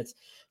carpets.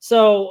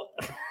 So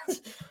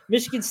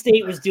Michigan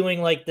State was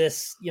doing like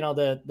this,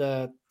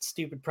 the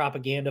stupid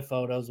propaganda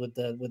photos with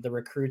the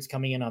recruits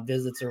coming in on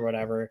visits or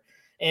whatever.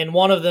 And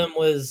one of them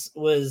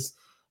was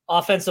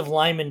offensive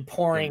linemen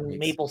pouring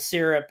maple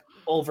syrup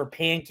over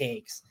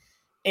pancakes.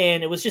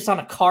 And it was just on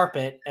a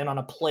carpet and on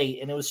a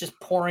plate, and it was just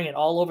pouring it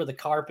all over the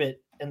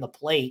carpet and the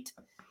plate.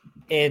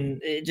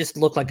 And it just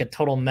looked like a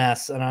total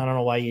mess. And I don't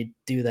know why you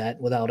do that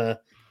without a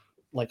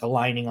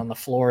lining on the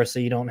floor so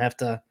you don't have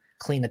to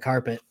clean the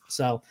carpet.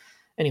 So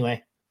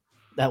anyway,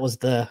 that was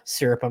the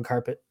syrup on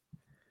carpet.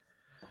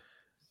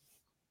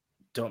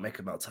 Don't make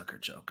a Mel Tucker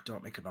joke.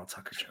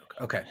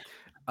 Okay.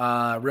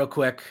 Real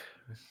quick,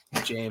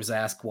 James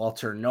asked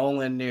Walter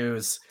Nolan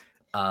news.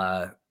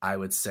 I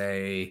would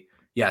say,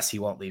 yes, he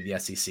won't leave the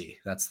SEC.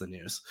 That's the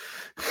news.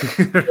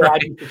 I'd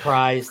be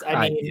surprised.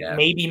 I mean,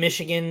 maybe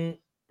Michigan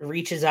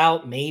reaches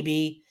out,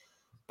 maybe,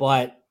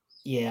 but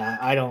yeah,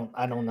 I don't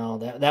know.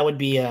 That would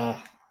be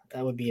a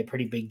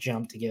pretty big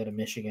jump to get to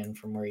Michigan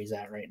from where he's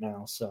at right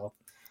now. So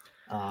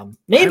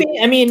Maybe.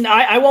 I mean,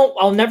 I won't.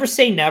 I'll never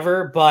say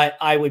never, but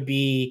I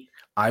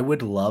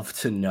would love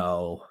to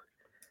know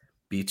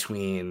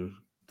between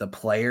the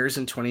players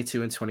in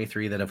 22 and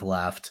 23 that have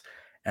left,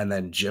 and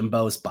then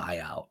Jimbo's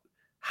buyout,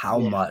 how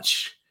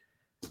much.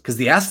 Because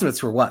the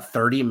estimates were what,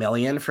 30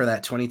 million for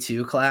that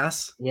 22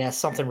 class? Yeah,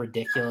 something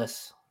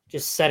ridiculous.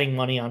 Just setting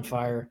money on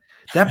fire.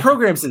 That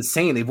program's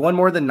insane. They've won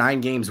more than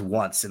 9 games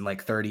once in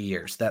like 30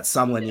 years. That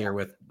Sumlin year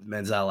with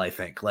Menzel, I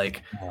think.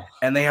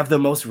 And they have the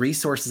most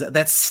resources.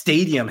 That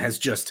stadium has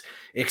just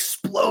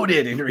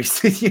exploded in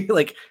recent years.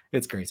 Like,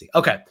 it's crazy.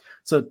 Okay,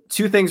 so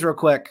 2 things real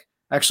quick.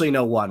 Actually,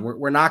 no, 1.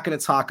 We're not going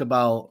to talk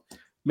about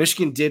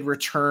Michigan did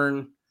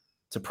return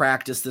to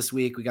practice this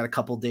week. We got a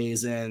couple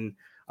days in.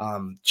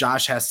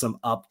 Josh has some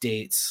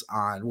updates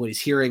on what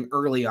he's hearing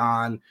early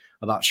on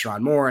about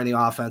Sharon Moore and the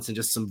offense and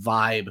just some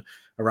vibe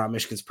around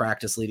Michigan's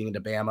practice leading into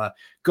Bama.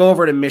 Go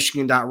over to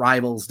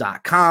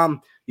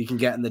michigan.rivals.com. You can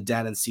get in the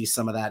den and see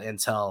some of that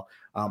intel.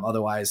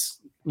 Otherwise,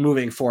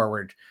 moving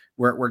forward,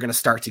 we're going to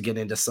start to get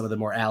into some of the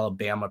more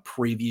Alabama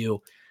preview.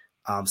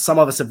 Some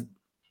of us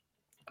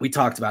we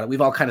talked about it.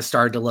 We've all kind of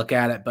started to look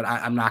at it, but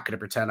I'm not going to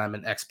pretend I'm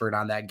an expert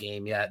on that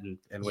game yet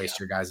and waste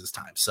your guys'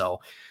 time. So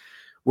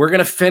we're going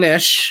to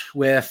finish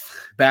with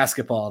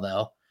basketball,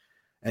 though,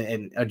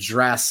 and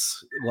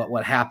address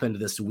what happened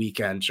this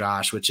weekend,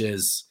 Josh, which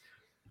is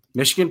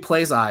Michigan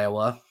plays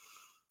Iowa,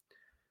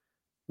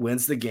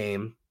 wins the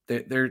game.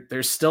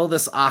 There's still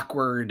this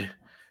awkward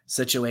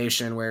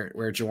situation where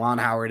Juwan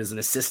Howard is an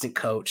assistant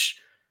coach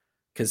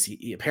because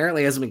he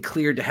apparently hasn't been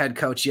cleared to head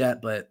coach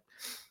yet, but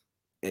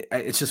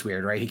it's just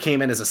weird, right? He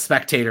came in as a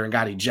spectator and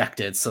got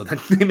ejected, so then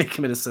they make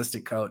him an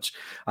assistant coach.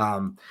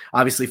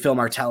 Obviously, Phil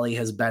Martelli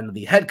has been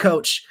the head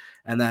coach,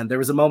 and then there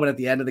was a moment at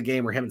the end of the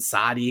game where him and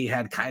Sadi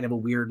had kind of a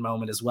weird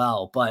moment as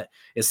well. But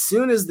as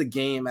soon as the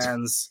game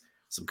ends,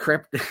 some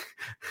crypt.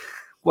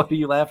 What are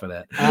you laughing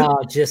at?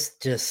 Oh,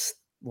 just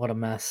what a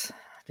mess.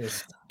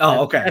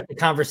 Okay. That's a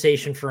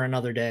conversation for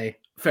another day.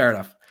 Fair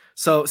enough.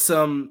 So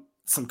some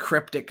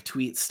cryptic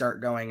tweets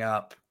start going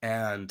up,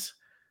 and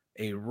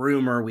a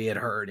rumor we had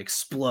heard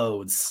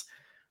explodes.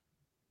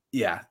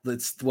 Yeah,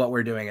 that's what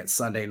we're doing at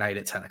Sunday night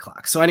at 10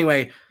 o'clock. So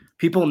anyway,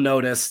 people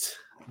noticed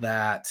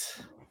that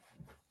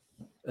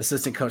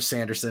assistant coach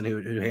Sanderson,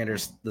 who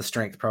handles the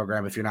strength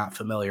program, if you're not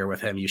familiar with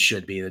him, you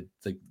should be.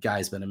 The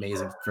guy's been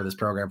amazing for this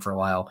program for a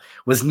while,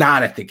 was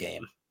not at the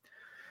game.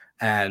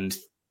 And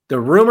the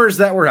rumors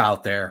that were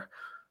out there,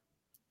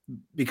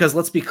 because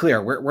let's be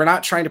clear, we're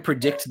not trying to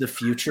predict the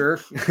future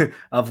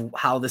of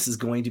how this is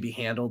going to be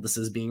handled. This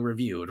is being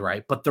reviewed,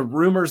 right? But the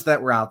rumors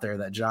that were out there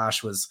that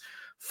Josh was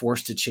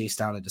forced to chase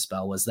down and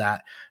dispel was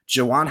that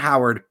Juwan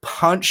Howard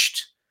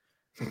punched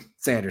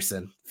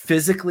Sanderson,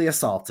 physically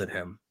assaulted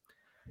him,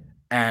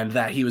 and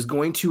that he was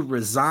going to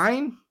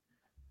resign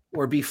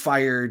or be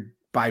fired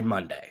by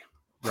Monday,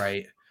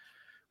 right?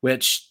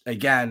 Which,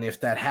 again,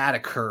 if that had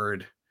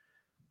occurred,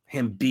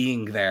 him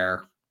being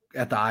there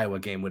at the Iowa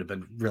game would have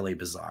been really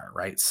bizarre,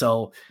 right?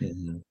 So,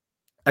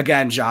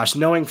 again, Josh,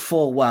 knowing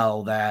full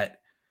well that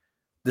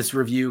this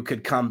review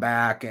could come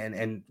back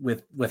and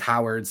with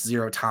Howard's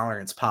zero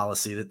tolerance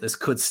policy, that this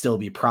could still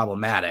be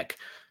problematic,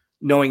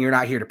 knowing you're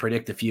not here to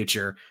predict the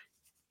future,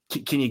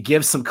 can you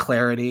give some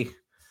clarity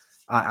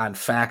on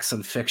facts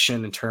and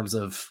fiction in terms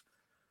of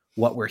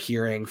what we're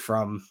hearing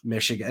from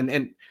Michigan?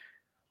 And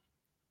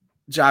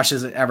Josh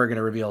isn't ever going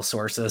to reveal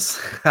sources,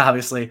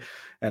 obviously,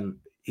 and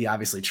he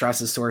obviously trusts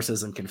his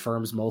sources and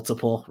confirms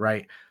multiple,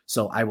 right?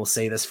 So I will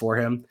say this for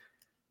him.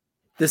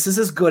 This is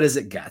as good as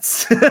it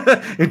gets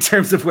in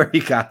terms of where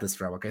he got this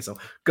from. Okay, so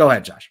go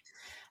ahead, Josh.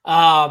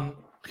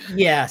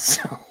 Yeah,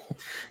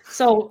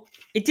 so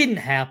it didn't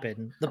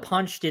happen. The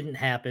punch didn't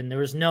happen. There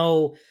was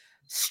no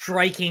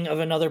striking of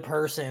another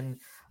person.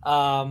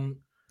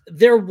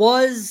 There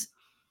was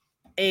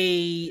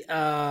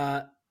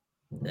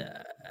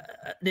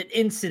an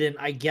incident,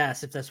 I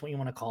guess, if that's what you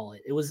want to call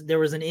it. There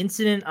was an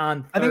incident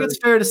on Thursday. I think it's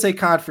fair to say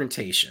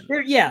confrontation.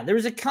 There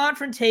was a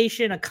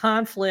confrontation, a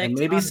conflict. And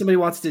maybe somebody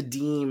wants to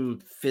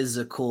deem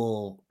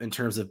physical in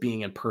terms of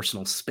being in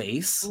personal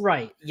space.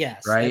 Right.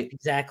 Yes. Right.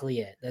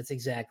 That's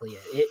exactly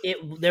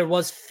it. There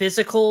was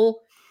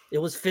physical. It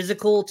was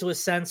physical to a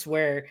sense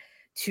where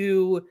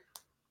two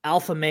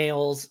alpha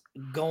males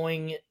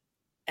going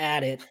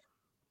at it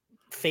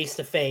face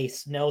to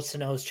face, nose to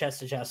nose, chest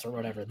to chest, or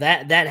whatever.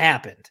 That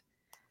happened.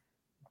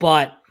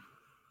 But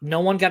no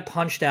one got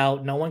punched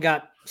out. No one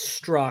got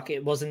struck.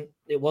 It wasn't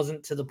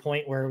to the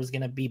point where it was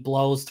going to be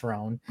blows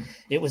thrown.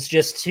 It was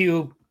just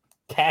two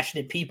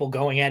passionate people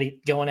going at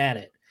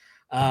it.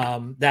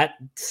 That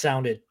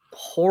sounded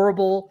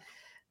horrible,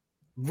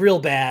 real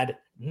bad.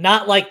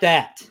 Not like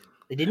that.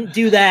 They didn't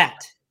do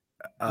that.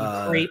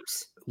 You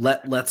creeps.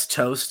 Let's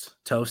toast.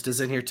 Toast is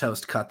in here.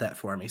 Toast, cut that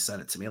for me.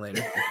 Send it to me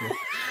later.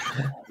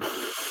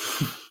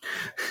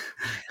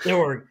 They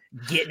were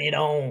getting it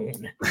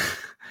on.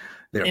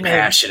 They're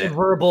passionate.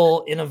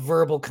 In a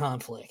verbal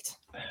conflict.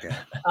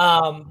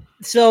 Yeah.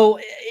 So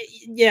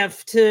yeah,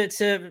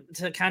 to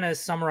kind of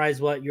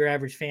summarize what your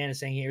average fan is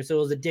saying here. So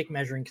it was a dick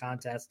measuring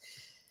contest.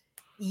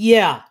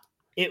 Yeah,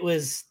 it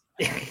was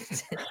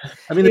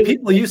I mean, the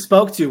people you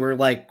spoke to were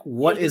like,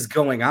 "What is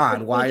going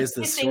on? Why is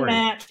this story?"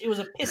 It was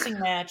a pissing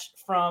match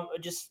from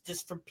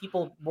just from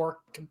people, more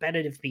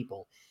competitive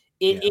people.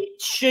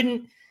 It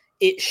shouldn't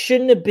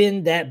have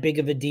been that big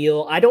of a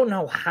deal. I don't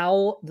know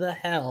how the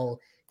hell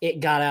it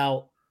got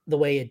out the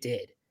way it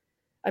did.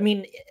 I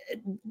mean,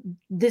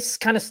 this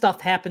kind of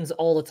stuff happens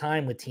all the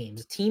time with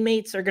teams.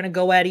 Teammates are going to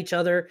go at each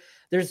other.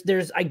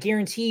 I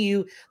guarantee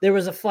you, there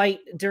was a fight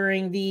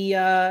during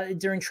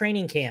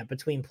training camp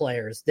between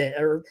players that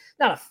are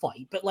not a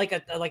fight, but like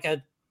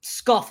a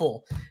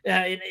scuffle,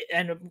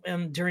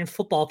 and during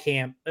football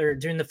camp or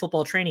during the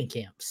football training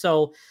camp.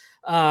 So,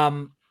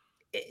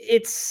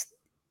 it's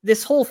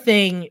this whole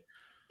thing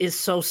is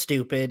so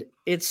stupid.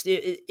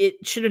 It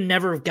should have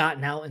never have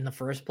gotten out in the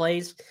first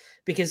place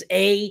because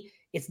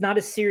it's not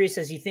as serious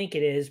as you think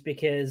it is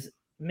because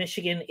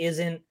Michigan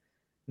isn't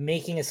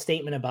making a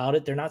statement about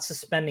it. They're not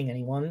suspending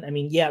anyone. I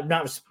mean,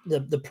 not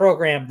the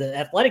program, the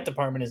athletic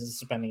department isn't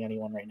suspending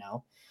anyone right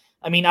now.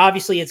 I mean,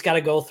 obviously it's got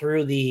to go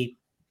through the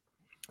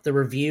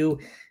review,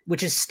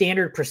 which is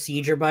standard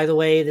procedure, by the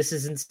way. This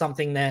isn't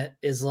something that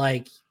is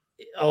like,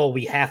 oh,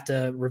 we have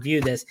to review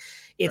this.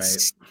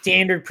 It's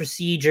standard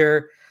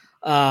procedure.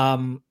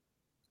 I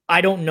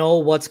don't know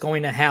what's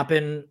going to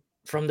happen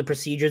from the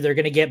procedure. They're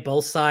going to get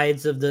both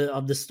sides of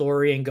the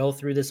story and go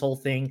through this whole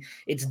thing.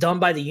 It's done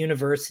by the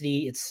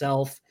university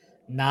itself,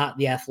 not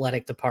the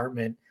athletic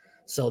department.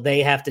 So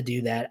they have to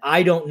do that.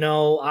 I don't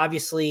know.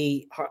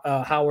 Obviously,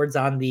 Howard's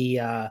on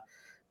the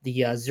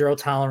zero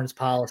tolerance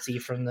policy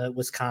from the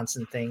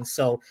Wisconsin thing.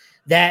 So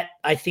that,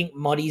 I think,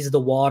 muddies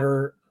the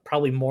water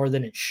probably more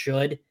than it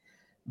should.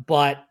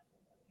 But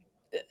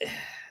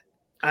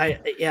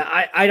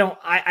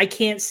I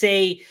can't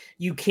say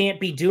you can't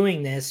be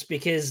doing this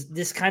because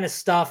this kind of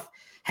stuff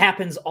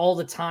happens all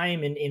the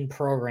time in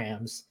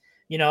programs.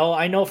 You know,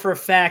 I know for a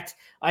fact,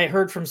 I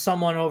heard from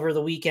someone over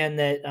the weekend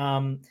that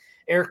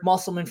Eric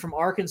Musselman from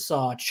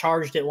Arkansas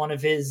charged at one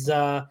of his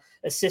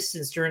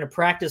assistants during a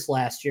practice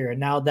last year. And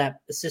now that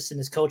assistant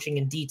is coaching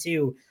in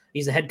D2.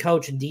 He's a head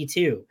coach in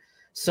D2.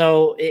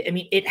 So, I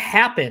mean, it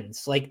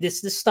happens. Like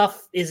this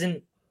stuff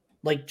isn't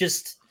like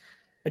just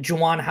a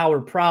Juwan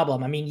Howard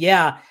problem. I mean,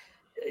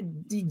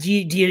 do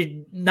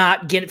you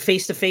not get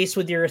face-to-face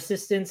with your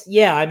assistants?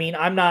 Yeah, I mean,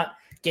 I'm not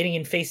getting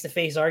in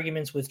face-to-face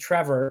arguments with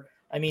Trevor.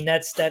 I mean,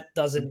 that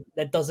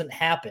doesn't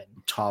happen.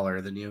 I'm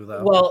taller than you,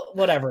 though. Well,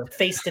 whatever,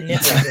 face to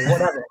nipple or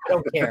whatever. I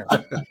don't care.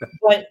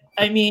 But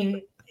I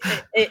mean,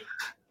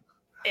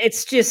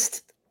 it's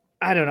just,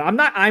 I don't know. I'm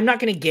not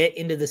going to get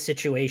into the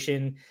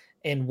situation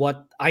and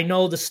what I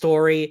know the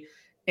story,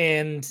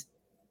 and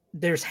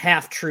there's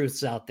half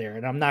truths out there,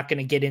 and I'm not going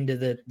to get into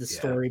the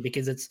story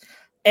because it's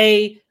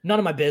A, none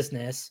of my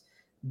business.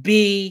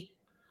 B,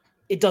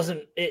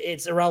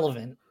 it's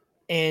irrelevant.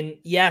 And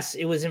yes,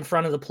 it was in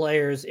front of the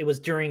players. It was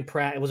during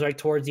practice. It was right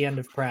towards the end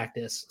of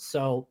practice.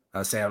 So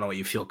I'll say I don't know what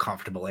you feel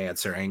comfortable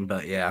answering,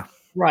 but yeah.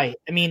 Right.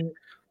 I mean,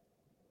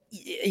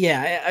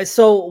 yeah.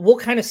 So we'll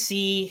kind of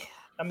see.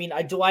 I mean,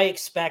 do I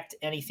expect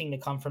anything to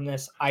come from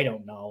this? I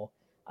don't know.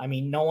 I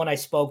mean, no one I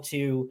spoke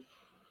to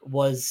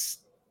was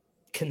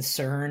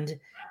concerned.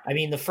 I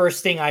mean, the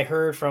first thing I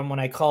heard from when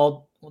I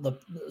called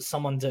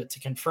someone to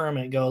confirm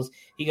it,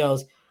 he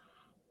goes,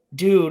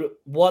 dude,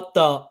 what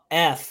the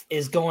F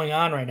is going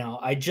on right now?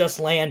 I just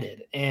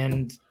landed.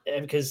 And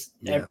because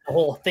the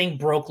whole thing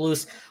broke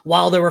loose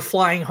while they were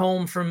flying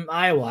home from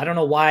Iowa. I don't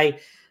know why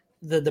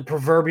the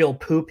proverbial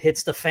poop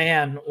hits the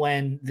fan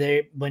when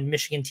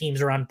Michigan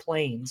teams are on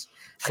planes,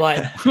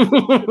 but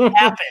it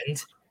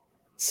happened.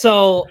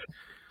 So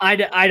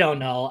I don't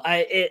know.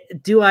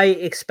 Do I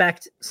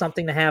expect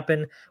something to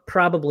happen?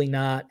 Probably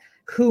not.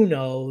 Who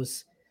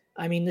knows?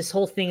 I mean, this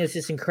whole thing is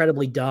just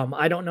incredibly dumb.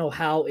 I don't know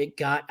how it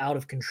got out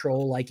of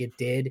control like it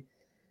did.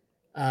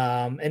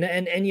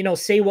 And you know,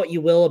 say what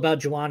you will about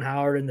Juwan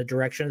Howard and the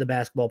direction of the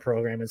basketball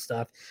program and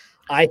stuff.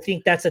 I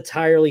think that's a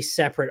entirely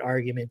separate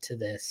argument to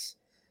this.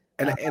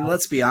 And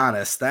let's be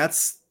honest,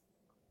 that's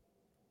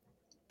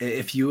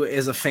if you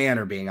as a fan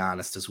are being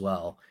honest as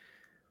well.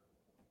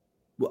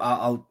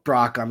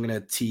 Brock, I'm going to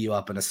tee you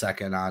up in a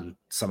second on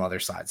some other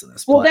sides of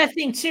this. Well, that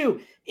thing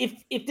too,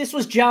 if this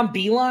was John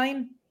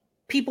Beilein,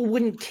 people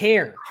wouldn't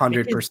care.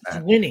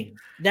 100% winning.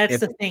 That's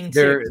the thing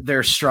too.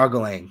 They're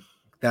struggling.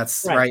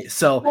 That's right.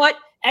 So, but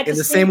in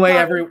the same way,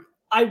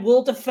 I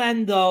will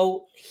defend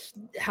though.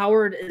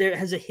 Howard there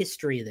has a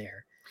history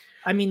there.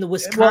 I mean, the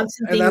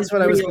Wisconsin thing is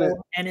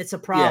real, and it's a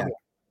problem. Yeah.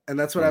 And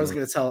that's what I was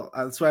going to tell.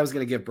 That's what I was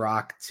going to give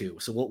Brock too.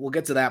 So we'll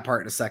get to that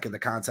part in a second, the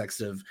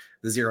context of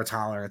the zero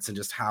tolerance and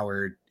just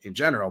Howard in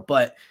general.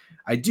 But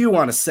I do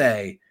want to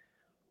say,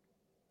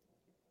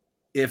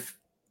 if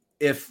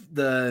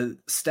the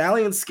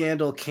Stallion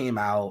scandal came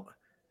out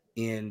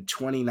in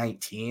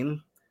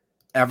 2019,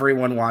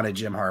 everyone wanted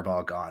Jim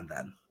Harbaugh gone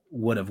then.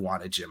 Would have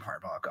wanted Jim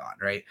Harbaugh gone,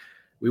 right?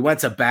 We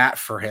went to bat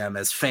for him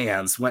as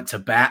fans, went to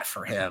bat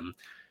for him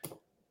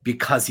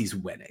because he's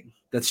winning.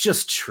 That's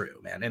just true,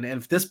 man. And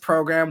if this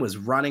program was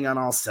running on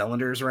all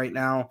cylinders right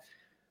now,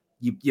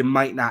 you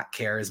might not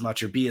care as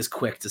much or be as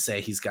quick to say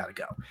he's got to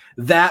go.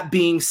 That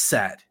being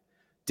said,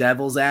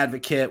 devil's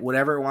advocate,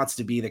 whatever it wants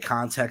to be, the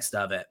context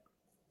of it.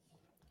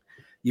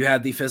 You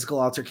had the physical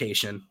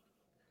altercation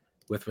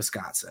with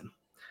Wisconsin.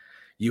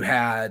 You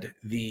had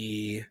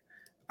the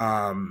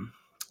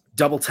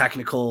double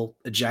technical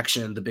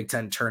ejection, the Big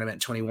Ten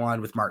tournament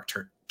 21 with Mark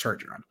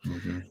Turgeon.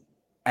 Mm-hmm.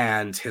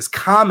 And his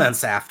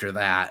comments after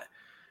that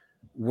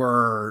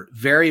were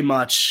very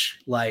much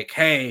like,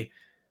 hey,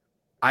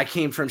 I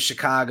came from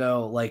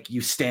Chicago. Like,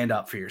 you stand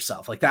up for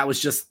yourself. Like, that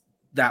was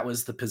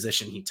the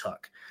position he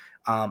took.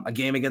 A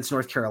game against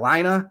North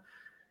Carolina,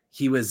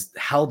 he was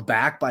held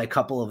back by a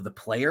couple of the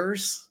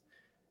players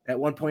at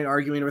one point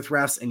arguing with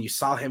refs, and you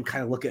saw him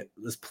kind of look at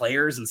his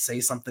players and say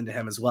something to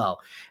him as well.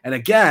 And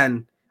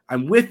again,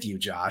 I'm with you,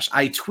 Josh.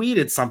 I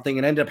tweeted something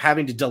and ended up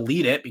having to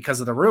delete it because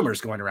of the rumors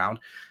going around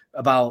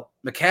about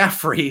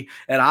McCaffrey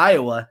at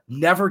Iowa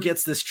never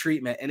gets this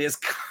treatment and is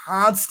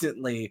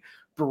constantly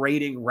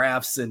berating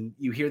refs. And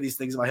you hear these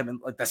things about him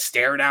and like the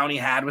stare down he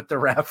had with the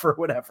ref or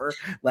whatever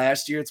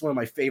last year. It's one of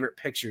my favorite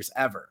pictures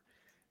ever.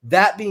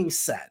 That being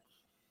said,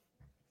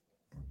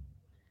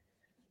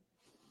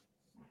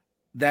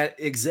 that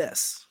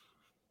exists,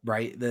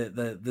 right?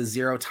 The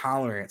zero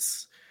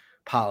tolerance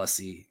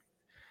policy,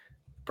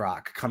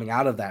 Brock, coming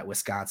out of that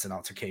Wisconsin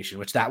altercation,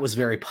 which that was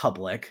very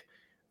public,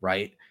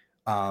 right?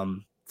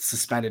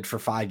 Suspended for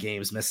 5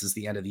 games, misses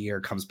the end of the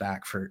year, comes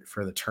back for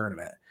the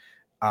tournament.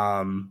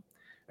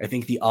 I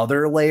think the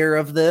other layer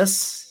of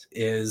this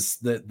is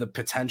the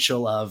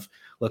potential of,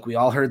 look, we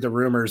all heard the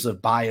rumors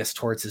of bias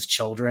towards his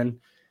children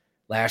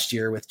last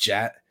year with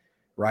Jet,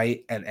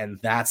 right? And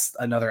that's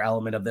another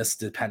element of this,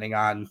 depending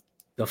on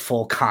the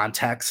full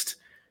context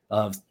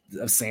of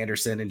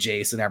Sanderson and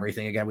Jace and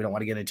everything. Again, we don't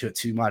want to get into it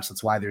too much.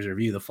 That's why there's a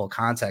review, the full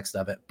context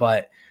of it.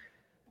 But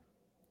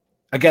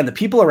again, the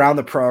people around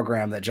the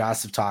program that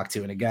Josh have talked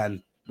to, and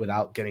again,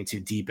 without getting too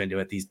deep into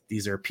it,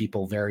 these are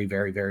people very,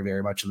 very, very,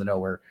 very much in the know.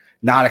 We're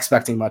not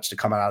expecting much to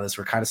come out of this.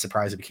 We're kind of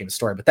surprised it became a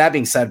story. But that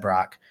being said,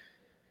 Brock,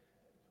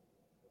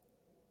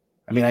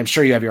 I mean, I'm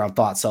sure you have your own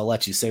thoughts, so I'll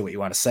let you say what you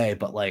want to say.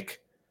 But like,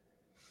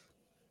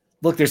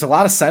 look, there's a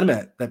lot of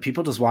sentiment that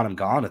people just want him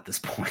gone at this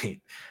point.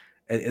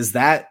 Is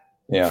that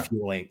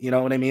fueling? You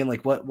know what I mean?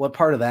 Like, what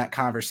part of that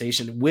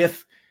conversation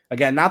with,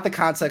 again, not the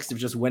context of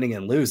just winning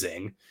and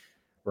losing,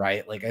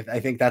 right? Like, I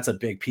think that's a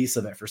big piece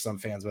of it for some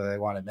fans, whether they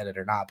want to admit it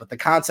or not. But the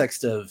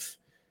context of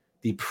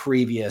the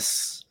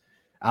previous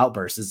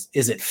outbursts,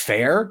 is it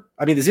fair?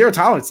 I mean, the zero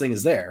tolerance thing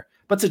is there.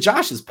 But to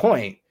Josh's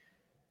point,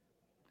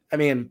 I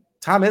mean,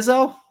 Tom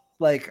Izzo,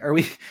 like, are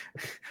we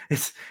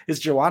is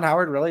Juwan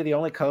Howard really the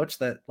only coach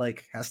that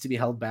like has to be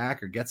held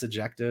back or gets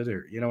ejected,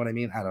 or you know what I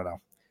mean? I don't know.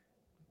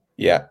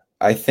 Yeah,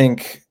 I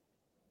think,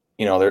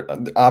 you know, there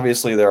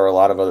are a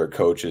lot of other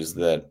coaches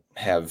that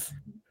have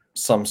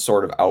some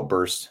sort of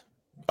outburst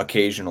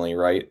occasionally,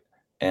 right?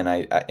 And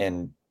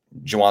and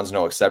Juwan's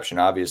no exception,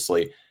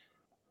 obviously.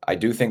 I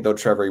do think, though,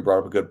 Trevor, you brought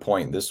up a good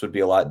point. This would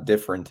be a lot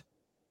different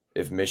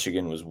if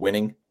Michigan was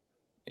winning,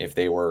 if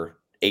they were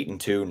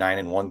 8-2,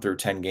 9-1 through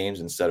 10 games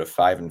instead of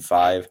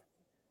 5-5.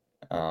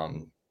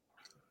 And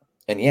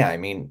yeah, I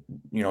mean,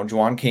 you know,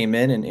 Juwan came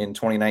in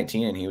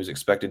 2019 and he was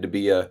expected to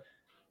be an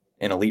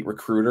elite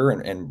recruiter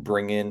and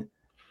bring in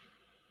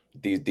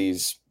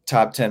these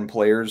top 10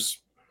 players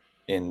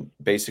in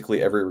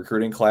basically every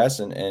recruiting class.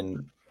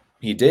 And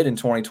he did in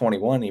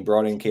 2021. He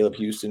brought in Caleb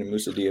Houston and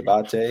Musa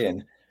Diabate,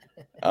 and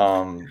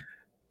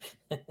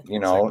you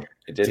know,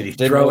 it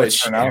didn't really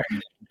turn out.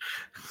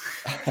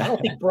 I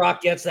don't think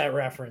Brock gets that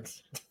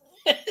reference.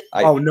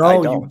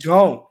 You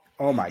don't.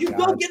 Oh my God. You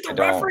don't get the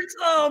reference?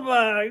 Oh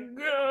my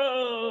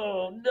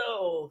God.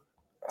 No.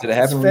 Did it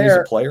happen when he was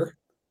a player?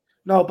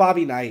 No,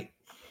 Bobby Knight.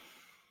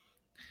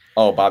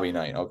 Oh, Bobby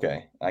Knight.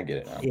 Okay. I get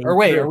it now. Or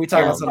wait, are we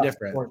talking about something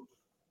different?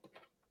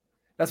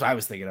 That's what I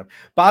was thinking of.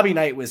 Bobby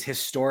Knight was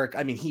historic.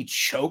 I mean, he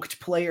choked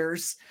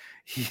players.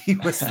 He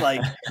was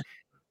like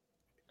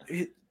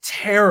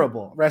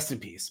terrible. Rest in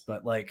peace.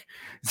 But like,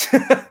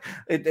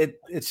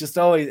 it's just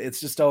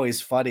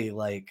always funny.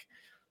 Like,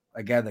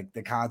 again,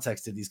 the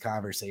context of these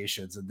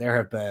conversations, and there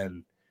have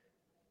been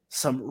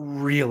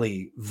some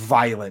really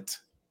violent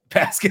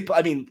basketball.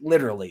 I mean,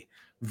 literally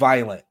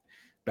violent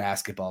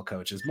basketball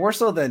coaches, more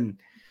so than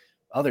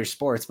other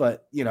sports.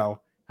 But you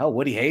know, hell,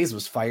 Woody Hayes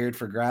was fired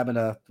for grabbing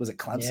was it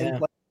Clemson? Yeah.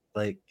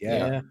 Like,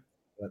 yeah.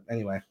 But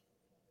anyway.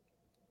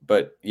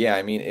 But yeah,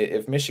 I mean,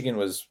 if Michigan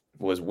was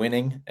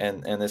winning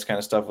and this kind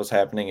of stuff was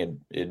happening,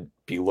 it'd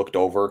be looked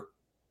over,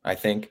 I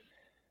think.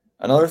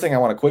 Another thing I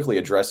want to quickly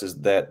address is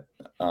that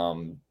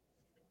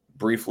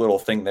brief little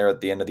thing there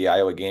at the end of the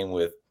Iowa game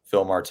with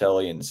Phil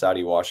Martelli and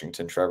Saudi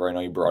Washington. Trevor, I know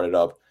you brought it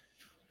up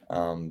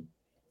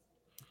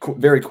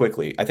very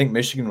quickly. I think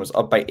Michigan was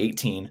up by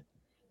 18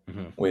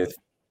 with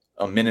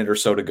a minute or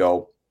so to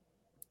go.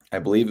 I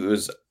believe it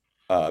was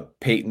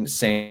Peyton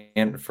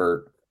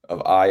Sandford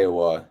of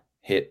Iowa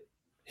hit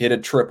a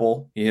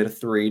triple. He hit a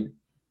 3,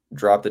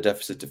 dropped the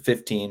deficit to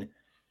 15.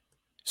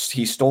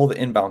 He stole the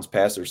inbounds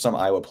pass, or some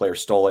Iowa player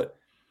stole it.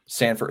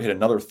 Sandford hit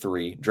another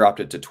 3, dropped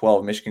it to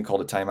 12. Michigan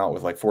called a timeout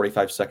with like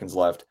 45 seconds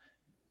left.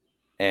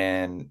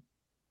 And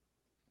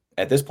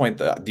at this point,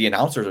 the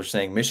announcers are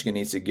saying Michigan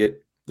needs to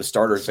get the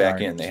starters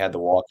back in. They had the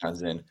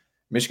walk-ons in.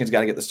 Michigan's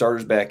got to get the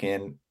starters back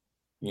in,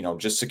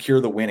 just secure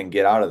the win and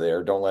get out of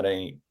there. Don't let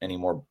any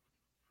more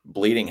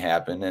bleeding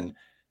happen. And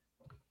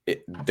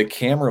the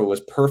camera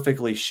was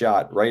perfectly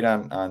shot right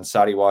on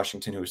Sadie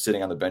Washington, who was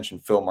sitting on the bench,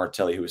 and Phil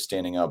Martelli, who was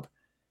standing up.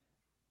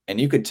 And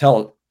you could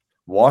tell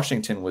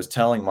Washington was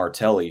telling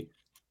Martelli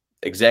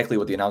exactly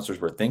what the announcers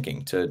were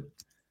thinking, to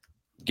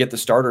get the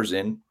starters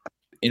in,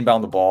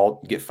 inbound the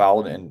ball, get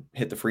fouled, and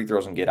hit the free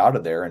throws and get out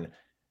of there. And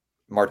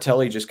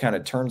Martelli just kind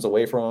of turns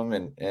away from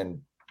him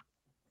and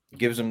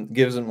gives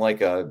him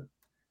like a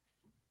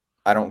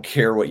 "I don't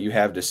care what you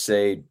have to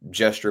say"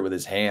 gesture with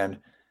his hand.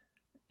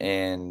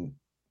 And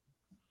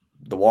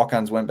the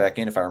walk-ons went back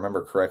in, if I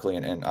remember correctly,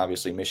 and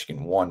obviously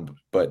Michigan won.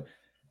 But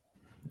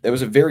it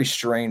was a very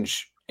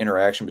strange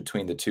interaction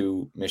between the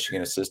two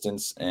Michigan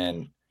assistants.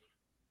 And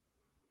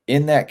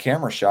in that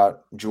camera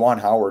shot, Juwan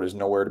Howard is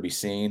nowhere to be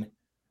seen,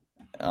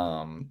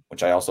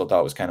 which I also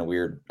thought was kind of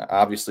weird.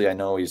 Obviously, I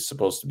know he's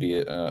supposed to be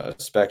a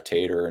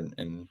spectator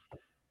and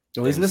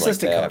well, he's an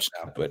assistant coach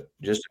now, but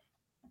just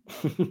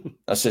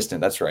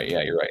assistant. That's right.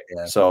 Yeah, you're right.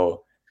 Yeah.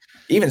 So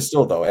even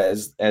still, though,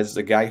 as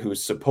the guy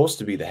who's supposed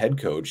to be the head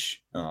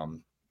coach, I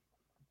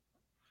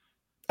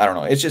don't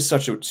know. It's just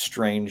such a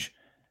strange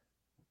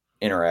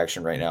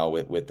interaction right now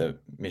with the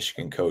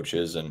Michigan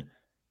coaches, and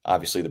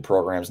obviously the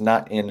program's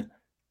not in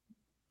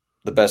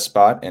the best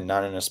spot, and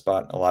not in a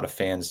spot a lot of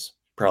fans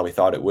probably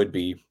thought it would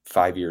be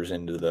 5 years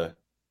into the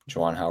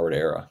Juwan Howard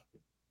era.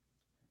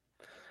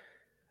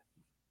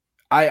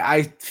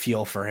 I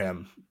feel for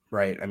him,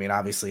 right? I mean,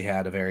 obviously he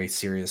had a very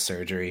serious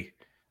surgery,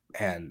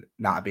 and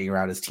not being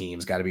around his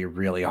team's got to be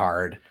really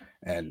hard.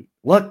 And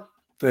look,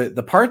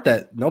 the part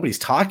that nobody's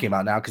talking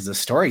about now, because the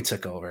story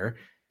took over,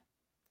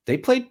 they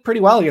played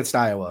pretty well against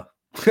Iowa.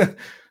 That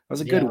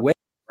was a good win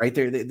right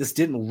there. This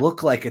didn't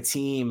look like a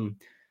team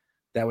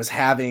that was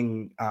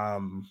having a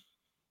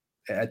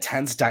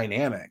tense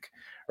dynamic,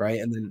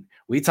 right? And then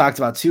we talked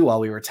about too, while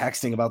we were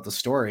texting about the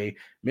story,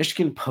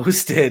 Michigan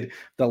posted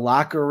the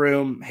locker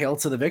room Hail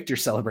to the Victor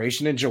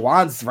celebration, and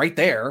Juwan's right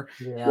there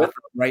with them,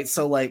 right?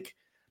 So like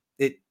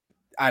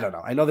I don't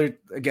know. I know there,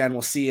 again,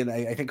 we'll see. And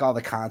I think all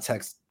the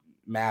context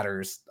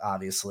matters,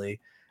 obviously,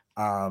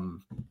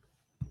 in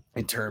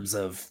terms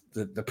of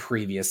the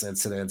previous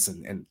incidents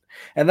and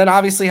then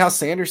obviously how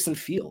Sanderson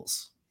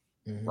feels.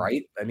 Mm-hmm.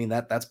 Right. I mean,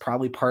 that's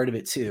probably part of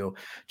it too.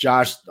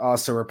 Josh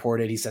also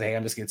reported, he said, "Hey,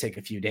 I'm just going to take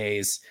a few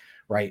days."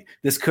 Right.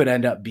 This could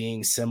end up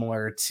being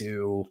similar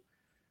to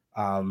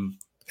an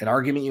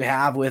argument you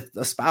have with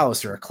a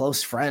spouse or a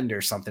close friend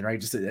or something, right?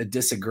 Just a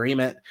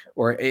disagreement,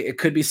 or it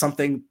could be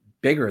something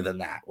bigger than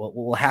that.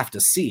 We'll have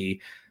to see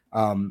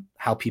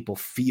how people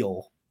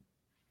feel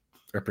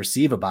or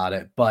perceive about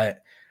it.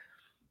 But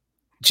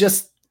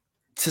just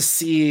to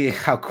see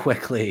how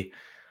quickly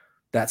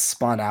that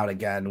spun out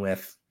again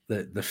with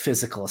the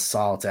physical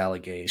assault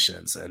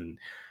allegations and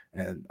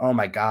oh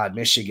my God,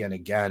 Michigan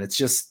again. It's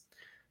just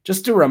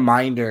a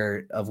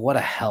reminder of what a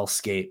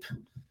hellscape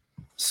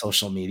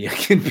social media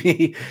can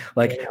be.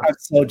 Like, I'm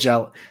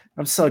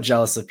so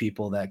jealous of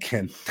people that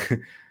can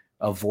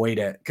avoid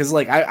it. Cause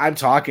like I'm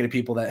talking to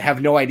people that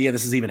have no idea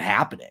this is even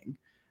happening.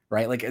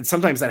 Right. Like, and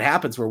sometimes that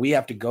happens where we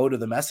have to go to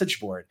the message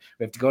board.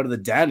 We have to go to the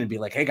den and be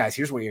like, "Hey guys,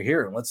 here's what you're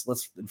hearing.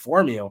 Let's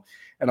inform you."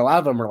 And a lot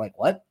of them are like,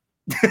 "What?"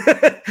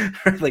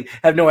 Like,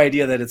 have no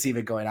idea that it's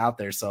even going out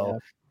there. So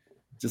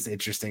just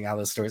interesting how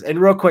those stories.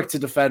 And real quick, to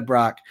defend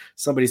Brock,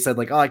 somebody said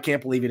like, "Oh, I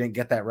can't believe you didn't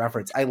get that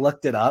reference." I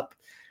looked it up.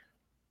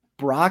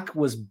 Brock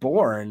was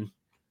born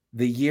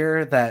the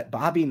year that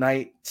Bobby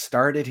Knight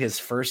started his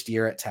first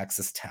year at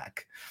Texas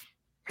Tech.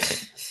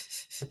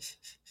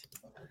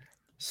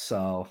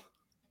 So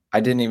I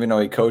didn't even know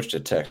he coached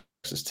at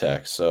Texas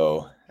Tech.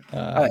 So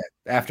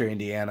after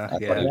Indiana,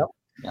 he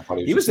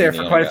was there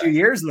for quite a few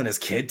years, and then his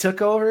kid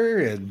took over.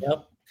 And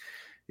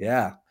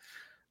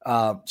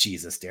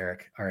Jesus,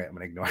 Derek. All right, I'm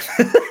gonna ignore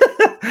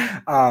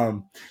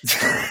that.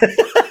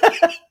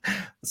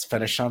 Let's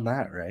finish on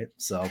that, right?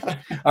 So,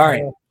 all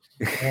right.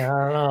 I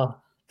don't know.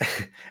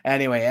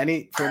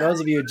 Anyway, for those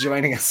of you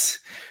joining us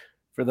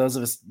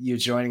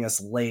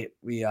late,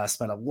 we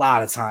spent a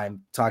lot of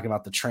time talking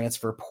about the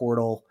transfer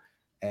portal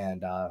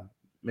and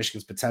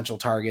Michigan's potential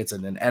targets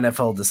and then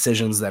NFL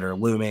decisions that are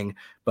looming.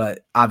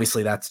 But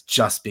obviously that's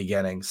just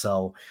beginning.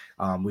 So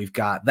we've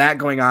got that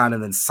going on,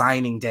 and then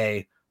signing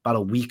day about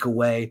a week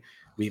away.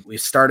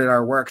 We've started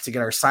our work to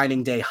get our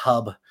signing day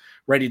hub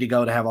ready to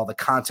go, to have all the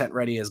content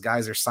ready as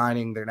guys are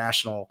signing their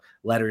national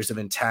letters of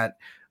intent,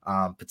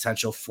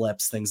 potential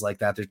flips, things like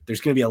that.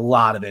 There's going to be a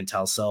lot of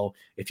intel. So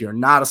if you're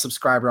not a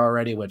subscriber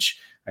already, which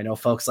I know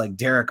folks like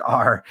Derek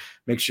are,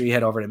 make sure you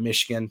head over to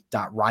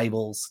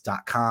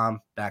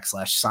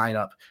michigan.rivals.com/sign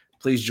up.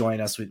 Please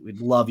join us.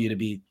 We'd love you to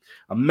be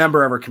a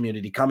member of our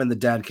community. Come in the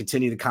den,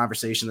 continue the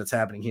conversation that's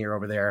happening here,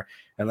 over there,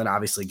 and then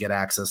obviously get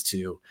access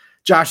to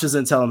Josh's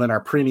intel and then our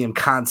premium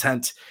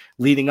content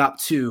leading up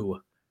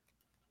to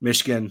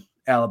Michigan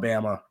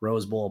Alabama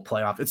Rose Bowl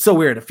playoff. It's so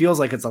weird. It feels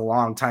like it's a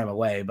long time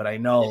away, but I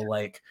know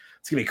like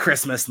it's gonna be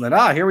Christmas and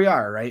then here we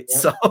are, right? Yep.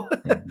 So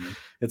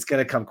it's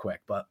gonna come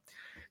quick. But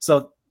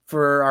so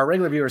for our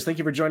regular viewers, thank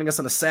you for joining us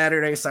on a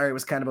Saturday. Sorry, it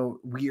was kind of a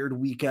weird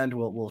weekend.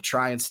 We'll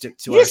try and stick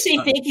to it.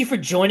 Thank you for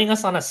joining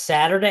us on a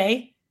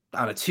Saturday.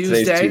 On a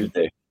Tuesday.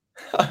 Tuesday.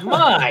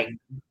 My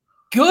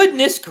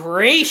goodness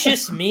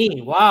gracious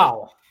me!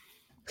 Wow.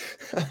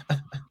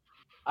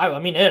 I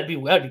mean, that'd be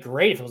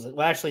great if it was.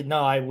 Well, actually,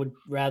 no. I would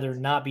rather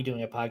not be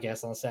doing a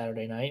podcast on a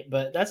Saturday night,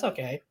 but that's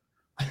okay.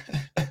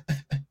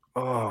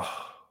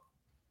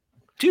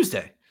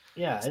 Tuesday.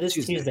 Yeah, it is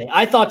Tuesday.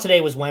 I thought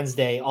today was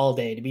Wednesday all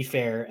day, to be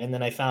fair, and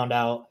then I found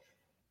out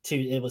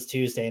it was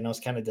Tuesday, and I was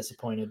kind of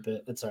disappointed,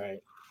 but it's all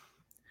right.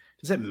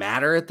 Does it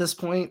matter at this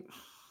point?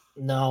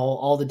 No,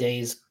 all the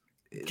days.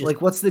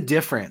 Like, what's the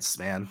difference,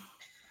 man?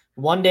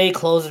 One day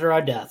closer to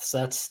our deaths.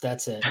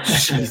 That's it.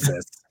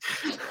 Jesus.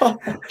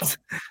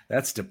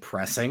 That's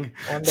depressing.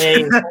 One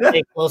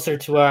day closer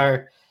to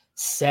our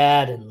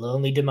sad and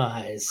lonely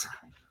demise.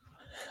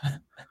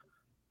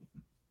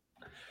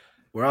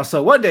 We're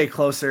also one day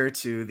closer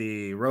to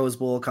the Rose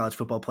Bowl college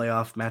football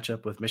playoff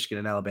matchup with Michigan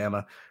and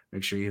Alabama.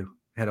 Make sure you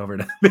head over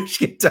to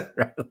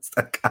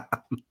michigan.rivals.com.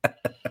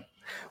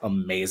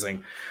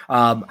 Amazing.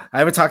 I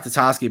haven't talked to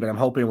Toski, but I'm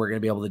hoping we're going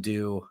to be able to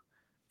do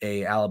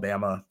a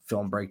Alabama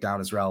film breakdown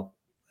as well.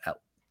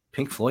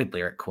 Pink Floyd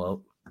lyric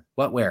quote.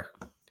 What, where?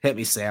 Hit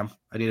me, Sam.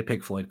 I need a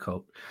Pink Floyd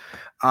quote.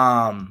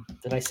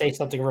 Did I say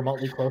something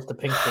remotely close to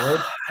Pink Floyd?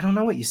 I don't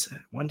know what you said.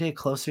 One day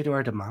closer to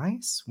our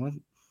demise?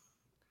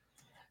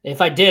 If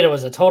I did, it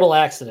was a total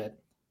accident.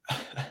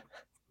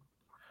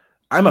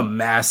 I'm a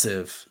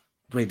massive.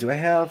 Wait, do I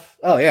have?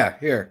 Oh, yeah,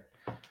 here.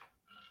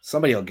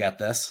 Somebody will get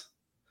this.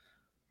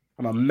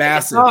 I'm a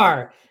massive.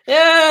 Guitar.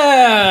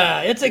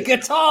 Yeah, it's a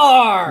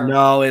guitar.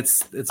 No,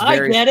 it's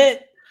very. I get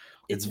it.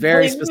 It's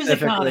very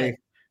specifically.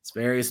 It's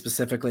very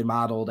specifically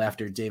modeled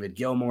after David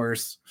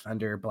Gilmour's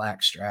Fender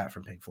Black Strat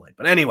from Pink Floyd.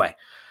 But anyway,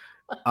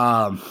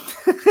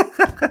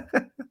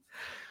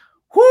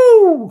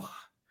 whoo.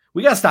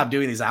 We got to stop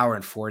doing these hour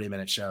and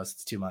 40-minute shows.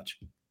 It's too much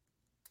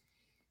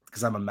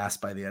because I'm a mess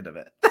by the end of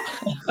it.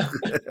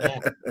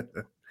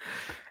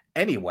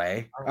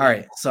 Anyway, all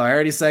right. So I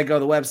already said go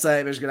to the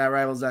website,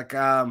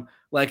 michigan.rivals.com.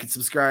 Like and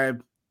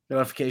subscribe.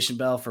 Notification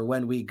bell for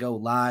when we go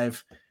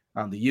live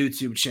on the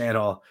YouTube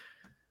channel.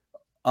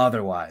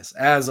 Otherwise,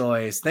 as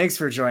always, thanks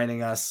for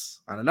joining us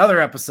on another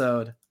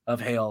episode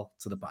of Hail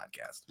to the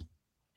Podcast.